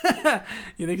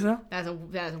 You think so?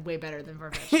 That's way better than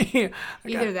Farfetch'd. Okay.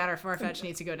 Either that or Farfetch'd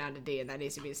needs to go down to D, and that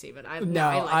needs to be a C. But I like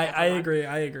that I Pokemon. agree.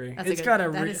 I agree. That's It's got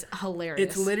that is hilarious.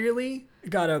 It's literally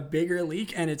got a bigger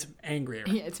leak and it's angrier.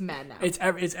 Yeah, it's mad now. It's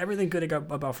everything good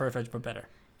about Farfetch'd, but better.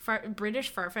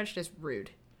 British Farfetch'd is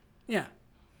rude. Yeah,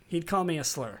 he'd call me a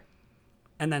slur,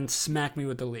 and then smack me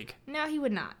with the leak. No, he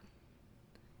would not.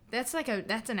 That's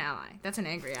an ally. That's an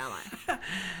angry ally.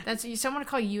 Someone would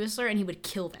call you a slur and he would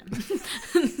kill them.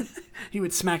 He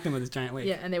would smack them with his giant leak.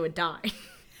 Yeah, and they would die.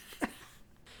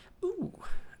 Ooh,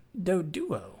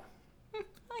 Doduo. I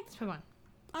like this Pokemon.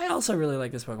 I also really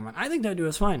like this Pokemon. I think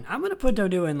Doduo's fine. I'm gonna put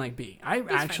Doduo in like B. I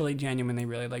actually genuinely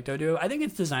really like Doduo. I think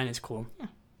its design is cool. Yeah,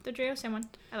 the trio, same one.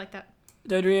 I like that.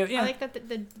 Doduo, yeah. I like that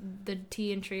the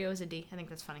T in trio is a D. I think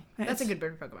that's funny. Yeah, That's a good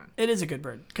bird Pokemon. It is a good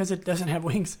bird because it doesn't have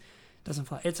wings, doesn't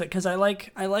fly. It's because I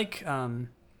like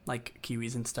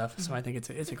kiwis and stuff. So I think it's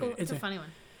a Cool. good. It's a funny one.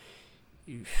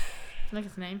 You- I like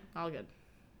its name. All good.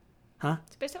 Huh?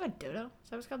 It's based off a dodo. Is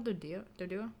that what it's called?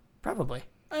 Doduo? Probably.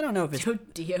 I don't know if it's.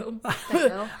 Dodio? The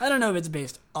hell? I don't know if it's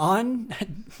based on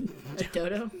A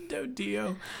dodo?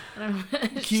 Dodio. I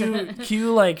don't know.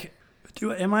 Q like.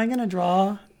 Am I gonna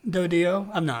draw Dodio?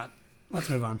 I'm not. Let's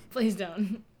move on. Please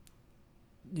don't.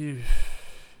 You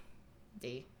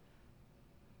D.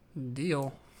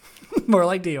 deal. More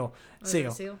like deal. What is it,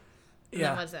 Seal. Seal? And Yeah.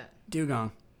 then what's that?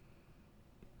 Dugong.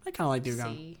 I kind of like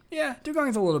Dugong. C. Yeah,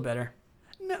 Dugong's a little better.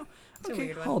 No. It's a Okay,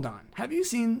 weird one. hold on. Have you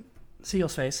seen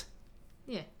Seal's face?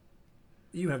 Yeah.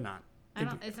 You have not.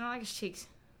 It's not like his cheeks.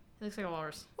 He looks like a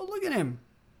walrus. Well, look at him.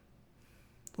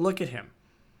 Look at him.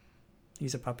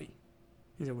 He's a puppy.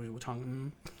 He's a wee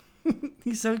tongue.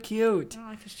 He's so cute. I don't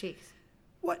like his cheeks.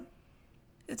 What?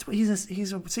 He's a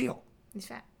seal. He's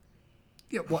fat.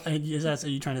 Yeah. What is that? Are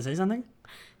you trying to say something?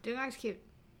 Dugong's cute.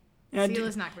 Yeah, Seal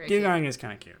is not very Dugong is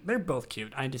kind of cute. They're both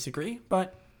cute. I disagree,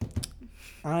 but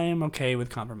I am okay with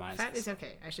compromises. Fat is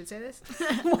okay. I should say this.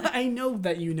 Well, I know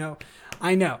that you know.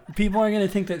 I know. People are going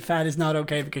to think that fat is not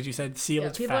okay because you said seal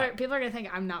is people fat. are gonna think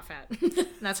I'm not fat.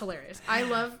 That's hilarious. I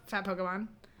love fat Pokemon,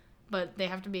 but they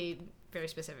have to be very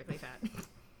specifically fat.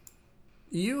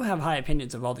 You have high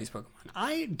opinions of all these Pokemon.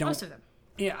 I don't. Most of them.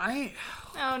 Yeah,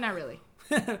 No, not really.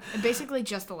 Basically,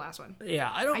 just the last one. I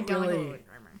I don't really. like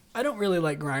Grimer. I don't really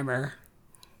like Grimer.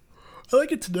 I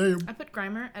like its name. I put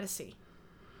Grimer at a C.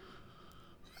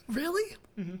 Really?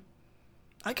 Mm-hmm.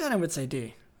 I kind of would say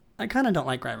D. I kind of don't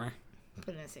like Grimer.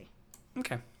 Put it in a C.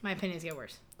 Okay. My opinions get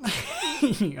worse.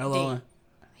 Hello.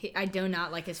 I do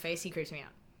not like his face. He creeps me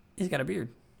out. He's got a beard.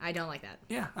 I don't like that.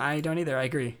 Yeah, I don't either. I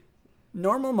agree.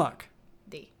 Normal Muck.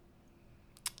 D.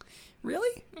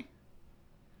 Really?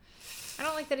 I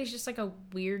don't like that he's just like a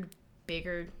weird,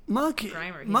 bigger Muck.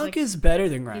 Grimer. He's Muck like- is better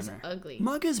than Grimer. He's ugly.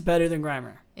 Muck is better than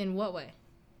Grimer. In what way?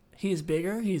 He's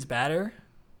bigger. He's badder.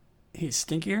 He's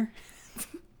stinkier.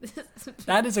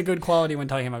 That is a good quality when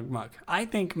talking about Muck. I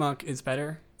think Muck is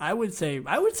better. I would say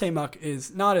Muck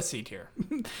is not a C tier.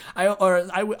 I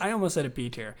almost said a B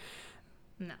tier.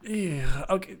 No. Yeah,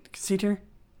 okay, C tier?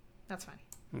 That's fine.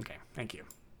 Okay, thank you.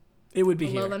 It would be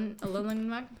here. Alolan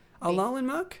Mug? Alolan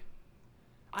Muck?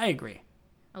 I agree.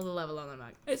 I love Alolan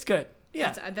Mug. It's good.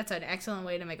 Yeah. That's an excellent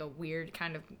way to make a weird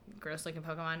kind of gross looking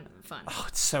Pokemon fun. Oh,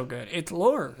 it's so good. Its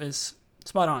lore is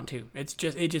spot on too. It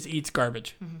just eats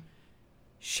garbage. Mm-hmm.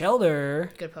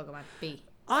 Shelder. Good Pokemon. B.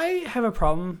 I have a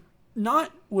problem,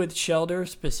 not with Shelder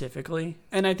specifically,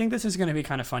 and I think this is going to be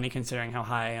kind of funny considering how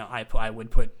high I would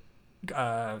put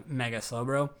Mega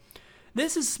Slowbro.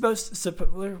 This is supposed to...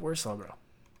 Where's Slowbro?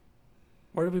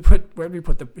 Where did we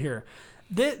put the... Here.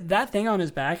 That thing on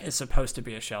his back is supposed to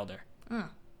be a Shelder.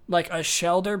 Like, a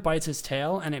Shelder bites his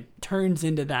tail, and it turns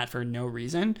into that for no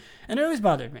reason, and it always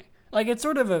bothered me. Like, it's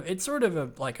sort of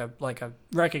a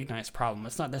recognized problem.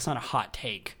 That's not a hot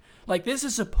take. Like, this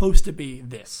is supposed to be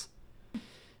this.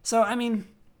 So, I mean,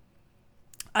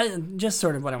 just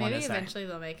sort of what I want to say. Maybe eventually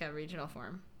they'll make a regional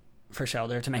form. For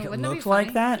Shelder to make it wouldn't that look be like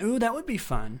funny? that? Ooh, that would be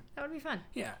fun. That would be fun.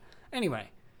 Yeah. Anyway,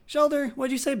 Shelder,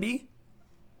 what'd you say, B?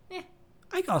 Yeah.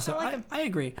 I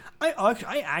agree.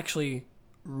 I actually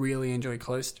really enjoy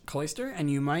Cloyster,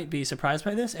 and you might be surprised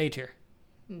by this. A tier.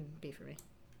 B for me.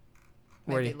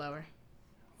 Where do Maybe you- lower.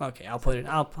 Okay, I'll put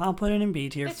it in B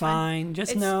tier. It's Fine.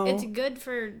 Just know it's good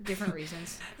for different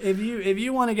reasons. if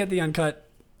you want to get the uncut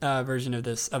version of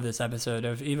this episode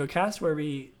of EvoCast, where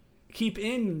we keep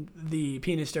in the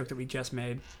penis joke that we just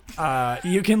made,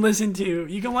 you can watch the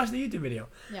YouTube video.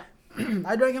 Yeah.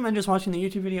 I'd recommend just watching the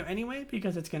YouTube video anyway,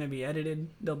 because it's going to be edited.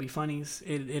 There'll be funnies.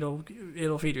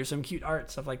 It'll feature some cute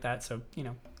art, stuff like that. So,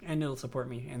 and it'll support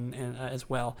me and as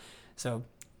well. So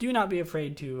do not be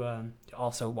afraid to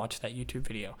also watch that YouTube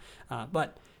video.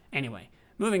 But anyway,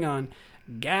 moving on.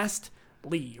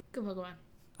 Ghastly. Good Pokemon.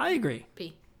 I agree.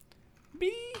 B.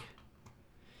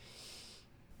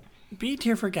 B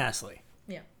tier for Ghastly.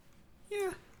 Yeah.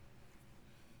 Yeah.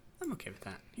 I'm okay with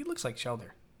that. He looks like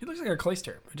Shelder. He looks like our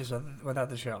Cloyster, but just without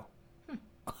the shell.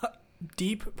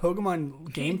 Deep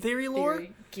Pokemon game theory lore?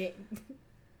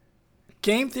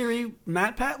 Game theory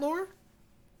MatPat lore?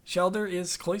 Shelder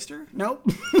is Cloyster? Nope.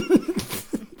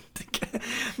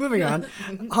 Moving on.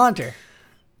 Haunter.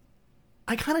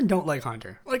 I kind of don't like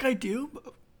Haunter. Like, I do.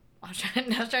 But... I was trying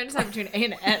to decide between A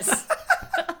and S.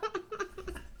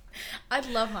 I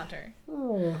love Haunter.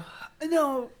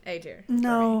 No. A tier.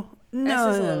 No. No.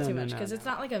 S is a little no, too no, much no, because no. it's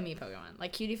not like a me Pokemon.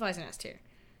 Like Cutie Fly's an S tier,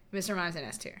 Mr. Mime's an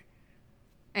S tier,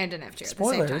 and an F tier.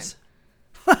 Spoilers.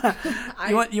 At the same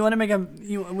time. You want to make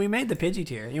we made the Pidgey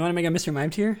tier. You want to make a Mr. Mime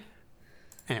tier?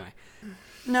 Anyway.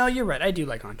 No, you're right. I do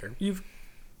like Haunter.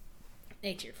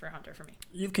 A tier for Haunter for me.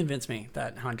 You've convinced me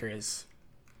that Haunter is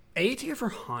A tier for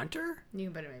Haunter? You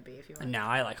can put him in B if you want. No,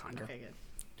 I like Haunter. Okay, good.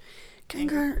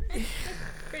 Gengar.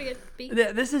 Pretty good. B.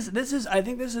 This is. I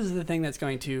think this is the thing that's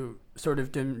going to sort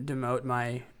of demote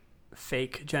my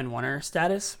fake Gen 1er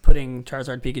status, putting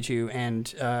Charizard, Pikachu, and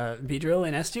Beedrill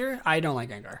in S tier. I don't like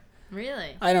Gengar.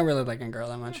 Really? I don't really like Gengar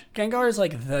that much. Gengar is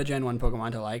like the Gen 1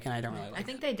 Pokemon to like, and I don't really like I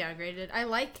think they downgraded. I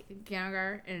like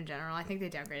Gengar in general. I think they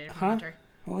downgraded from Huh? Haunter.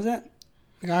 What was that?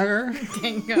 Gengar?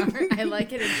 Gengar. I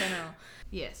like it in general.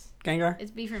 Yes. Gengar?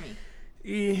 It's B for me.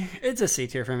 It's a C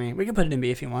tier for me. We can put it in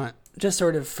B if you want. Just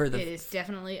sort of for It the is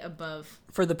definitely above.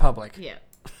 for the public. Yeah.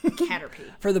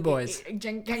 Caterpie. For the boys.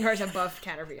 Gengar's above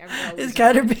Caterpie. Is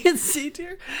Caterpie in C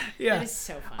tier? Yeah. That is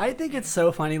so funny. I think it's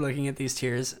so funny looking at these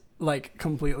tiers, like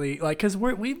completely, like, because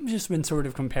we've just been sort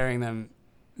of comparing them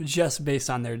just based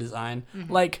on their design.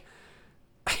 Mm-hmm. Like,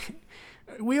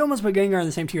 we almost put Gengar in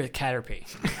the same tier as Caterpie.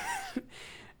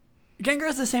 Gengar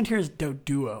is the same tier as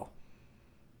Doduo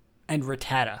and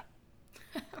Rattata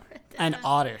and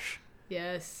Oddish.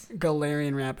 Yes.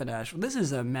 Galarian Rapidash. This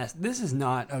is a mess. This is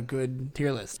not a good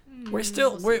tier list.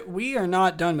 We are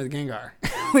not done with Gengar.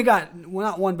 We got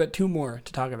not one but two more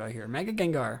to talk about here. Mega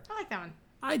Gengar. I like that one.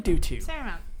 I do too. Same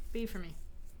amount. B for me.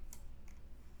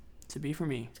 It's a B for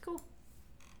me. It's cool.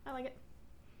 I like it.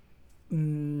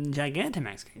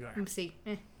 Gigantamax Gengar. C.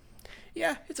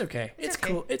 Yeah, it's okay. It's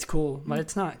okay. cool. It's cool, but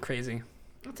it's not crazy.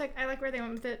 It's like I like where they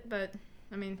went with it, but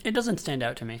I mean, It doesn't stand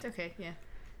out to me. it's okay. Yeah.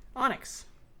 Onyx.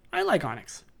 I like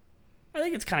Onyx. I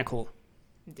think it's kind of cool.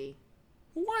 D.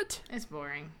 What? It's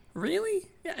boring. Really?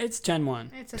 Yeah, it's Gen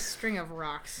 1. It's a string of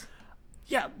rocks.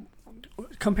 Yeah,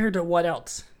 compared to what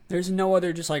else? There's no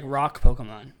other just like rock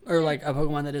Pokemon or like a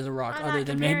Pokemon that is a rock I'm other not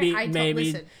than comparing-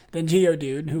 maybe listen. the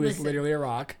Geodude who is Listen. literally a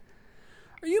rock.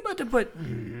 Are you about to put?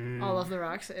 All of the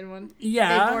rocks in one.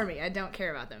 Yeah. They bore me. I don't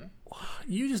care about them.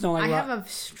 You just don't like I rock. have a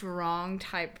strong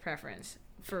type preference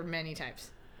for many types.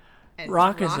 And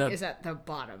Rock Rock is is at the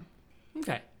bottom.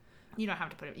 Okay. You don't have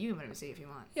to put him. You can put him in C if you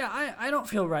want. Yeah, I don't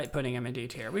feel right putting him in D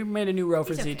tier. We made a new row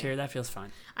for He's Z okay. tier. That feels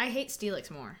fine. I hate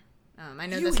Steelix more. I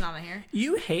know You- that's not on here.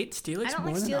 You hate Steelix I don't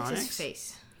more like than Steelix's Onyx?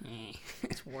 face. Eh.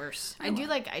 It's worse. I do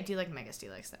like Mega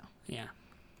Steelix though. Yeah.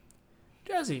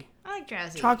 Drowsy. I like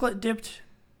Drowsy. Chocolate dipped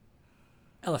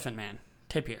Elephant Man.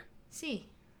 Tip here. C.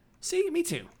 See, me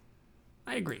too.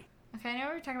 I agree. Okay, I know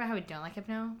we were talking about how we don't like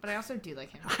Hypno, but I also do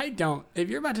like him. I don't. If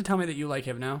you're about to tell me that you like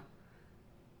Hypno,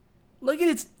 look at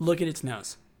its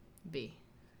nose. B.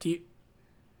 Do you?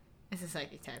 It's a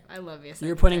psychic type. I love it.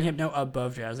 You're putting Hypno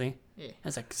above Drowsy. Yeah.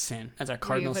 That's a sin. That's a Are you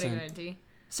cardinal putting sin. him in a D?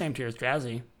 Same tier as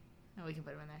Drowsy. No, we can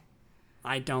put him in there.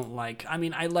 I don't like. I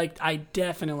mean, I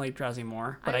definitely like Drowsy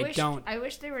more, but I don't. I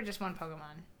wish they were just one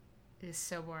Pokemon. It is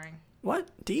so boring. What?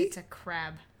 D It's a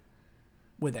crab.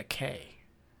 with a K.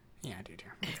 Yeah, dude.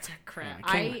 It's a crab.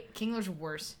 Yeah, Kingler's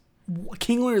worse.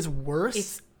 Kingler is worse.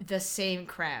 It's the same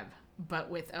crab, but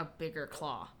with a bigger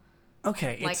claw.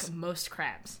 Okay, Like it's most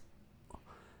crabs.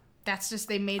 That's just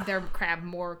they made their crab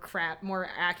more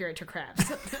accurate to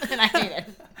crabs, and I hate it.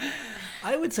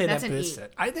 I would say That's that an boosts E.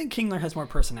 it. I think Kingler has more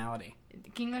personality.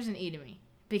 Kingler's an E to me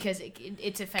because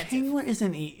it's offensive. Kingler is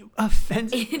an E.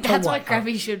 Offensive. to That's what what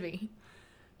Krabby should be.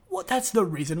 Well, that's the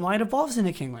reason why it evolves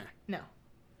into Kingler. No,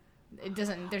 it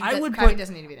doesn't. I would Krabby put.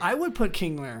 doesn't need to be there. I would put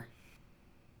Kingler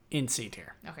in C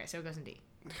tier. Okay, so it goes in D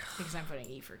because I'm putting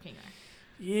E for Kingler.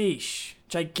 Yeesh.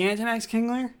 Gigantamax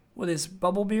Kingler with his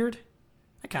bubble beard.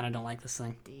 I kind of don't like this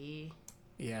thing. D.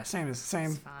 Yeah, same.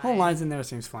 fine. Whole lines in there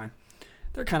seems fine.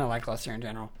 They're kind of lackluster in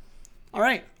general. All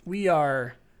right, we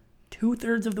are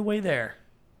 2/3 of the way there.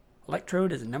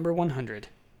 Electrode is number 100.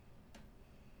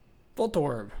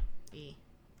 Voltorb. E.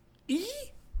 E?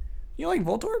 You like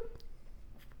Voltorb?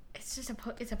 It's just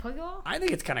it's a Pokeball. I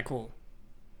think it's kind of cool.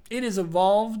 It is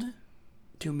evolved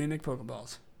to mimic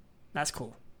Pokeballs. That's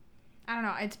cool. I don't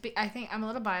know. I think I'm a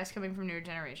little biased coming from newer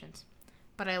generations,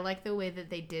 but I like the way that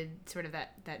they did sort of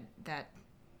that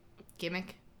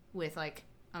gimmick with like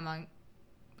Among Us.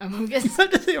 Among I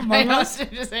Us? know,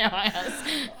 just say Among Us.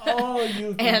 Oh,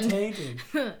 you've been And- tainted.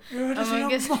 You're just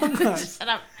Among Us. Among Us. Shut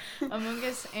up. Among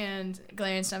Us and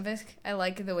Galarian Stunfisk. I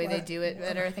like the way they do it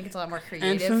better. I think it's a lot more And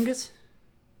creative. Fungus?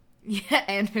 Yeah,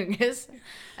 and Fungus.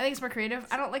 I think it's more creative.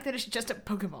 I don't like that it's just a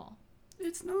Pokeball.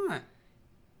 It's not.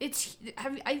 It's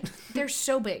they're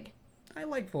so big. I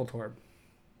like Voltorb.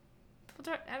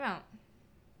 I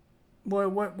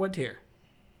don't. What tier?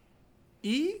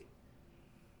 E?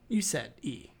 You said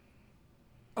E.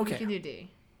 You Okay. can do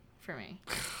D for me.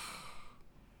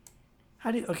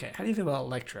 How do you feel about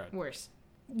Electrode? Worse.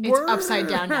 It's upside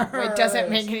down now. It doesn't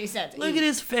make any sense. Look at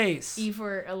his face. E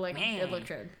for Man.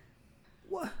 Electrode.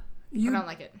 What? I don't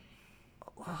like it.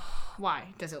 Why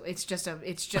does it? It's just a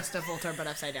Voltorb but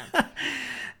upside down.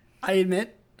 I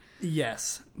admit,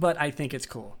 yes, but I think it's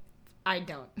cool. I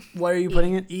don't. Why are you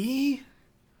putting it E?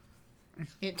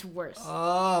 It's worse.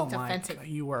 Oh It's my offensive. God,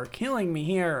 you are killing me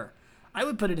here. I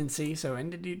would put it in C, so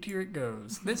into D tier it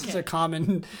goes. This is Okay. a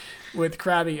common with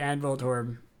Krabby and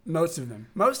Voltorb. Most of them.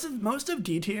 Most of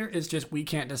D tier is just we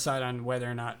can't decide on whether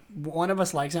or not one of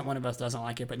us likes it, one of us doesn't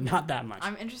like it, but not that much.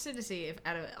 I'm interested to see if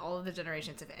out of all of the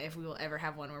generations, if we will ever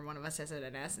have one where one of us has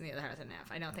an S and the other has an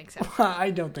F. I don't think so,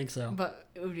 I don't think so. but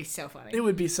it would be so funny. It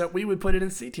would be so. We would put it in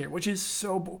C tier, which is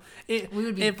so. We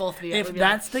would be both be- If we'd be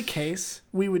that's the case,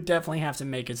 we would definitely have to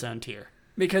make its own tier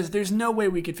because there's no way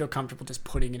we could feel comfortable just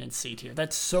putting it in C tier.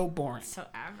 That's so boring. So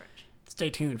average.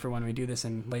 Stay tuned for when we do this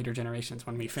in later generations.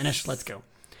 When we finish, let's go.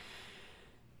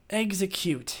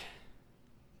 Execute.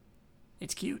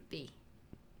 It's cute. B.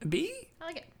 B? I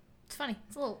like it. It's funny.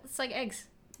 It's like eggs.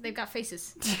 They've got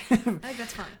faces. I think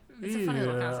that's fun. It's a funny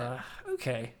little concept.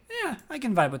 Okay. Yeah, I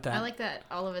can vibe with that. I like that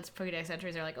all of its Pokédex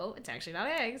entries are like, oh, it's actually not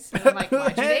eggs. And I'm like,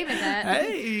 why'd you name it that?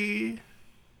 Hey.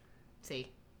 C.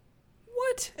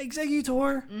 What?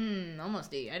 Executor?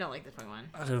 Almost D. I don't like this Pokemon.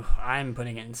 Oh, I'm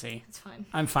putting it in C. It's fine.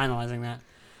 I'm finalizing that.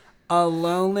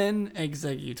 Alolan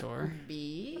Executor.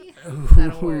 B.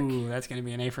 That'll work. Ooh, that's going to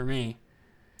be an A for me.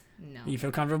 No. You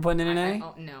feel comfortable putting it in A?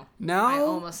 No. No? I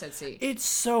almost said C. It's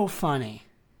so funny.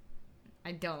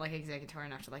 I don't like Executor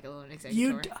enough to like Alolan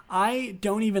Executor. I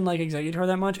don't even like Executor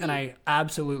that much, and I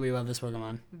absolutely love this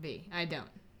Pokemon. B. I don't.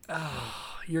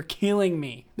 You're killing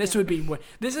me. This would be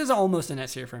this is almost an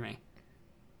S tier for me.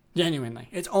 Genuinely,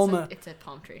 it's almost. It's a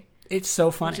palm tree, It's so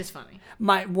funny. which is funny.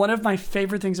 One of my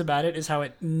favorite things about it is how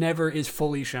it never is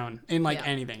fully shown in Yeah.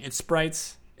 anything. It's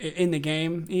sprites in the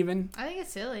game even. I think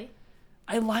it's silly.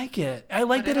 I like it. I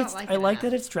like But I that don't it's like I it like enough.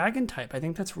 that it's dragon type. I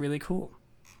think that's really cool.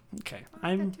 Okay,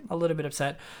 I'm a little bit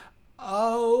upset.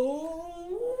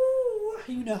 Oh,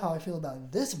 you know how I feel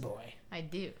about this boy. I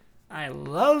do. I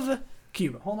love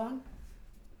Cuba. Hold on.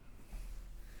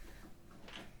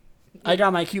 I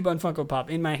got my Cubone Funko Pop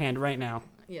in my hand right now.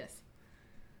 Yes.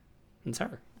 It's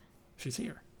her. She's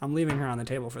here. I'm leaving her on the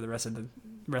table for the rest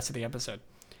of the episode.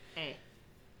 Hey.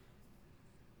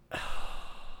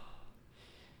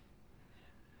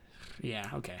 Yeah,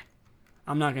 okay.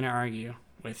 I'm not going to argue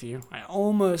with you. I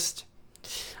almost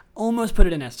put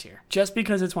it in S tier just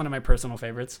because it's one of my personal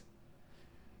favorites.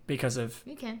 Because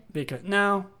You can.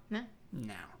 no.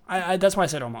 No. I that's why I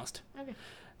said almost. Okay.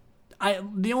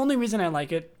 The only reason I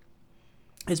like it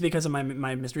is because of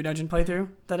my Mystery Dungeon playthrough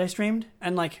that I streamed,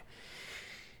 and like,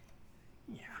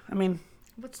 yeah, I mean,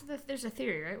 There's a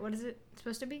theory, right? What is it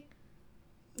supposed to be?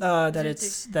 that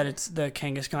it's the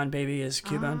Kangaskhan baby is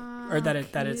Cubone, or that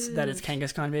it's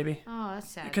Kangaskhan baby, Oh, that's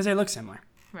sad. because they look similar.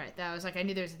 Right. That was like I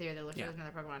knew there was a theory that looked Yeah. like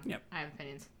another Pokemon. Yep. I have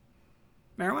opinions.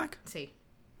 Marowak? See,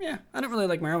 Yeah, I don't really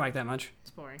like Marowak that much, it's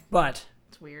boring. but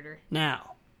It's weirder.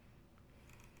 now,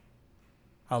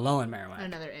 Alolan Marowak.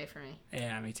 Another A for me.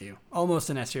 Yeah, me too. Almost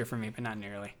an S tier for me, but not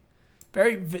nearly.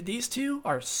 These two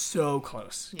are so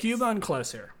close. Yes. Cubone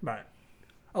closer, but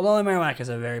Alolan Marowak is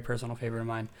a very personal favorite of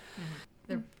mine.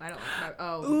 I don't like.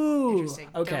 Oh, Ooh, interesting.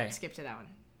 okay. Don't skip to that one.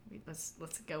 Let's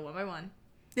go one by one.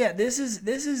 Yeah, this is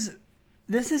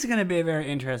going to be a very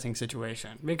interesting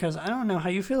situation because I don't know how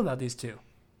you feel about these two.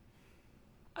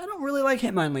 I don't really like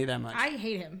Hitmonlee that much. I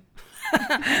hate him.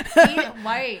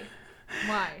 Why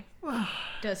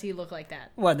does he look like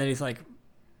that? What? That he's like,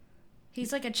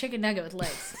 He's like a chicken nugget with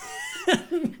legs.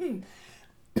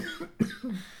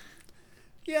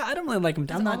 yeah, I don't really like him.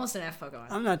 He's almost an F Pokemon.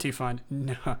 I'm not too fond.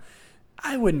 No,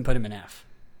 I wouldn't put him in F.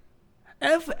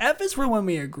 F is for when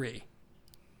we agree.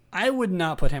 I would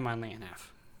not put Hitmonlee in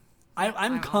F. I'm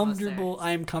almost comfortable. there.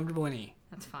 I am comfortable in E.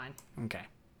 That's fine. Okay,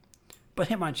 but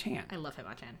Hitmonchan. I love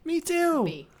Hitmonchan. Me too.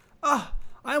 B. Oh,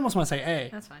 I almost want to say A.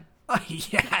 That's fine. Oh,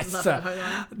 yes. love that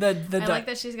Pokemon. The I like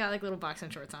that she's got like little boxing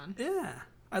shorts on. Yeah,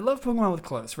 I love Pokemon with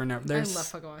clothes. For no, I love there's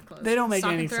Pokemon with clothes. they don't make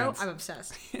Sock any and throw, sense. I'm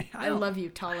obsessed. I I don't- love you,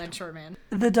 tall and short man.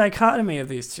 the dichotomy of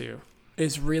these two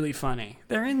is really funny.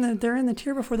 They're in the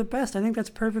tier before the best. I think that's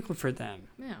perfect for them.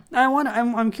 Yeah.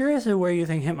 I'm curious of where you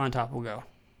think Hitmontop will go.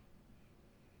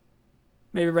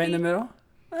 Maybe right in the middle.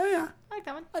 Oh yeah, I like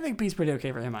that one. I think B's pretty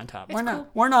okay for Hitmontop. It's cool.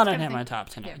 We're not on It's good Hitmontop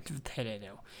tonight. Today,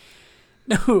 though.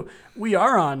 No, we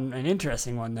are on an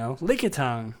interesting one though.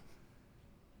 Lickitung.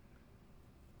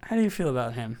 How do you feel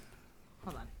about him?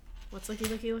 Hold on. What's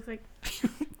Licky look like? I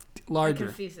Larger,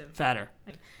 confuse him. fatter.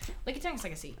 Lickitung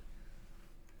like a C.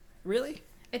 Really?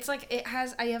 It's like it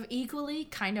has. I have equally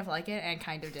kind of like it and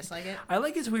kind of dislike it. I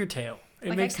like his weird tail. It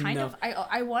Like makes I kind no. of.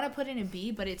 I want to put it in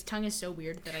B, but its tongue is so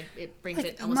weird that it brings Like,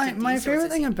 it almost my to D. my so favorite it's a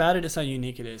thing C. about it is how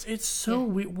unique it is. It's so Yeah.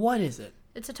 weird. What is it?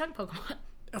 It's a tongue Pokemon.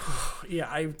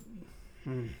 Yeah,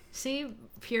 See,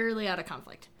 purely out of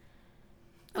conflict.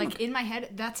 Like in my head,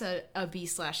 that's a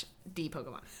B/D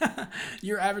Pokemon.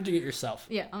 you're averaging it yourself.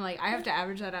 Yeah, I'm like I have to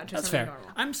average that out to That's something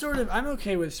fair. normal. I'm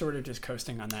okay with sort of just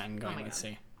coasting on that and going my with God.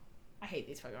 C. I hate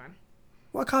these Pokemon.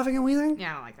 What, Coughing and Wheezing?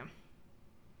 Yeah, I don't like them.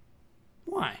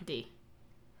 Why? D.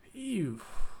 Ew.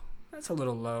 That's a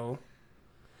little low.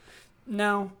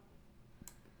 No.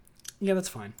 Yeah, that's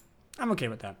fine. I'm okay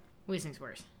with that. Weezing's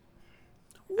worse.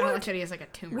 I don't What? like that he has like a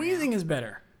tumor. Wheezing is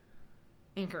better.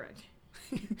 now. Incorrect.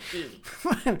 E.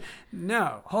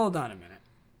 No, hold on a minute.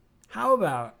 How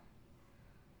about...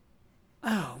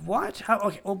 Oh, what? How?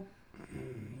 Okay, well...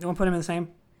 You want to put him in the same?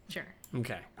 Sure.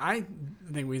 Okay. I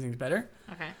think Weezing's better.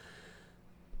 Okay.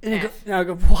 And F. I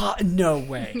go, what? No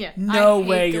way. Yeah. No I hate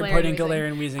way you're Galarian putting Weezing.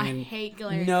 Galarian Weezing I in. hate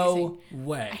Galarian No Weezing.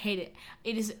 way. I hate it.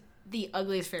 It is the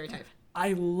ugliest fairy type.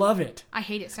 I love it. I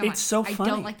hate it so It's much. so I funny.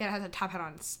 don't like that it has a top hat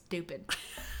on. It's stupid.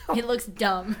 It looks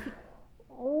dumb.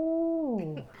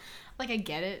 Oh. Like I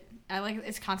get it. I like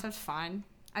its concept's fine.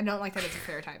 I don't like that it's a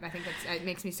fairy type. I think it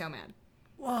makes me so mad.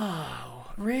 Wow.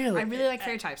 Really? I really like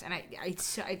fairy types, and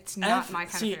it's not my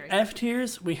kind of fairy. F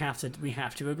tiers we have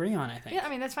to agree on, I think. Yeah, I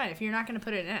mean that's fine. If you're not going to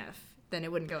put it in F, then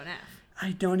it wouldn't go in F.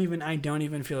 I don't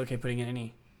even feel okay putting it in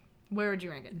E. Where would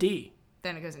you rank it? D.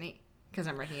 Then it goes in E because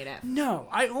I'm ranking it F. No,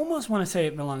 I almost want to say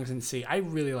it belongs in C. I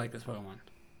really like this Pokemon.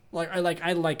 I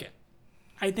like it.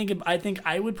 I think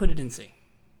I would put it in C.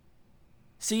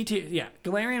 C tier, yeah.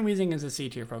 Galarian Weezing is a C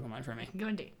tier Pokemon for me. Go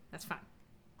in D. That's fine.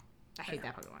 I hate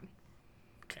that Pokemon.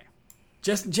 Okay.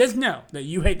 Just know that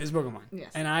you hate this Pokemon. Yes.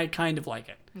 And I kind of like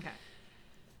it. Okay.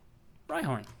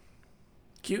 Rhyhorn.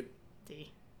 Cute.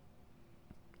 D.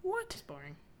 What? It's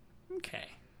boring. Okay.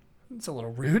 It's a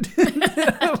little rude.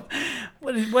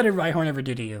 What did Rhyhorn ever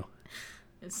do to you?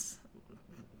 It's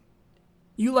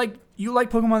You like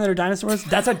Pokemon that are dinosaurs?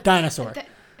 That's a dinosaur.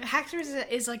 Haxorus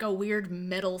is like a weird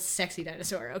metal sexy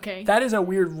dinosaur, okay? That is a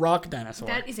weird rock dinosaur.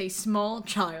 That is a small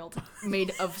child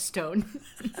made of stone.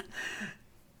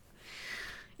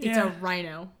 It's Yeah. a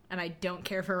rhino, and I don't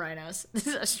care for rhinos. This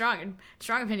is a strong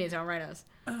opinions on rhinos.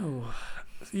 Oh.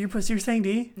 You're saying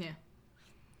D? Yeah.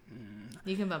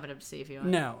 You can bump it up to C if you want.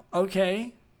 No.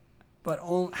 Okay. But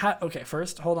okay,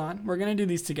 first, hold on. We're going to do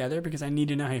these together because I need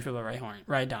to know how you feel about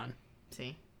Rhydon.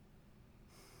 C.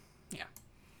 Yeah.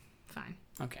 Fine.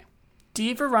 Okay.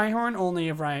 D for Rhyhorn, only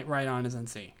if Rhydon is in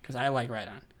C, because I like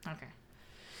Rhydon. Okay.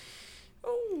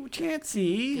 Oh, Chansey.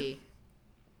 D.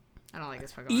 I don't like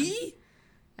this Pokemon. E?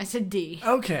 I said D.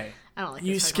 Okay. I don't like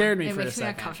You this Pokemon. scared me it for a makes me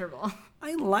second. uncomfortable.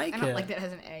 I like I it. don't like that it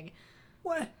has an egg.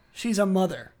 What? She's a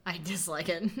mother. I dislike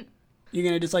it. You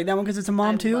going to dislike that one because it's a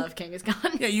mom, I too? love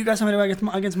Kangaskhan. Yeah, you got something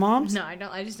against moms? No, I don't.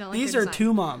 I just don't like These their are design.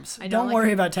 two moms. I don't Don't like worry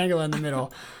her- about Tangela in the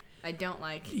middle. I don't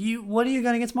like What do you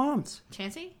got against moms?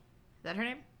 Chansey. Is that her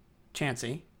name?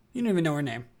 Chansey. You don't even know her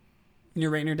name. And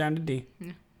you're rating her down to D.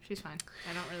 Yeah, she's fine.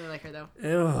 I don't really like her though.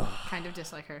 Ugh. Kind of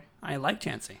dislike her. I like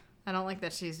Chansey. I don't like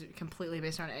that she's completely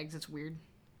based on eggs. It's weird.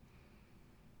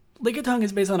 Lickitung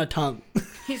is based on a tongue.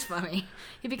 He's funny.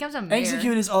 He becomes a mare.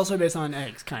 Execute is also based on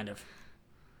eggs, kind of.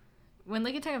 When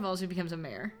Lickitung evolves, he becomes a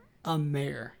mare. A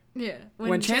mare. Yeah.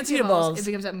 When Chansey evolves- it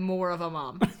becomes more of a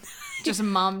mom. Just a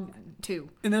mom too.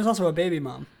 And there's also a baby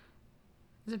mom.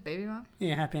 Is it baby mom?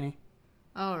 Yeah, Happy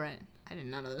Oh right. I did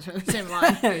not know those were the same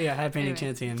line. Yeah, Happy Anyway,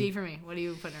 Chansey and D for me. What are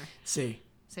you putting her? C.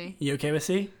 See? You okay with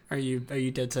C? Are you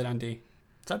dead set on D?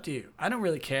 It's up to you. I don't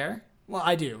really care. Well,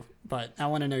 I do, but I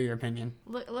want to know your opinion.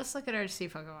 Let's look at our C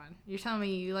Pokemon. You're telling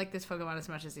me you like this Pokemon as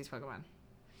much as these Pokemon.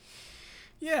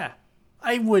 Yeah,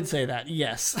 I would say that.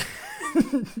 Yes.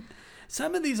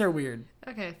 Some of these are weird.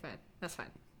 Okay, fine. That's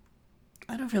fine.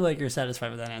 I don't feel like you're satisfied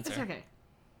with that answer. It's okay.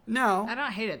 No. I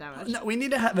don't hate it that much. No, we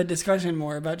need to have a discussion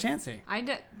more about Chansey.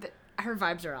 Her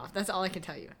vibes are off. That's all I can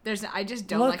tell you. I just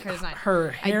don't Look, like her design.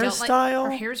 her I don't hairstyle.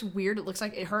 Her hair's weird. It looks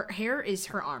like her hair is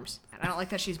her arms. I don't like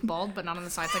that she's bald, but not on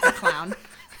the sides like a clown.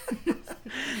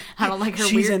 I don't like her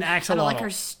She's weird. an I don't like axolotl. her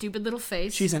stupid little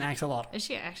face. She's an axolotl. Is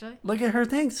she actually? Look at her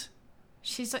things.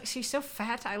 She's so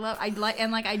fat. I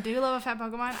do love a fat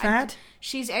Pokemon. Fat?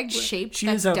 She's egg shaped. She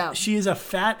That's is a dumb. she is a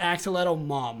fat axolotl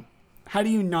mom. How do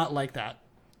you not like that?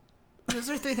 Those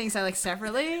are three things I like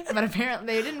separately, but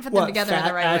apparently they didn't put them What, together in fat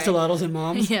the right way. axolotls and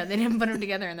moms? Yeah, they didn't put them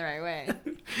together in the right way.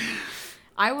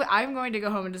 I'm going to go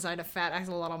home and decide a fat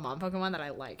axolotl mom Pokemon that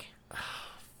I like.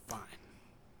 Fine.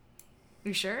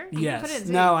 You sure? You can put it Yes. in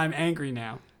Z. No, I'm angry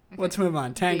now. Let's move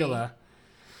on. Tangela.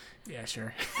 Yeah,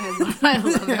 sure. I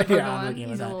love that Pokemon. Yeah, I'm okay with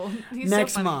he's that. he's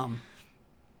Next so funny. mom.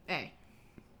 A.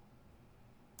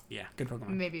 Yeah, good Pokemon.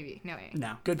 Maybe B. No A.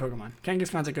 No, good Pokemon.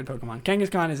 Kangaskhan's a good Pokemon.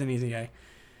 Kangaskhan is an easy A.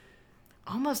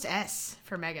 Almost S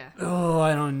for Mega. Oh,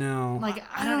 I don't know. Like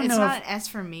I don't it's know. not an S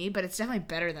for me, but it's definitely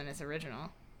better than its original.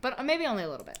 But maybe only a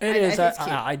little bit. It I is. think it's cute.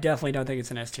 I definitely don't think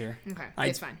it's an S tier. Okay, I-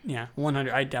 it's fine. Yeah,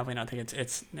 100. I definitely don't think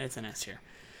it's an S tier.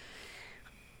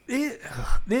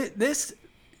 This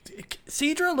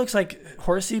Seadra looks like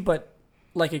Horsey, but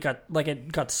like it got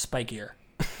spikier.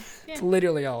 Yeah. It's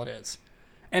literally all it is,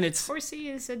 and it's Horsey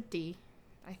is a D,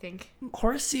 I think.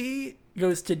 Horsey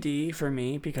goes to D for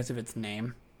me because of its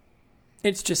name.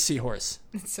 It's just Seahorse.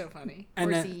 It's so funny.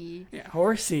 And then- Horsey. Yeah,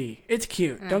 Horsey. It's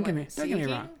cute. And Don't what, get me Seeking?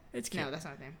 wrong. It's cute. No, that's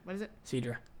not his name. What is it?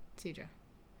 Seadra. Seadra.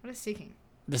 What is Seeking?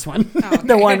 This one. Oh, okay.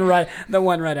 the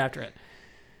one right after it.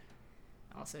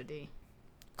 Also D.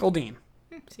 Goldeen.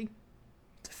 See,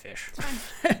 It's a fish. I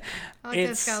like that It's-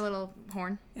 it's got a little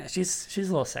horn. Yeah, she's a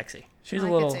little sexy. She's I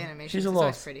a like little its animation. she's a It's little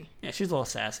always pretty. Yeah, she's a little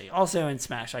sassy. Also in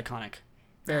Smash, iconic.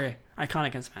 Very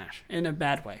iconic in Smash. In a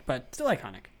bad way, but still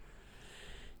iconic.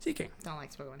 Seeking. Don't like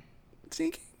this Pokemon.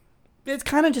 Seeking. It's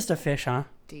kind of just a fish, huh?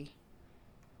 D.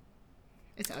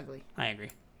 It's ugly. I agree.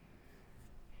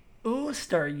 Ooh,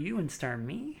 star you and star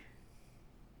me.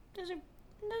 Those are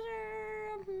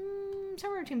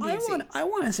somewhere between B and C. I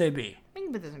want to say B. I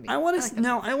can put this in B. I want like to this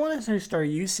no. one. I want to say star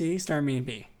you C, star me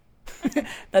B.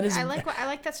 That is. I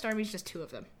like that Starmie's just two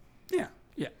of them. Yeah.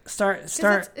 Star. 'Cause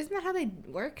Star. Isn't that how they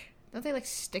work? Don't they like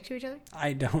stick to each other?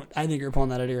 I don't. I think you're pulling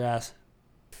that out of your ass.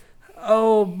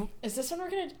 Oh, Is this one we're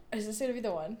gonna? Is this gonna be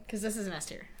the one? Because this is an S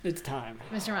tier. it's time.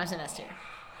 Mr. Mime's an S tier.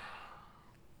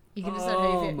 You can decide how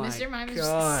Oh you feel. my Mr. Mime is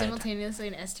God. simultaneously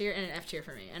an S tier and an F tier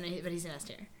for me, but he's an S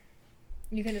tier.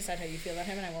 You can decide how you feel about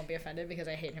him, and I won't be offended because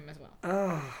I hate him as well.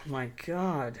 Oh my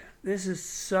god. This is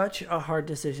such a hard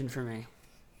decision for me.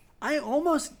 I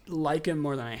almost like him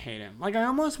more than I hate him. Like I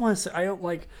almost want to say I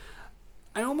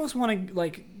almost want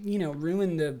to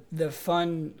ruin the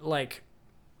fun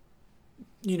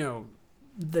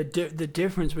the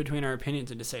difference between our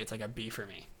opinions and to say it's like a B for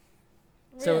me.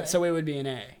 So so it would be an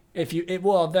A. If you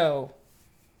well though,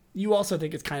 you also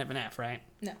think it's kind of an F, right?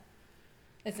 No,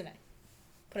 it's an A.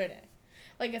 Put it in.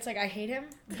 Like it's like I hate him,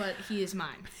 but he is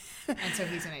mine, and so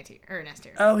he's an A tier or an S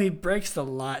tier. Oh, he breaks the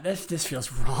line. This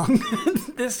feels wrong.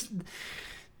 this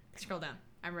Scroll down.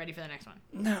 I'm ready for the next one.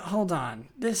 no, hold on.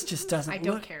 This just doesn't. I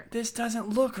don't look, care. This doesn't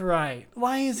look right.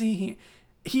 Why is he here?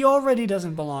 He already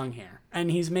doesn't belong here, and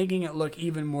he's making it look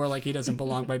even more like he doesn't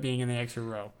belong by being in the extra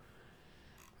row.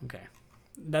 Okay,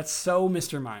 that's so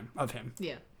Mr. Mime of him.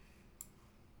 Yeah.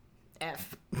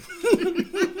 F.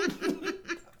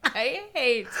 I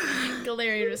hate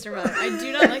Galarian Mr. Mime. I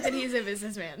do not like that he's a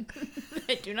businessman.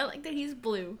 I do not like that he's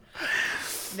blue.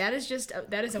 That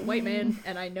is a white man,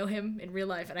 and I know him in real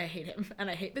life, and I hate him. And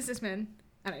I hate businessmen,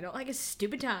 and I don't like his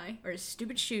stupid tie or his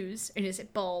stupid shoes, and his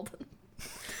bald.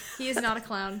 He is not a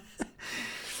clown.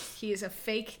 He is a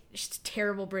fake,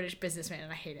 terrible British businessman,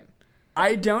 and I hate him.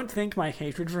 I don't think my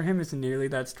hatred for him is nearly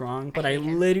that strong, but I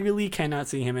literally cannot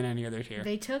see him in any other tier.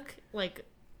 They took, like,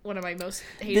 one of my most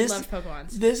hated loved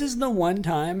Pokemons. This is the one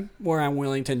time where I'm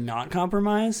willing to not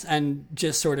compromise and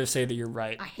just sort of say that you're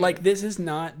right. Like this is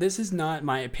not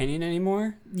my opinion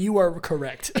anymore. You are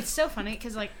correct. It's so funny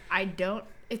because like I don't.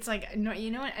 It's like no, you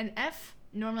know what? An F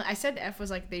normally. I said F was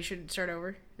like they should start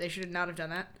over. They should not have done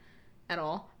that at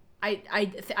all. I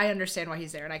understand why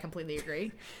he's there, and I completely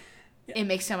agree. Yeah. It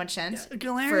makes so much sense for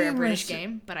a British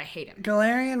game, but I hate him.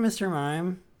 Galarian Mr.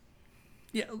 Mime.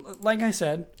 Yeah, like I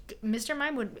said, Mr.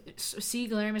 Mime would see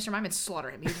Galarian Mr. Mime and slaughter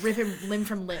him. He'd rip him limb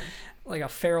from limb. Like a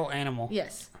feral animal.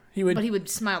 Yes. But he would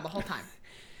smile the whole time.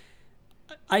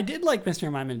 I did like Mr.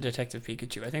 Mime and Detective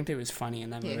Pikachu. I think they was funny in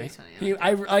that movie. Yeah, he was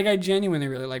funny. I genuinely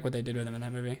really like what they did with him in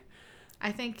that movie.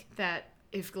 I think that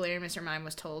if Galarian Mr. Mime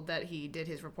was told that he did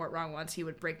his report wrong once, he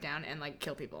would break down and like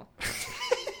kill people.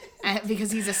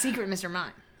 Because he's a secret Mr.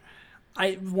 Mime.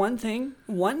 One thing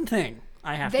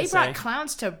I have to say. They brought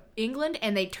clowns to England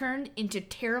and they turned into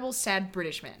terrible, sad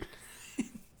British men.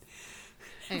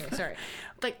 Anyway, sorry.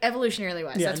 Like evolutionarily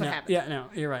wise, that's what happened. Yeah, no,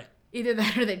 you're right. Either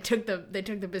that or they took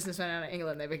the businessmen out of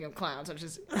England and they became clowns, which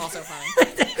is also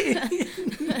funny.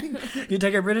 You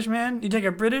take a British man, you take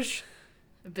a British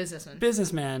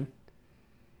businessman,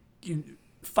 you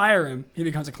fire him, he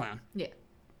becomes a clown. Yeah.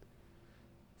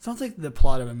 Sounds like the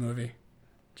plot of a movie.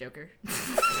 Joker. Isn't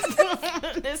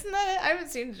that it? I haven't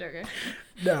seen Joker.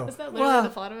 No. Isn't that literally the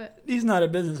plot of it? He's not a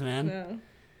businessman. No.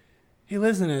 He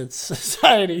lives in a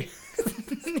society.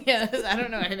 Yeah, I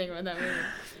don't know anything about that movie.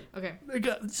 Okay.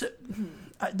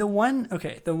 The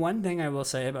one thing I will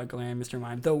say about Galarian Mr.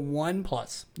 Mime, the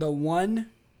one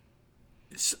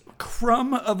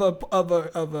crumb of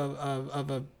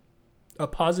a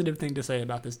positive thing to say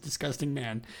about this disgusting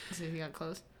man. So he got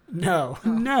close? No,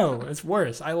 no, it's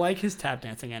worse. I like his tap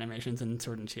dancing animations in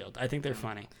Sword and Shield. I think they're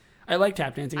funny. I like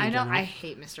tap dancing. I know. General. I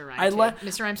hate Mr. Rhyme.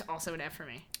 Mr. Rhyme's also an F for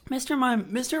me. Mr.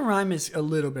 Rhyme is a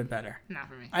little bit better. Not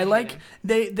for me. I like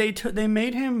they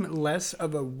made him less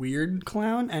of a weird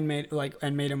clown and made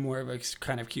him more of a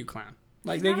kind of cute clown.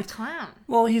 Like he's not a clown.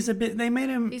 Well, he's a bit. They made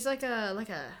him. He's like a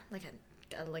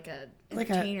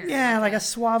entertainer. Like a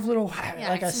suave little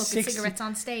like a smoking cigarettes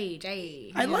on stage.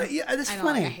 Hey, I like. Yeah, that's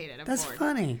funny. I hate it. That's bored.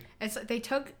 funny. It's like they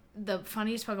took the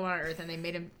funniest Pokemon on Earth and they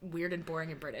made him weird and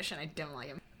boring and British, and I don't like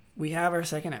him. We have our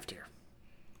second F tier.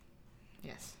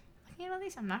 Yes. You know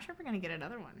these. I'm not sure if we're gonna get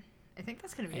another one. I think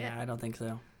that's gonna be it. Yeah, I don't think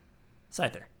so.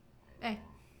 Scyther. A.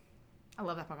 I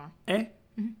love that Pokemon. A.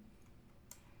 Mm-hmm.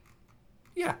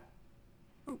 Yeah.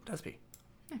 Oh, that's B.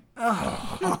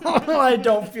 Oh, I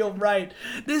don't feel right.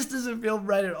 This doesn't feel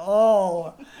right at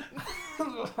all.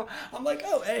 I'm like,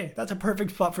 oh, hey, that's a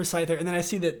perfect spot for Scyther. And then I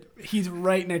see that he's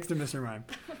right next to Mr. Mime.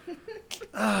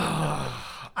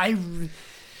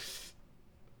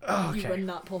 Okay. You would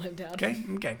not pull him down.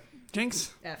 Okay.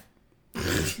 Jinx? F.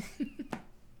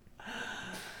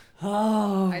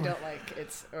 Oh. I don't like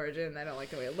its origin. I don't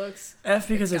like the way it looks. F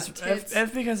because it's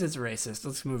racist.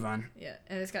 Let's move on. Yeah,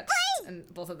 and it's got tits,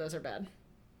 and both of those are bad.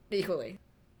 Equally.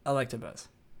 Electabuzz.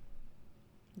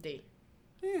 D.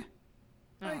 Yeah.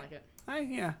 I don't like it. I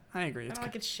agree. I don't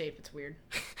like its shape. It's weird.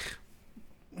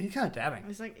 He's kind of dabbing.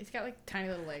 It's got like tiny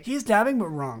little legs. He's dabbing, but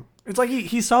wrong. It's like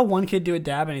he saw one kid do a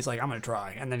dab, and he's like, I'm going to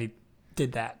try. And then he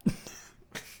did that.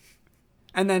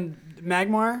 And then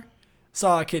Magmar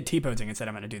saw a kid T-posing and said,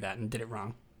 I'm going to do that, and did it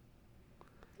wrong.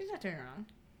 He's not doing it wrong.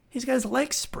 He's got his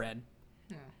legs spread.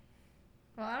 No.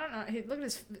 Well, I don't know. Look at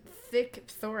his thick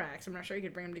thorax. I'm not sure you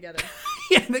could bring them together.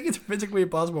 Yeah, I think it's physically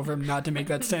impossible for him not to make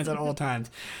that stance at all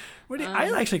times.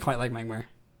 I actually quite like Magmar.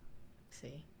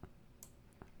 C.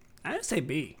 I would say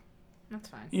B. That's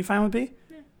fine. You fine with B?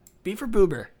 Yeah. B for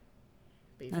Boober.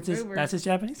 B for Boober. That's his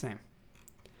Japanese name.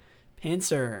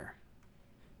 Pinsir.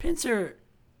 Pinsir,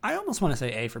 I almost want to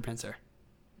say A for Pinsir.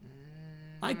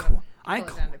 I pull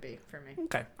it down to B for me.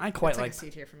 okay. I quite It's like like a C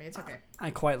tier for me. It's okay. I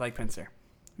quite like Pinsir.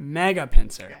 Mega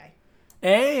Pinsir. Okay.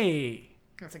 A.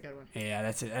 That's a good one. Yeah,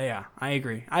 that's it. Yeah, I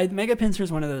agree. Mega Pinsir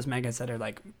is one of those megas that are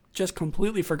like just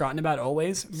completely forgotten about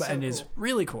always, but So and is cool.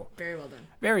 really cool. Very well done.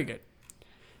 Very good.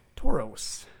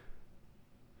 Tauros.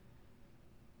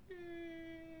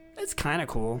 It's kind of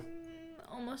cool.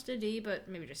 Almost a D, but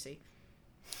maybe just C.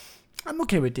 I'm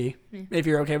okay with D. Yeah. If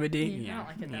you're okay with D, I don't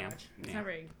like it that yeah, much. It's yeah. not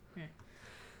very. Yeah.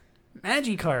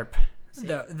 Magikarp, C.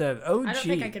 the OG, I don't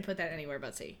think I could put that anywhere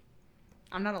but C.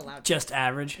 I'm not allowed to. just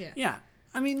average. Yeah.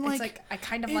 I mean, like It's like I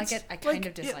kind of like it's it. I kind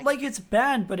of dislike it. Like it's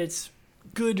bad, but it's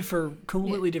good for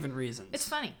completely different reasons. It's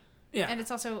funny. yeah, And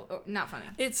it's also not funny.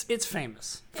 it's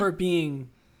famous for being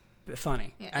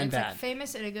funny Yeah. and it's bad. like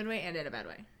famous in a good way and in a bad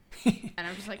way. And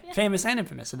I'm just like, yeah, Famous and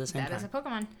infamous at the same that is time. a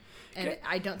Pokemon. And Okay.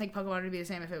 I don't think Pokemon would be the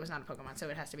same if it was not a Pokemon, so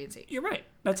it has to be in C. You're right.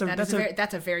 That's a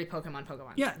That's a very Pokemon.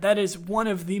 yeah. That is one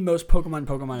of the most Pokemon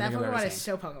That I've ever Pokemon seen. is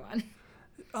so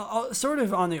Pokemon. Sort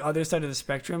of on the other side of the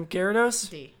spectrum, Gyarados,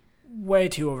 D. way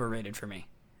too overrated for me.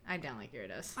 I don't like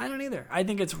Gyarados. I don't either. I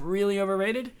think it's really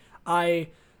overrated. I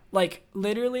like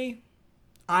literally,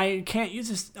 I can't use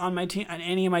this on my team on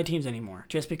any of my teams anymore,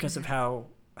 just because of how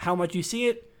much you see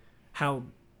it. How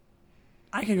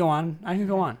I could go on.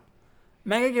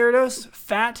 Mega Gyarados,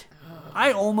 fat.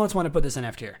 I almost want to put this in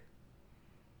F tier.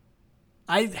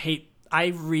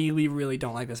 I really, really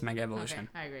don't like this Mega Evolution.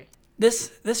 Okay, I agree. This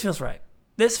feels right.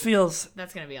 This feels.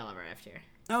 That's gonna be all over F tier.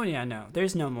 Oh yeah, no.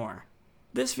 There's no more.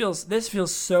 This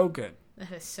feels so good.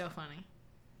 That is so funny.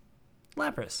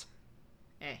 Lapras.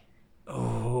 A.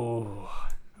 Oh,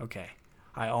 okay.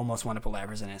 I almost want to put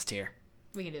Lapras in S tier.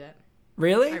 We can do that.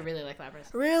 Really? I really like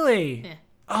Lapras. Really? Yeah.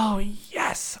 Oh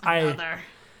yes. Another.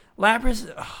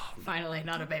 Lapras. Finally,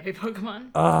 not a baby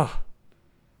Pokemon.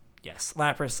 Yes.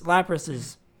 Lapras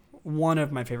is one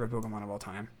of my favorite Pokemon of all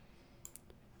time.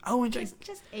 Oh, and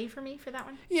Just A for me for that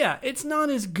one. yeah, it's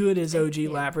not as good as OG Yeah.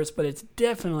 Lapras, but it's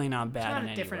definitely not bad not in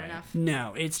any different way. enough.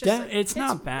 No, it's Just it's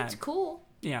not bad. It's cool.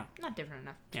 Yeah. Not different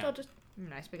enough. Yeah. Still just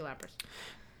nice big Lapras.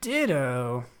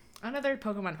 Ditto. Another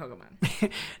Pokemon.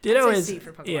 Ditto I'd say is C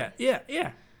for Pokemon.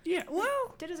 Yeah.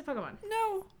 Well, Ditto's a Pokemon.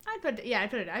 no. I put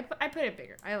it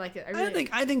bigger. I liked it.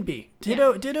 I think B.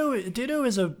 Ditto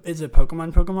is a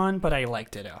Pokemon, but I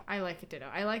like Ditto. I like Ditto.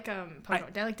 I like Pokemon.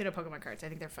 I like Ditto Pokemon cards. I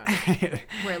think they're fun.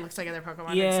 Where it looks like other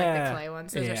Pokemon. It's like Yeah. the clay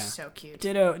ones. Those Yeah. are so cute.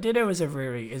 Ditto is a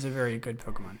very good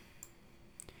Pokemon.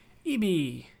 EB,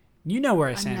 you know where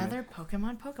I stand. Another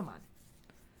Pokemon.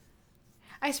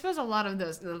 I suppose a lot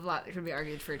could be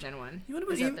argued for Gen 1. You wanna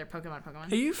put Is that Eevee- their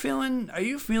Pokemon? Are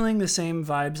you feeling the same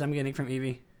vibes I'm getting from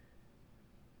Eevee?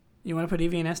 You want to put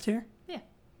Eevee in S tier? Yeah.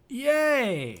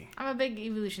 Yay! I'm a big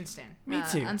Evolution stan. Me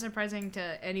too. Unsurprising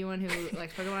to anyone who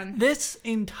likes Pokemon. This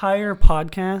entire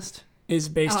podcast is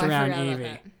based I around forgot about Eevee.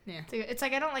 that. Yeah. It's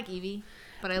like I don't like Eevee,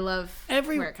 but I love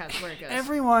Every- where it goes.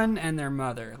 Everyone and their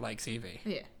mother likes Eevee.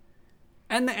 Yeah.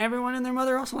 And everyone and their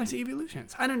mother also likes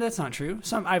Evolutions. I know that's not true.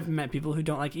 I've met people who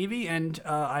don't like Eevee, and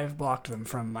I've blocked them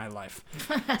from my life.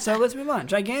 So let's move on.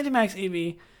 Gigantamax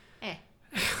Eevee. Eh.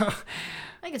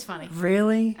 I think it's funny.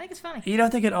 Really? I think it's funny. You don't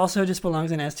think it also just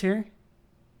belongs in S tier?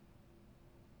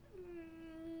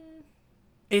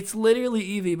 It's literally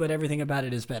Eevee, but everything about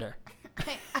it is better.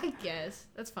 I guess.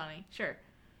 That's funny. Sure.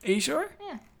 Are you sure?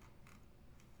 Yeah.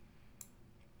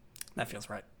 That feels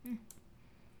right.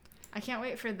 I can't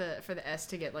wait for the S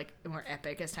to get like more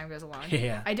epic as time goes along.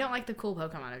 Yeah. I don't like the cool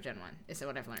Pokemon of Gen 1, is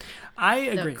what I've learned. I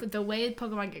agree. The way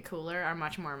Pokemon get cooler are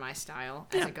much more my style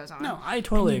as it goes on. No, I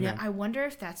totally And, agree. I wonder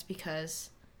if that's because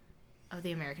of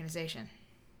the Americanization.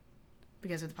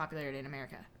 Because of the popularity in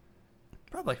America.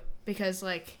 Probably. Because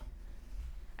like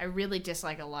I really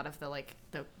dislike a lot of the like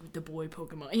the boy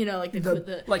Pokemon. You know, like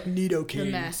the like Nidoking.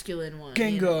 the masculine one.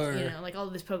 Gengar. You know, like all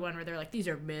of this Pokemon where they're like, these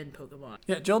are men Pokemon.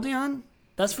 Yeah, Jolteon,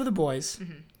 that's for the boys.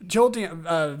 Mm-hmm.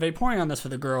 Jolteon, Vaporeon, that's for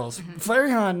the girls.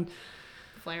 Flareon.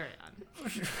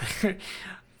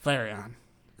 Flareon.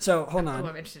 So, hold Oh, on.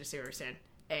 I'm interested to see where we're standing.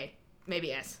 A.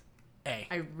 Maybe S. A.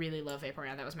 I really love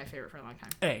Vaporeon. That was my favorite for a long time.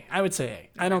 A. I would say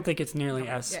A. I don't think it's nearly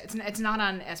S. Yeah, it's not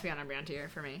on Espeon or Brown tier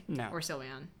for me. No. Or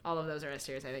Sylveon. All of those are S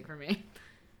tiers, I think, for me.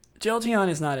 Jolteon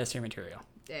is not S tier material.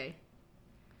 A.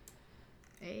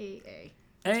 A.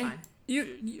 A? fine.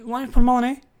 You want to put them all in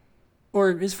A? Or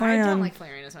is I Flareon... don't like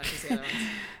Flareon as much as the other ones.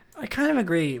 I kind of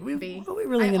agree. B. Are we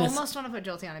really I gonna... almost want to put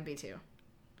Jolteon in B2.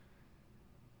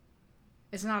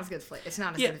 It's not as good. It's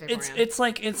not as Yeah, good as Vaporeon. it's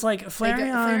like Flareon...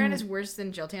 Flareon is worse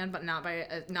than Jolteon, but not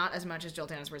as much as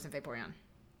Jolteon is worse than Vaporeon.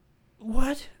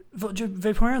 What?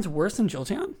 Vaporeon's worse than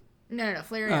Jolteon? No.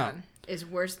 Flareon is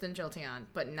worse than Jolteon,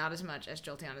 but not as much as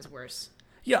Jolteon is worse.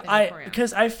 Yeah, than Vaporeon.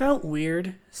 because I felt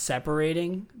weird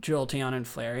separating Jolteon and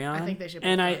Flareon. I think they should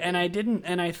And both go I didn't,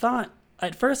 and I thought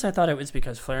at first I thought it was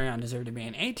because Flareon deserved to be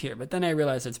in A tier, but then I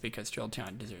realized it's because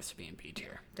Jolteon deserves to be in B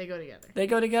tier. They go together. They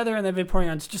go together, and then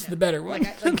Vaporeon's just the better one.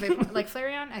 Like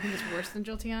Flareon, I think is worse than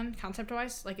Jolteon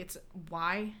concept-wise. Like, it's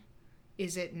why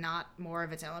is it not more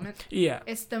of its element? Yeah,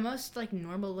 It's the most like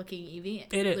normal-looking Eevee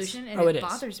It is. evolution, and Oh, it it is.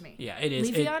 bothers me. yeah, it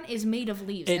is. Leafeon is made of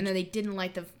leaves, it- and then they didn't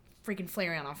light the freaking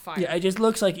Flareon on fire. Yeah, it just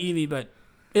looks like Eevee, but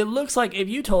it looks like if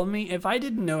you told me, if I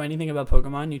didn't know anything about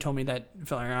Pokemon, you told me that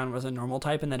Flareon was a normal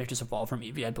type and then it just evolved from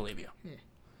Eevee, I'd believe you.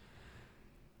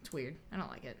 It's weird. I don't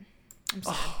like it. I'm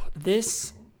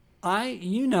sad.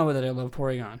 You know that I love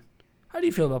Porygon. How do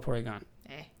you feel about Porygon?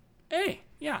 Eh. Hey,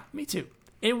 yeah, me too.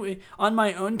 On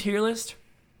my own tier list,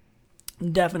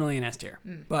 definitely an S tier,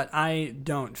 but I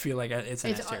don't feel like it's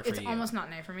an S tier for It's you. almost not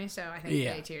an A for me, so I think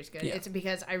Yeah. A tier is good. Yeah. It's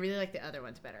because I really like the other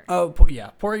ones better. Oh, yeah,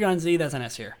 Porygon Z, that's an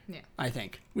S tier. Yeah. I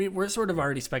think. We're sort of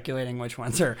already speculating which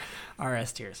ones are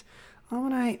S tiers.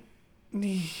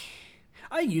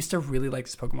 I used to really like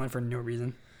this Pokemon for no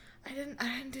reason.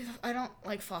 I don't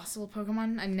like fossil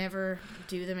Pokemon. I never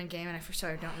do them in game, and so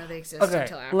I don't know they exist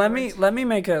until afterwards. let me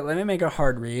make a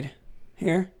hard read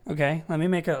here. Okay, let me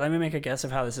make a guess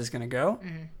of how this is gonna go.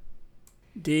 Mm-hmm.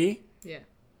 D Yeah.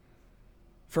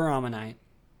 for Ammonite.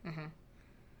 Mm-hmm.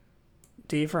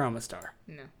 D for Omastar.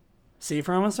 No. C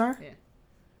for Omastar. Yeah.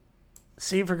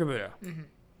 C for Kabuto. It's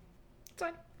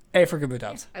fine. A for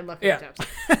Kabutops. I love Yeah.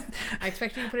 Kabutops. I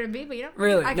expect you to put it in B, but you don't.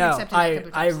 Really? I can No, accept it as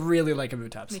Kabutops. I really like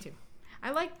Kabutops. Me too.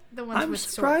 I like the ones I'm with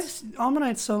swords. surprised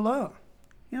Ammonite's so low.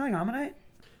 You like Ammonite?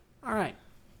 All right.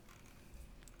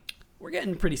 We're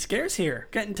getting pretty scarce here.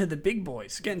 Getting to the big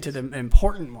boys. Getting to the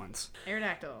important ones.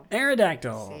 Aerodactyl.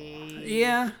 Aerodactyl. C.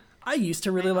 Yeah. I used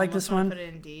to really I like almost this wanna one. Put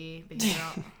it in D because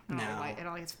I No.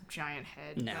 don't like its giant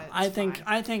head. No. but I it's think fine.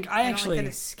 I I don't actually like that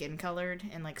it's skin colored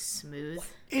and like smooth.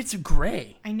 it's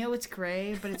gray. I know it's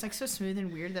gray, but it's like so smooth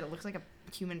and weird that it looks like a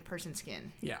human person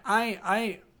skin. Yeah.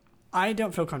 I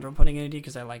don't feel comfortable putting it in D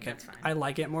because I like it. That's fine. I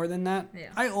like it more than that. Yeah.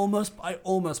 I almost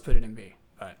put it in B,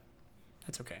 but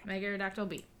that's okay. Mega Aerodactyl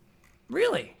B.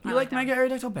 Really? You I like like Mega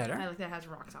Aerodactyl better? I like that it has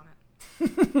rocks on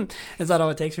it. Is that all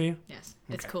it takes for you? Yes,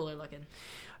 it's Okay. cooler looking.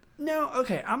 No,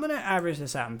 okay. I'm gonna average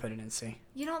this out and put it in C.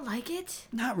 You don't like it?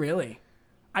 Not really.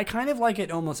 I kind of like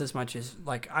it almost as much as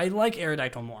I like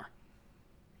Aerodactyl more.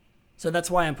 So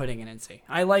that's why I'm putting it in C.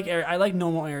 I like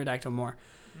normal Aerodactyl more.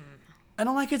 I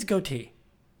don't like its goatee.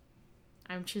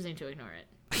 I'm choosing to ignore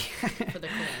it for the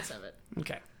coolness of it.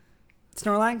 Okay.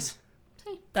 Snorlax?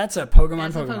 Hey. That's a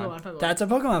Pokemon. That's a Pokemon. That's a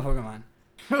Pokemon.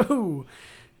 Ooh,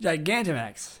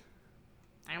 Gigantamax.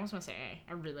 I almost want to say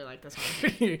A. I really like this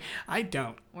one. I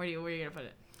don't. Where are you gonna put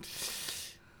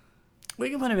it? We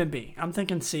can put him in B. I'm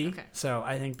thinking C, Okay. so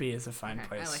I think B is a fine Okay, I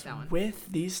place. like that one. With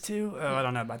these two? Oh, I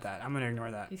don't know about that. I'm going to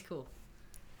ignore that. He's cool.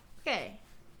 Okay.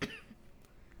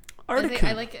 Articuno.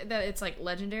 I like that it's like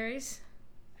legendaries.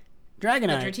 The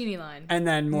Dragonite. Dratini line. And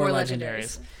then more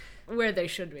legendaries. Where they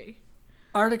should be.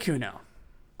 Articuno.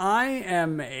 I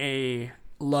am a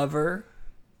lover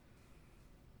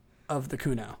of the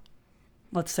Kuno.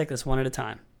 Let's take this one at a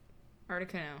time.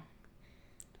 Articuno.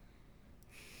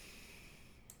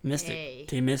 Mystic. A.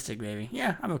 Team Mystic, baby.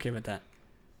 Yeah, I'm okay with that.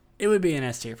 It would be an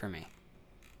S tier for me.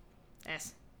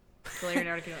 S. Galarian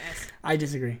Articuno S. I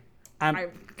disagree. I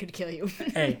could kill you.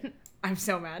 A. I'm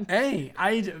so mad. Hey,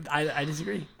 I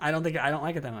disagree. I don't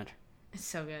like it that much. It's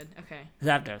so good. Okay.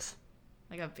 Zapdos.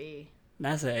 Like a B.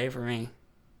 That's an A for me.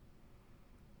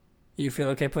 You feel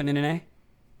okay putting in an A?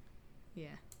 Yeah,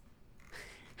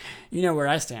 You know where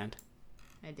I stand.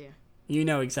 I do. You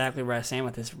know exactly where I stand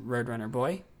with this Roadrunner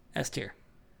boy. S tier.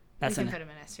 That's You can an put him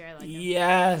in S tier. I like him.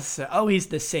 yes. Oh, he's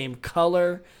the same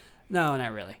color. No,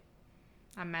 not really.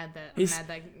 I'm mad that He's-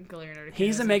 Galarian Articuno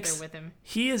He's is a up mix. there with him.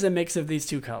 He is a mix of these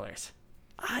two colors.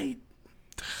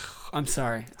 I'm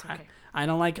sorry. okay. I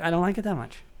don't like it that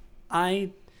much.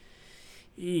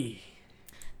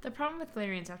 The problem with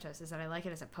Galarian Zapdos is that I like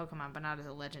it as a Pokemon, but not as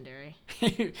a legendary.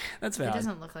 That's It valid.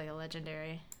 doesn't look like a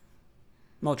legendary.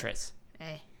 Moltres.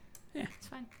 A. Yeah. It's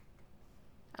fine.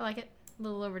 I like it. A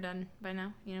little overdone by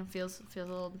now. You know, feels a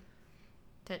little.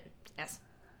 S.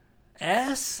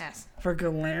 S S. for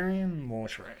Galarian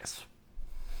Moltres.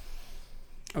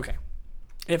 Okay.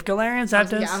 If Galarian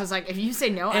Zapdos, I was like, if you say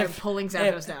no, I'm pulling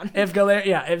Zapdos down. If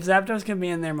Zapdos can be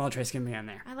in there, Moltres can be in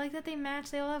there. I like that they match.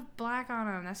 They all have black on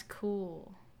them. That's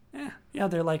cool. Yeah,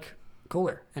 they're like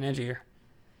cooler and edgier.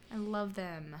 I love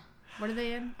them. What are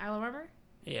they in? Isle of Armor?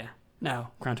 Yeah. No,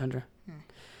 Crown Tundra.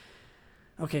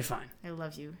 Okay, fine. I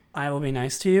love you. I will be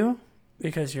nice to you.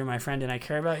 because you're my friend and I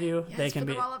care about you. Yes, they can put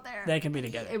be them all up there. they can be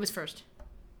together. It was first.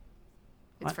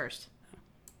 It's What? first.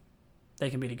 They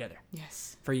can be together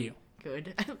Yes. for you.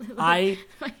 Good. I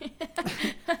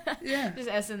yeah. Just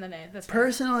S in the name. That's fine.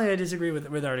 Personally, I disagree with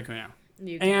Articuno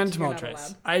You can't. and You're not Moltres.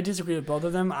 allowed. I disagree with both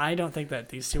of them. I don't think that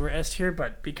these two are S tier,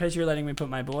 but because you're letting me put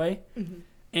my boy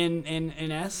in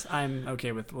S, I'm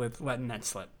okay with letting that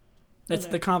slip. That's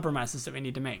Okay. the compromises that we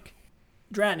need to make.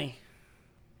 Dratney.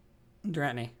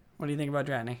 What do you think about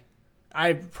Dratney?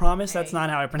 I promise that's Hey. not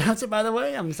how I pronounce it. By the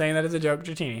way, I'm saying that as a joke,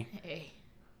 Dratini. Hey.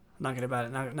 Not good about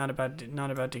it.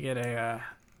 Not about to get a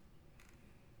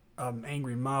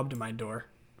angry mob to my door.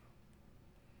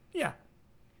 Yeah,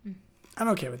 I'm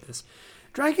okay with this.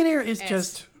 Dragonair is S.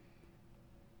 just.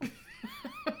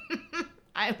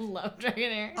 I love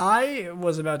Dragonair. I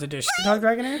was about to dish talk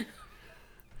Dragonair.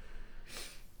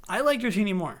 I like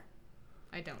Dratini more.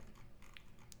 I don't.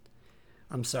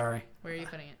 I'm sorry. Where are you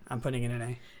putting it? I'm putting it in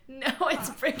A. No, it's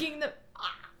breaking the.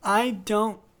 I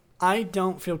don't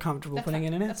feel comfortable That's putting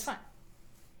fine. it in That's S. fine.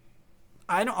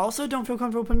 I also don't feel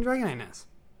comfortable putting Dragonite in S.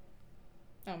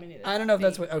 Oh, me neither. I don't know if B.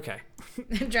 that's what. Okay.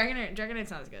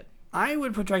 Dragonair's not as good. I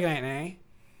would put Dragonite in A.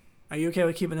 Are you okay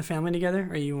with keeping the family together?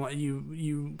 Or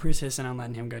you persistent on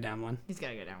letting him go down one? He's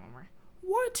gotta go down one more.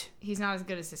 What? He's not as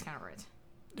good as his counterparts.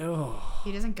 Oh.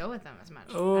 He doesn't go with them as much.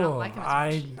 I Oh, don't like him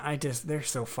as much. I just, they're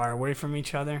so far away from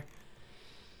each other.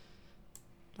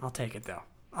 I'll take it though.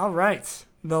 All right,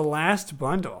 the last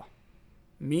bundle,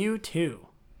 Mewtwo.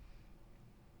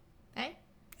 Hey,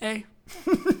 A.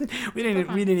 we didn't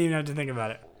even have to think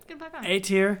about it. good Pokemon. A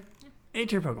tier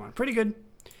Pokemon, pretty good.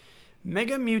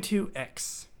 Mega Mewtwo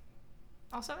X.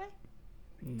 Also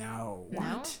A. No. No?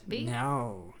 What? B?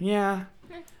 No. Yeah.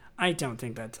 Eh. I don't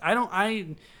think that's.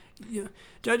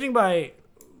 Judging by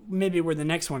maybe where the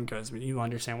next one goes, you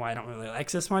understand why I don't really like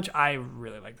this much. I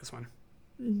really like this one.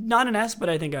 Not an S, but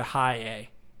I think a high A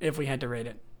if we had to rate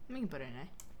it. We can put it in A.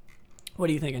 What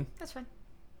are you thinking? That's fine.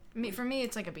 For me,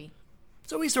 it's like a B.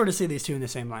 So we sort of see these two in the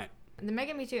same light. The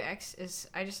Mega Mewtwo X is.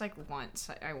 I just like want.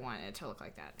 I want it to look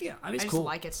like that. Yeah, I mean, I it's just cool.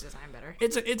 like its design better.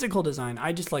 It's a cool design.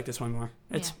 I just like this one more.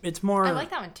 It's Yeah. it's more. I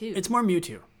like that one too. It's more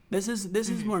Mewtwo. This is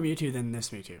more Mewtwo than this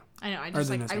Mewtwo. I know. I Or just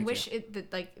than like. this I Mewtwo. wish it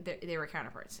that like they were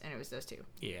counterparts, and it was those two.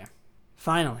 Yeah.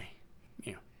 Finally,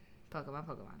 Mew. Pokemon.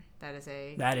 That is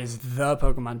a. That is the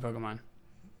Pokemon.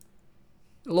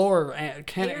 Lore, A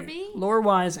or B? lore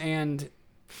wise, and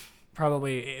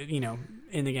probably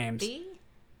in the games. B?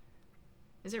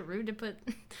 Is it rude to put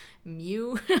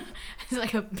Mew as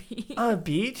like a B? A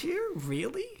B tier,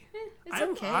 really? It's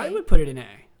okay. I would put it in A.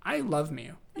 I love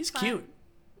Mew. He's That's fine. cute.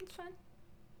 It's fine.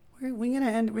 We're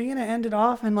gonna end it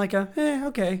off in like a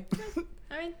okay.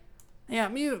 I mean, Yeah,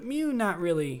 Mew not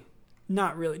really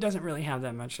doesn't really have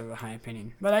that much of a high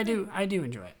opinion, but I do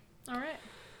enjoy it. all right.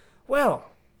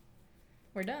 Well,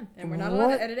 We're done. And we're not allowed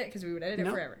What? to edit it because we would edit it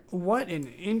no, forever. what an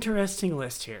interesting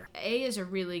list here. A is a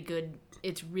really good.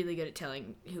 It's really good at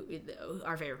telling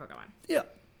our favorite Pokemon. Yeah.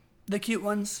 The cute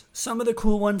ones, some of the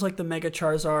cool ones like the Mega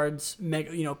Charizards,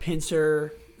 Pinsir,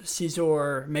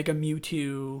 Scizor, Mega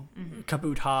Mewtwo,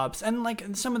 Kabutops, and like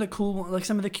some of the cool, like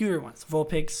some of the cuter ones,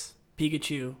 Vulpix,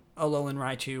 Pikachu, Alolan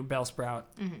Raichu, Bellsprout,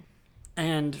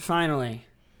 and finally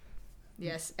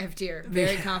Yes, F tier.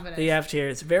 Very confident. the F tier.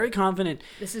 It's very confident.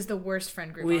 This is the worst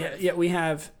friend group. We on Earth. we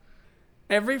have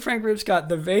every friend group's got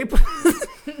the vape,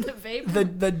 The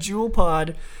vape the jewel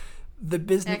pod, the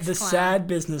business, the Ex-clown. sad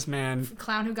businessman,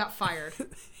 clown who got fired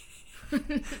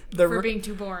the for being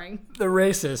too boring. the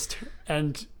racist,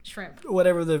 and Shrimp.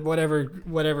 whatever the Mega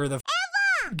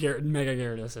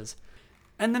Gyarados is.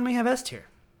 And then we have S tier.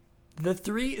 The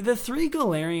three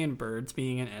Galarian birds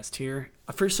being in S tier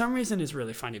for some reason is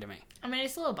really funny to me. I mean,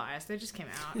 it's a little biased. They just came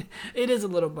out. It is a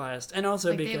little biased, and also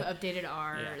Like because they've updated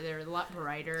our. Yeah. They're a lot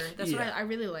brighter. That's what Yeah. I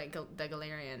really like. The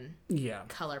Galarian yeah.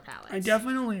 color palette.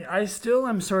 I still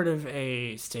am sort of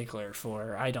a stickler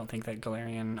for. I don't think that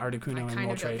Galarian, Articuno, I and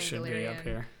kind of don't Moltres think should be up Galarian-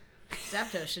 here.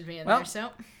 Zapdos should be in Well, there. So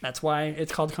That's why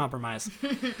it's called compromise.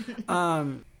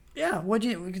 Yeah. What'd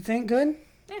you think? Good.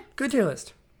 Yeah. Good tier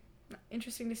list.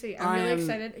 interesting to see. I'm really I'm-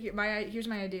 excited. Here's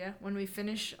my idea. When we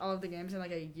finish all of the games in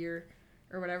like a year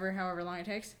or whatever, however long it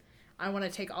takes, I want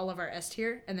to take all of our S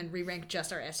tier and then re-rank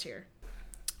just our S tier.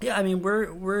 Yeah, I mean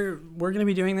we're gonna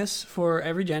be doing this for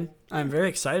every gen. I'm very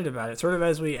excited about it. Sort of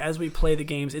as we play the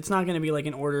games, it's not gonna be like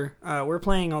an order. We're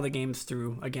playing all the games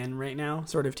through again right now,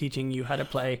 sort of teaching you how to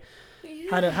play,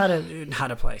 how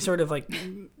to play, sort of like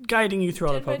guiding you through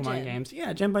all the Gen by Pokemon gen. games.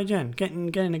 Yeah, gen by gen,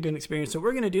 getting a good experience. So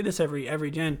we're gonna do this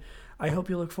every gen. I hope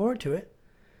you look forward to it,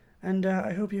 and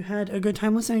I hope you had a good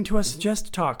time listening to us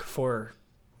just talk for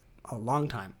a long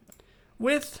time.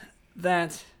 With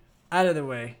that out of the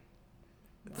way.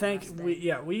 Last thing.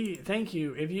 We thank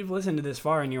you if you've listened to this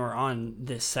far and you are on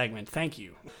this segment. Thank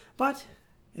you. But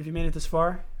if you made it this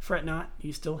far, fret not.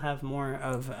 You still have more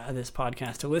of this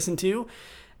podcast to listen to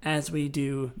as we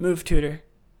do Move Tutor,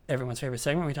 everyone's favorite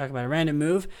segment. We talk about a random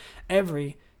move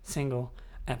every single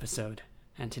episode.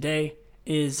 And today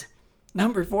is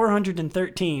number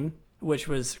 413, which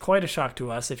was quite a shock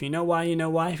to us. If you know why, you know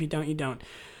why. If you don't, you don't.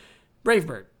 Brave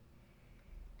Bird.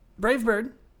 Brave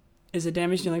Bird is a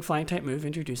damage-dealing flying type move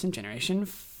introduced in Generation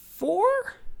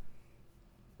 4?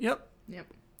 Yep.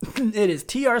 It is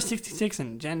TR66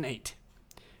 in Gen 8.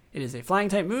 It is a flying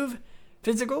type move,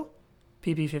 physical,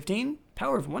 PP 15,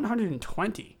 power of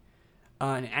 120,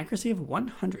 an accuracy of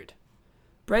 100.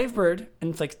 Brave Bird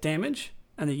inflicts damage,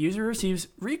 and the user receives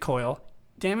recoil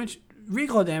damage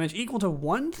equal to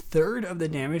 1/3 of the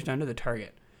damage done to the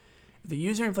target. If the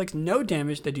user inflicts no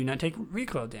damage, they do not take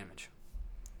recoil damage.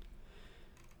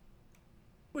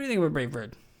 What do you think about Brave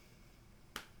Bird?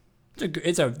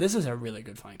 This is a really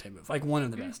good flying type move. Like one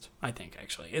of the best, I think.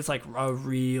 Actually, it's like a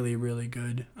really, really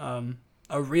good,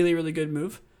 really good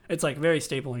move. It's like very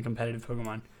staple in competitive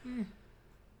Pokemon.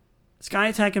 Sky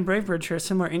Attack and Brave Bird share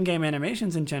similar in-game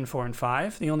animations in Gen 4 and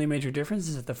 5. The only major difference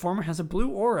is that the former has a blue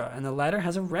aura and the latter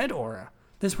has a red aura.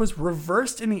 This was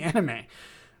reversed in the anime.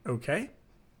 Okay.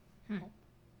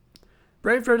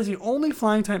 Brave Bird is the only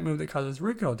flying type move that causes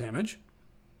recoil damage.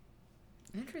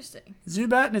 Interesting.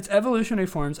 Zubat and its evolutionary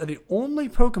forms are the only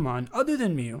Pokemon, other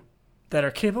than Mew, that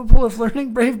are capable of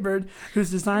learning Brave Bird,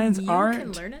 whose designs aren't...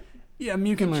 Mew can learn it? Yeah,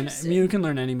 Mew can learn it. Mew can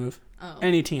learn any move. Oh.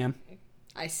 Any TM.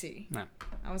 I see. No.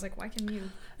 I was like, why can Mew?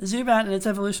 Zubat and its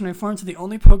evolutionary forms are the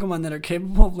only Pokemon that are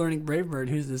capable of learning Brave Bird,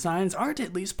 whose designs aren't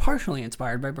at least partially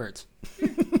inspired by birds.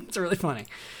 It's really funny.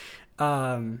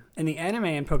 In the anime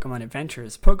and Pokemon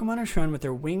Adventures, Pokemon are shown with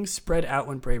their wings spread out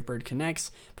when Brave Bird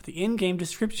connects, but the in-game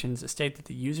descriptions state that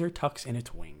the user tucks in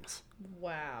its wings.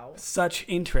 Wow. Such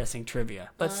interesting trivia.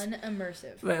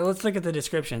 Unimmersive. Let's look at the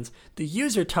descriptions. The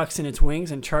user tucks in its wings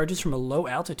and charges from a low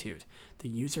altitude. The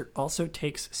user also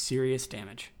takes serious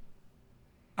damage.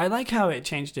 I like how it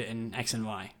changed it in X and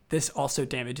Y. This also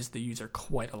damages the user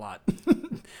quite a lot.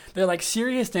 They're like,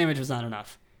 serious damage was not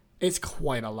enough. It's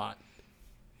quite a lot.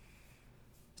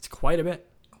 It's quite a bit.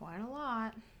 Quite a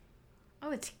lot.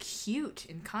 Oh, it's cute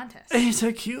in contests. It's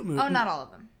a cute move. Oh, not all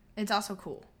of them. It's also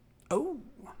cool. Oh.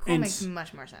 Cool makes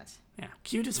much more sense. Yeah,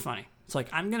 cute is funny. It's like,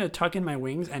 I'm going to tuck in my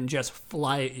wings and just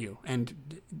fly at you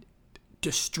and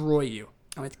destroy you.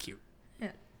 Oh, it's cute.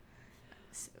 Yeah.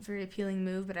 It's a very appealing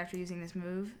move, but after using this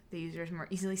move, the user is more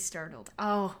easily startled.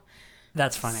 Oh.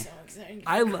 That's funny. So exciting.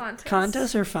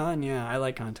 Contests are fun. Yeah, I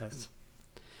like contests.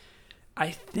 I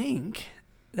think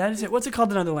that is it. What's it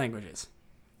called in other languages?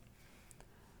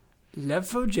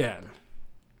 Lefogel.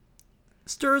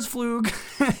 Sturzflug.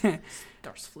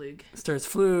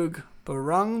 Sturzflug.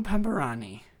 Barong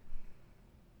Pamperani.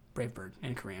 Brave Bird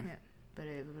in Korean. Yeah.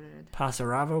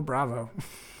 Pasaravo Bravo.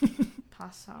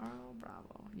 Pasaro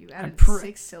Bravo. You added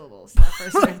 6 syllables. That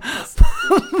first word.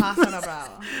 Pasaro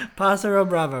Bravo. Pasaro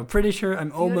Bravo. Pretty sure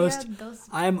I'm almost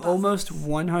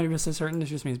 100% certain this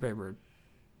just means Brave Bird.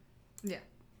 Yeah.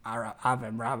 Ave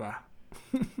Brava.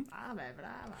 Ave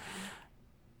Brava.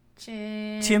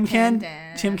 Chim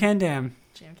Candam.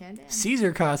 Jim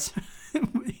Caesar cuss.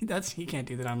 He can't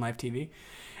do that on live TV.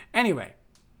 Anyway,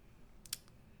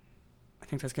 I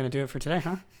think that's gonna do it for today,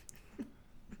 huh?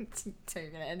 So you're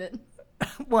gonna end it?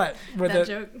 What? With that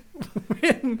joke?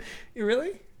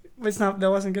 Really? That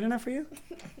wasn't good enough for you?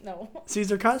 No.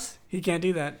 Caesar cuss? He can't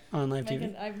do that on live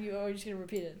TV. You're just gonna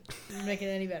repeat it. Make it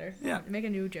any better. Yeah. Make a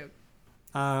new joke.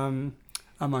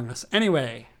 Among Us.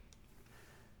 Anyway,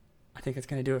 I think it's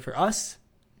gonna do it for us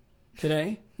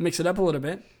today. Mix it up a little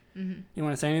bit. Mm-hmm. You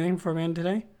want to say anything before we end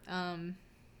today? Can't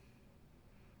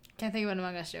think of an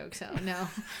Among Us joke, so no.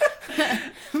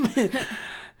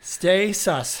 Stay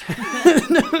sus.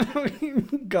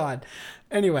 God.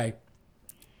 Anyway.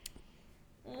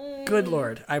 Good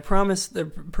Lord. I promise the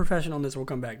professionalness will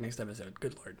come back next episode.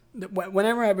 Good Lord.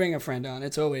 Whenever I bring a friend on,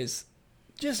 it's always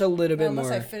just a little bit more.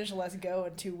 Unless I finish Let's Go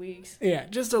in 2 weeks. Yeah,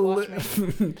 just a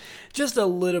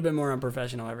little bit more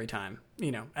unprofessional every time,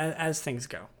 as things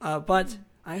go. But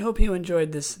I hope you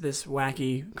enjoyed this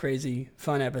wacky, crazy,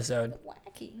 fun episode.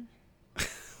 Wacky.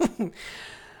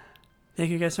 Thank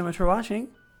you guys so much for watching,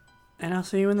 and I'll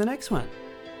see you in the next one.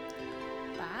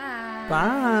 Bye.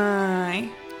 Bye.